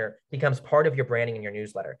Diner becomes part of your branding in your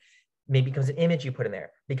newsletter. Maybe becomes an image you put in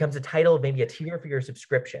there, becomes a title, maybe a tier for your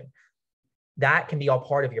subscription. That can be all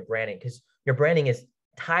part of your branding, because your branding is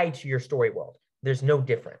tied to your story world. There's no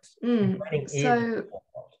difference.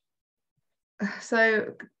 So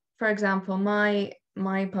for example, my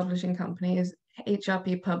publishing company is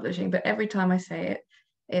HRP Publishing, but every time I say it,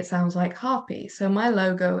 it sounds like harpy. So my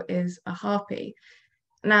logo is a harpy.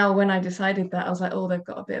 Now, when I decided that, I was like, oh, they've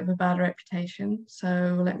got a bit of a bad reputation,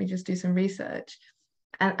 so let me just do some research.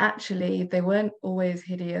 And actually, they weren't always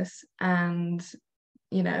hideous, and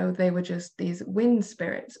they were just these wind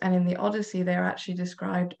spirits. And in the Odyssey, they're actually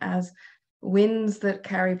described as winds that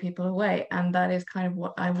carry people away. And that is kind of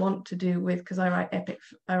what I want to do with, because I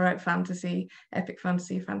write fantasy, epic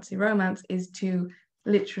fantasy, fantasy romance, is to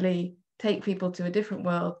literally take people to a different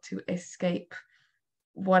world to escape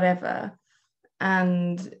whatever.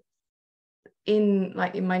 And in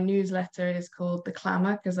my newsletter, it is called The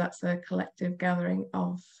Clamour, because that's a collective gathering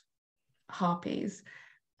of harpies.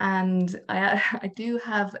 And I do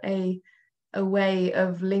have a way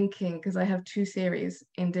of linking, because I have 2 series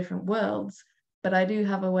in different worlds, but I do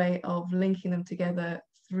have a way of linking them together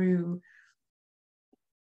through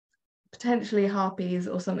potentially harpies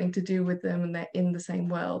or something to do with them, and they're in the same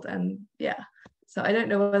world. And yeah, so I don't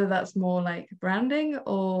know whether that's more like branding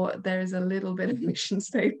or there is a little bit of mission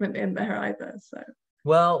statement in there either. So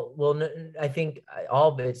well, no, I think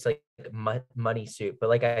all of it's like money soup. But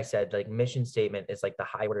like I said, like mission statement is like the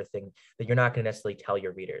high order thing that you're not going to necessarily tell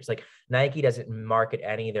your readers. Like Nike doesn't market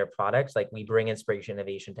any of their products like, we bring inspiration,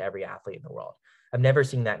 innovation to every athlete in the world. I've never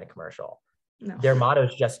seen that in a commercial. No. Their motto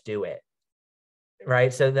is just do it.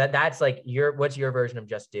 Right. So that's like what's your version of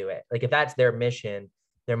just do it? Like if that's their mission,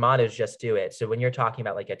 their motto is just do it. So when you're talking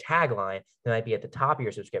about like a tagline that might be at the top of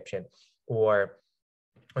your subscription or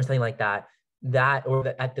something like that, or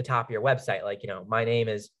at the top of your website, like, my name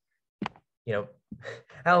is,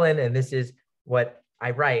 Ellen, and this is what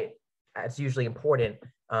I write. It's usually important.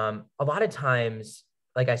 A lot of times,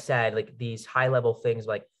 like I said, like these high level things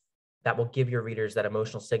like that will give your readers that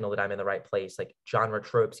emotional signal that I'm in the right place, like genre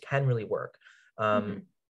tropes can really work.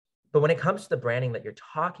 But when it comes to the branding that you're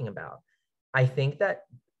talking about, I think that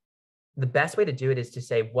the best way to do it is to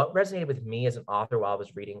say what resonated with me as an author while I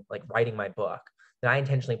was writing my book that I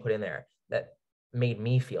intentionally put in there that made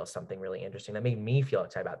me feel something really interesting, that made me feel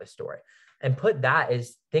excited about this story, and put that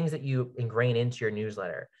as things that you ingrain into your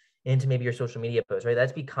newsletter, into maybe your social media posts, right?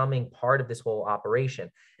 That's becoming part of this whole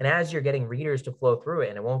operation. And as you're getting readers to flow through it,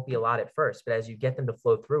 and it won't be a lot at first, but as you get them to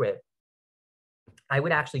flow through it, I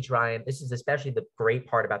would actually try, and this is especially the great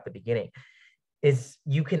part about the beginning, is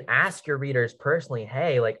you can ask your readers personally,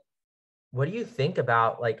 hey, like, what do you think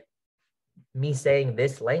about like me saying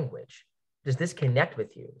this language? Does this connect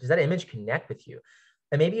with you? Does that image connect with you?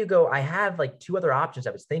 And maybe you go, I have like 2 other options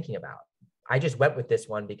I was thinking about. I just went with this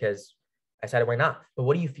one because I decided why not. But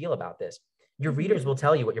what do you feel about this? Your readers will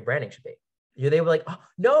tell you what your branding should be. They were like, oh,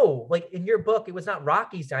 no, like in your book, it was not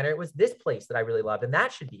Rocky's Diner. It was this place that I really loved. And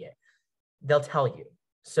that should be it. They'll tell you.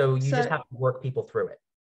 So you just have to work people through it.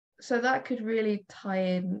 So that could really tie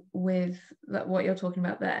in with what you're talking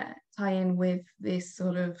about there, tie in with this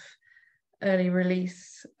sort of early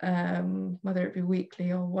release, whether it be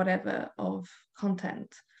weekly or whatever, of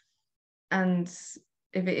content. And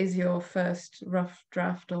if it is your first rough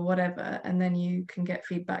draft or whatever, and then you can get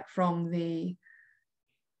feedback from the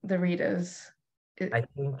readers. I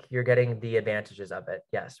think you're getting the advantages of it.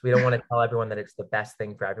 Yes, we don't want to tell everyone that it's the best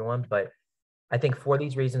thing for everyone, but I think for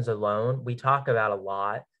these reasons alone, we talk about a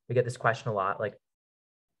lot. We get this question a lot, like,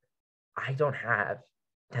 I don't have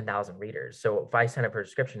 10,000 readers. So if I sign up for a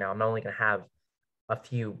subscription now, I'm only going to have a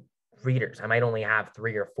few readers. I might only have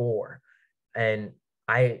 3 or 4. And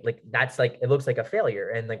that's like, it looks like a failure.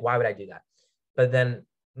 And like, why would I do that? But then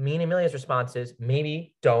me and Amelia's response is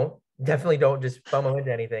maybe definitely don't just FOMO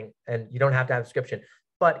into anything. And you don't have to have a subscription,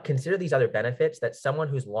 but consider these other benefits that someone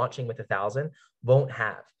who's launching with 1,000 won't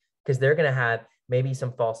have, because they're going to have maybe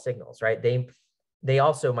some false signals, right? They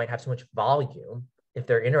also might have so much volume if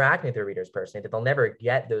they're interacting with their readers personally that they'll never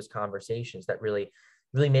get those conversations that really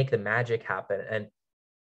make the magic happen. And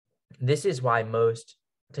this is why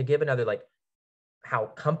to give another, like, how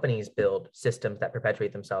companies build systems that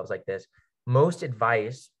perpetuate themselves like this, most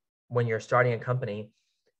advice when you're starting a company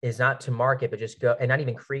is not to market, but just go and not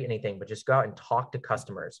even create anything, but just go out and talk to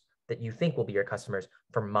customers that you think will be your customers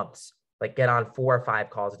for months. Like, get on 4 or 5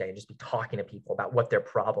 calls a day and just be talking to people about what their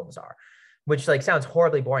problems are, which like sounds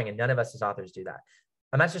horribly boring. And none of us as authors do that.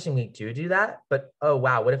 I'm not suggesting we do that, but oh,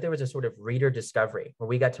 wow, what if there was a sort of reader discovery where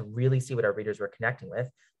we got to really see what our readers were connecting with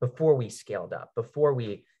before we scaled up, before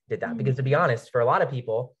we did that? Because to be honest, for a lot of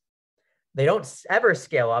people, they don't ever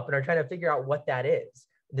scale up and are trying to figure out what that is.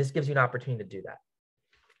 This gives you an opportunity to do that.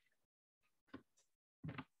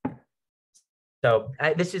 So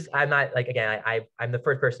I'm not like, again, I'm the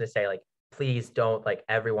first person to say, like, please don't, like,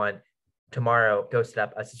 everyone tomorrow go set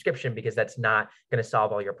up a subscription, because that's not going to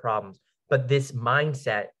solve all your problems. But this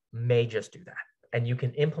mindset may just do that. And you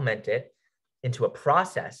can implement it into a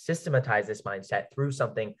process, systematize this mindset through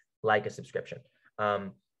something like a subscription.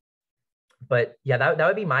 But yeah, that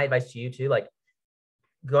would be my advice to you too. Like,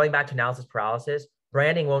 going back to analysis paralysis,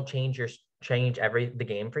 branding won't change the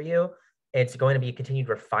game for you. It's going to be a continued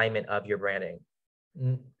refinement of your branding.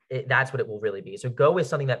 That's what it will really be. So go with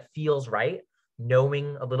something that feels right,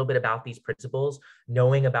 knowing a little bit about these principles,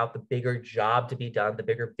 knowing about the bigger job to be done, the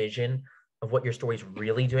bigger vision of what your story is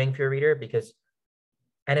really doing for your reader, because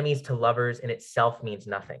enemies to lovers in itself means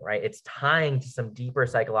nothing, right? It's tying to some deeper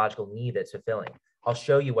psychological need that's fulfilling. I'll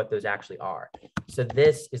show you what those actually are. So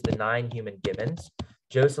this is the 9 human givens.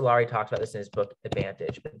 Joe Solari talks about this in his book,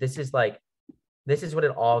 Advantage, but this is what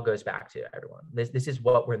it all goes back to, everyone. This is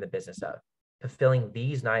what we're in the business of, fulfilling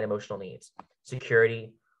these 9 emotional needs: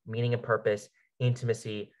 security, meaning and purpose,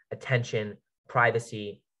 intimacy, attention,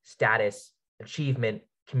 privacy, status, achievement,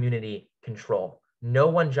 community, control. No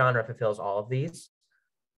one genre fulfills all of these.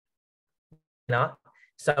 Not.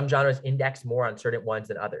 Some genres index more on certain ones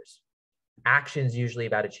than others. Action's usually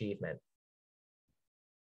about achievement.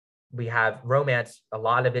 We have romance. A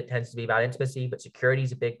lot of it tends to be about intimacy, but security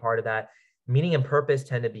is a big part of that. Meaning and purpose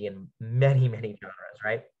tend to be in many, many genres,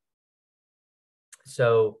 right?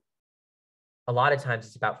 So a lot of times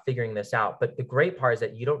it's about figuring this out. But the great part is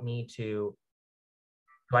that you don't need to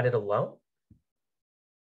go at it alone.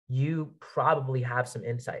 You probably have some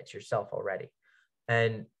insights yourself already.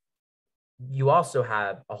 And you also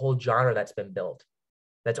have a whole genre that's been built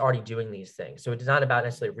that's already doing these things. So it's not about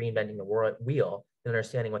necessarily reinventing the wheel and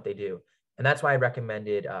understanding what they do. And that's why I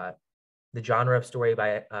recommended The Genre of Story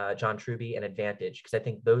by John Truby and Advantage, because I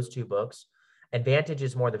think those 2 books, Advantage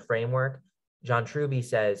is more the framework. John Truby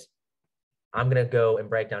says, I'm going to go and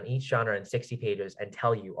break down each genre in 60 pages and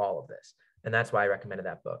tell you all of this. And that's why I recommended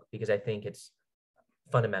that book, because I think it's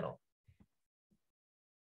fundamental.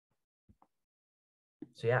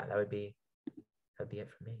 So yeah, that'd be it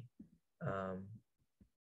for me.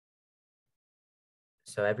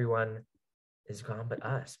 So everyone is gone but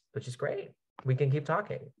us, which is great. We can keep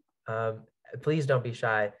talking. Please don't be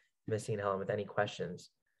shy, Missy and Helen, with any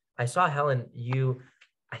questions. I saw, Helen,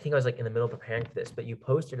 I think I was like in the middle of preparing for this, but you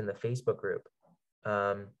posted in the Facebook group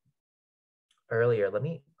earlier. Let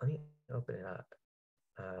me open it up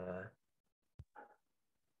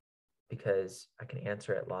because I can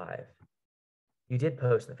answer it live. You did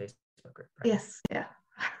post in the Facebook group, right? Yes, yeah.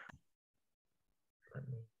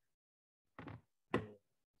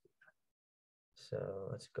 So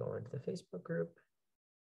let's go into the Facebook group.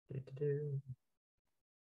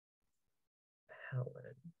 Helen,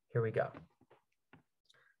 here we go.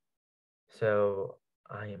 So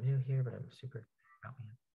I am new here, but I'm super.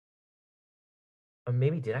 Or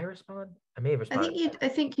maybe did I respond? I may have responded. I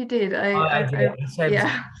think you did. I did.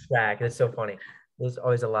 Yeah. That's so funny. There's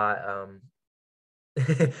always a lot.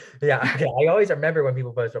 Yeah. Okay. I always remember when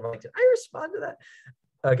people post. I'm like, did I respond to that?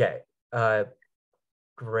 Okay.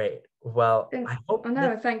 Great. Well, I hope.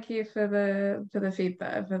 Thank you for the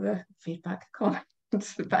feedback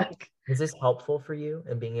comments back. Is this helpful for you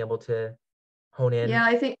in being able to hone in? Yeah,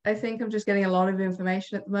 I think I'm just getting a lot of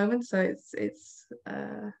information at the moment, so it's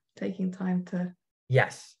taking time to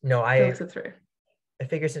filter through. I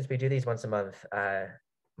figure since we do these once a month,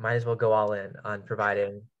 might as well go all in on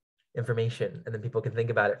providing information, and then people can think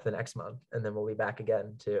about it for the next month, and then we'll be back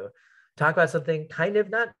again to talk about something kind of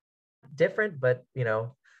not different, but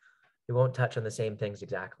we won't touch on the same things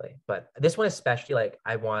exactly. But this one especially, like,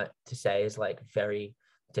 I want to say is like very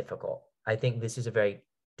difficult. I think this is a very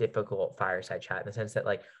difficult fireside chat in the sense that,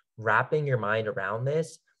 like, wrapping your mind around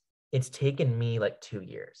this, it's taken me like 2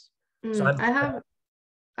 years. So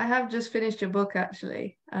I have just finished your book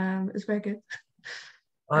actually. It's very good.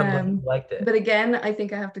 I'm glad you liked it. But again, I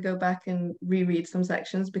think I have to go back and reread some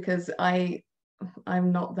sections because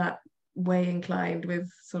I'm not that way inclined with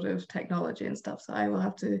sort of technology and stuff. So I will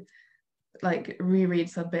have to like reread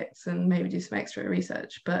some bits and maybe do some extra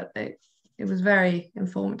research. But it was very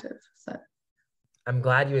informative. So I'm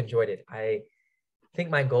glad you enjoyed it. I think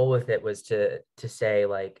my goal with it was to say,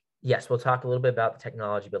 like, yes, we'll talk a little bit about the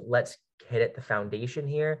technology, but let's hit at the foundation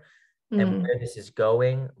here and where this is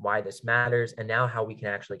going, why this matters, and now how we can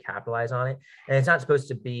actually capitalize on it. And it's not supposed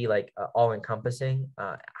to be like all encompassing.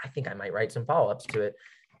 I think I might write some follow-ups to it,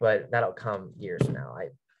 but that'll come years from now. I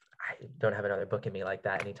don't have another book in me like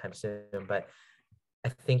that anytime soon, but I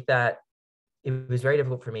think that it was very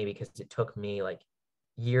difficult for me because it took me like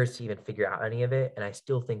years to even figure out any of it. And I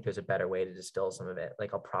still think there's a better way to distill some of it.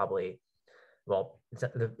 Like, I'll probably, well,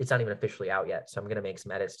 it's not even officially out yet. So I'm going to make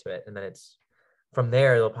some edits to it. And then it's from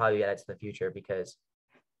there, there'll probably be edits in the future because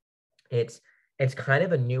it's kind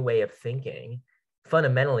of a new way of thinking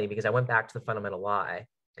fundamentally, because I went back to the fundamental lie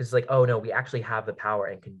because it's like, oh no, we actually have the power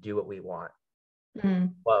and can do what we want.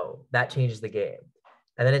 Whoa, that changes the game.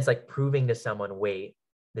 And then it's like proving to someone, wait,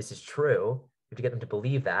 this is true. You have to get them to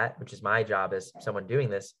believe that, which is my job as someone doing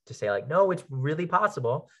this, to say like, no, it's really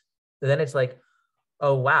possible. And then it's like,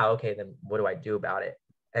 oh, wow, okay, then what do I do about it?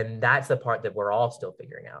 And that's the part that we're all still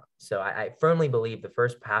figuring out. So I firmly believe the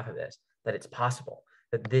first half of this, that it's possible,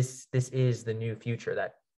 that this is the new future,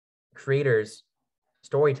 that creators,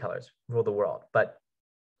 storytellers rule the world. But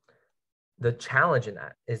the challenge in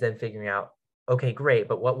that is then figuring out, okay, great,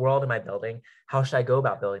 but what world am I building? How should I go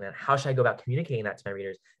about building that? How should I go about communicating that to my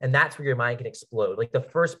readers? And that's where your mind can explode. Like, the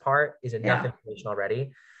first part is enough information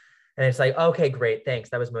already. And it's like, okay, great, thanks.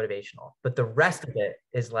 That was motivational. But the rest of it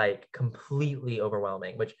is like completely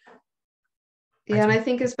overwhelming, which. Yeah, and I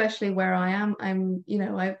think especially where I am, I'm,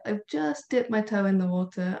 I've just dipped my toe in the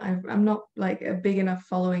water. I'm not like a big enough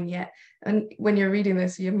following yet. And when you're reading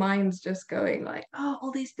this, your mind's just going like, oh,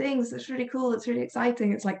 all these things, that's really cool. It's really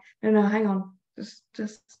exciting. It's like, no, hang on.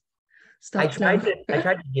 Just stop. I tried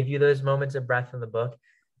to give you those moments of breath in the book,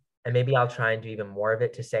 and maybe I'll try and do even more of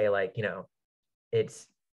it to say, like, it's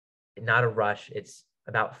not a rush. It's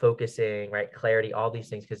about focusing, right? Clarity, all these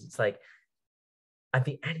things. Because it's like, at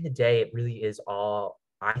the end of the day, it really is all,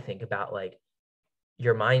 I think, about like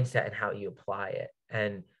your mindset and how you apply it.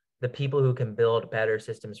 And the people who can build better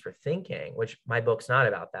systems for thinking, which my book's not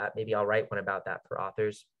about that. Maybe I'll write one about that for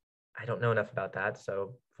authors. I don't know enough about that.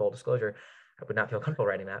 So full disclosure, I would not feel comfortable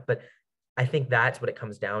writing that. But I think that's what it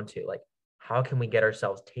comes down to. Like, how can we get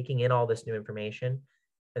ourselves taking in all this new information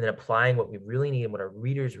and then applying what we really need and what our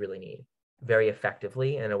readers really need very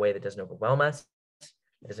effectively in a way that doesn't overwhelm us,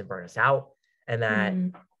 doesn't burn us out, and that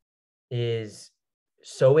is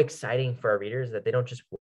so exciting for our readers that they don't just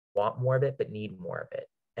want more of it, but need more of it.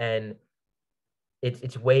 And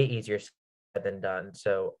it's way easier said than done.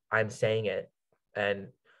 So I'm saying it. And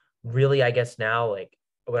really, I guess now, like,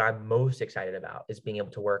 what I'm most excited about is being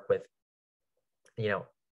able to work with,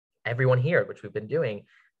 everyone here, which we've been doing,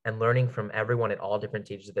 and learning from everyone at all different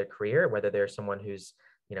stages of their career, whether they're someone who's,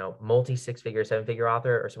 multi 6-figure, 7-figure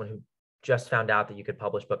author, or someone who just found out that you could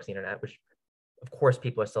publish books on the internet, which of course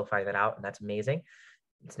people are still finding that out, and that's amazing.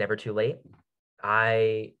 It's never too late.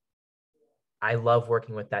 I love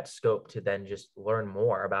working with that scope to then just learn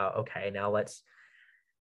more about, okay, now let's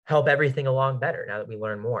help everything along better now that we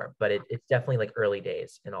learn more. But it's definitely like early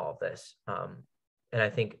days in all of this. And I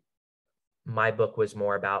think my book was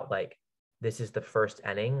more about like, this is the first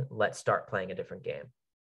inning. Let's start playing a different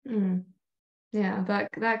game. Yeah,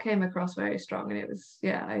 that came across very strong, and it was,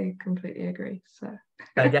 I completely agree. So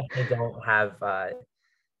I definitely don't have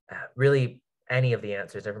really any of the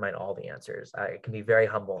answers, never mind all the answers. I can be very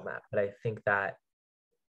humble in that, but I think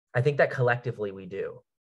that collectively we do.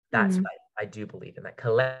 That's what I do believe in, that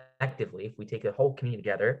collectively, if we take the whole community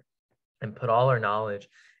together and put all our knowledge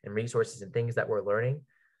and resources and things that we're learning,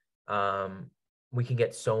 we can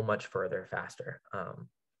get so much further faster,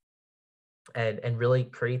 and really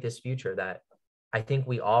create this future that I think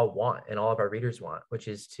we all want and all of our readers want, which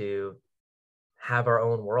is to have our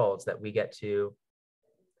own worlds that we get to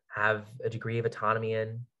have a degree of autonomy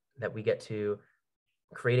in, that we get to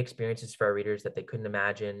create experiences for our readers that they couldn't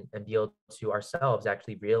imagine, and be able to ourselves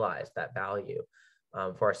actually realize that value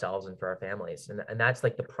for ourselves and for our families. And that's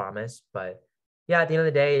like the promise. But yeah, at the end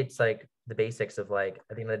of the day, it's like the basics of like,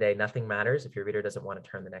 at the end of the day, nothing matters if your reader doesn't want to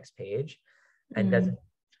turn the next page, and doesn't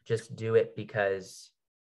just do it because,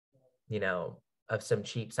 you know, of some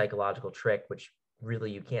cheap psychological trick, which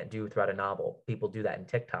really you can't do throughout a novel. People do that in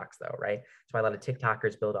TikToks though, right? That's why a lot of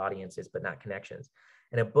TikTokers build audiences, but not connections.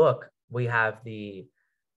 In a book, we have the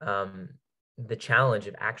challenge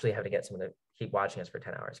of actually having to get someone to keep watching us for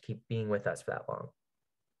 10 hours, keep being with us for that long.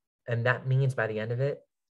 And that means by the end of it,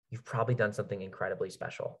 you've probably done something incredibly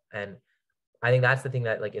special. And I think that's the thing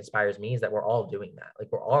that like inspires me, is that we're all doing that.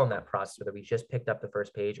 Like we're all in that process, whether we just picked up the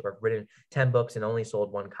first page or have written 10 books and only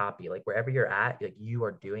sold one copy. Like wherever you're at, like you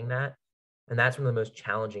are doing that. And that's one of the most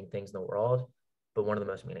challenging things in the world, but one of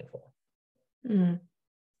the most meaningful. Yeah.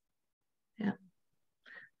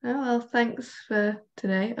 Oh, well, thanks for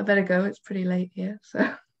today. I better go. It's pretty late here.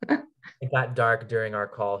 So it got dark during our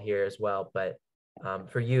call here as well, but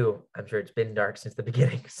for you, I'm sure it's been dark since the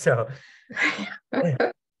beginning. So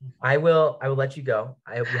I will let you go.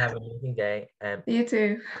 I hope you have an amazing day. And you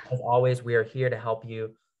too. As always, we are here to help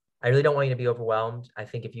you. I really don't want you to be overwhelmed. I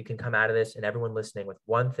think if you can come out of this, and everyone listening, with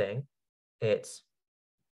one thing, it's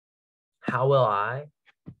how will I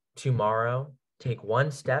tomorrow take one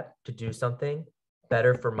step to do something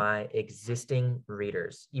better for my existing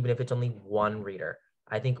readers, even if it's only one reader.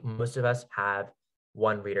 I think most of us have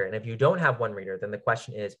one reader. And if you don't have one reader, then the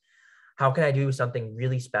question is, how can I do something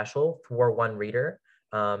really special for one reader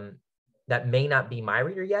that may not be my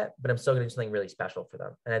reader yet, but I'm still going to do something really special for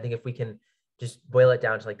them? And I think if we can just boil it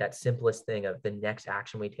down to like that simplest thing of the next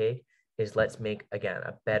action we take is, let's make, again,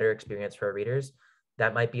 a better experience for our readers.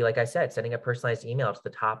 That might be, like I said, sending a personalized email to the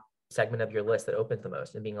top segment of your list that opens the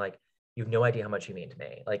most and being like, you have no idea how much you mean to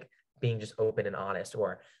me. Like being just open and honest,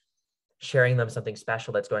 or sharing them something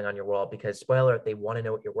special that's going on in your world, because spoiler, they want to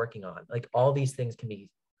know what you're working on. Like all these things can be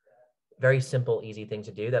very simple, easy things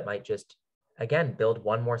to do that might just, again, build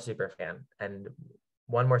one more super fan, and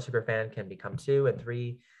one more super fan can become 2 and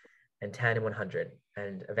 3 and 10 and 100.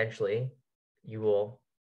 And eventually you will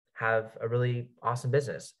have a really awesome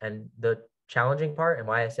business. And the challenging part, and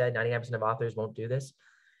why I said 99% of authors won't do this,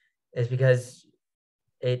 is because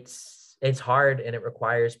it's hard, and it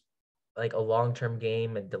requires like a long-term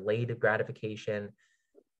game and delayed gratification,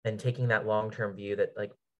 and taking that long-term view that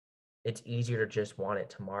like it's easier to just want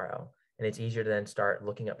it tomorrow. And it's easier to then start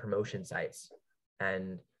looking at promotion sites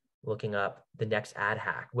and looking up the next ad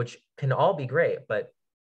hack, which can all be great, but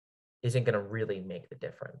isn't going to really make the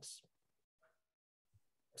difference.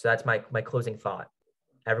 So that's my closing thought.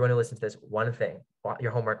 Everyone who listens to this, one thing,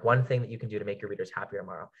 your homework, one thing that you can do to make your readers happier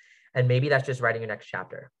tomorrow. And maybe that's just writing your next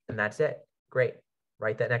chapter, and that's it. Great.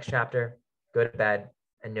 Write that next chapter, go to bed,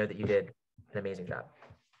 and know that you did an amazing job.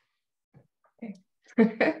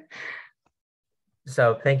 Okay.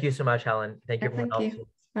 So thank you so much, Helen. Thank you everyone else who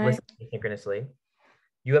listened synchronously.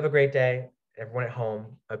 You have a great day. Everyone at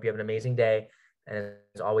home, I hope you have an amazing day. And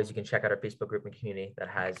as always, you can check out our Facebook group and community that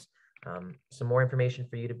has some more information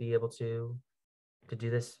for you to be able to do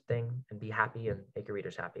this thing and be happy and make your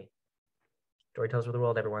readers happy. Storytellers of the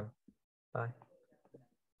world, everyone. Bye.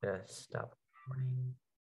 I'm gonna stop recording.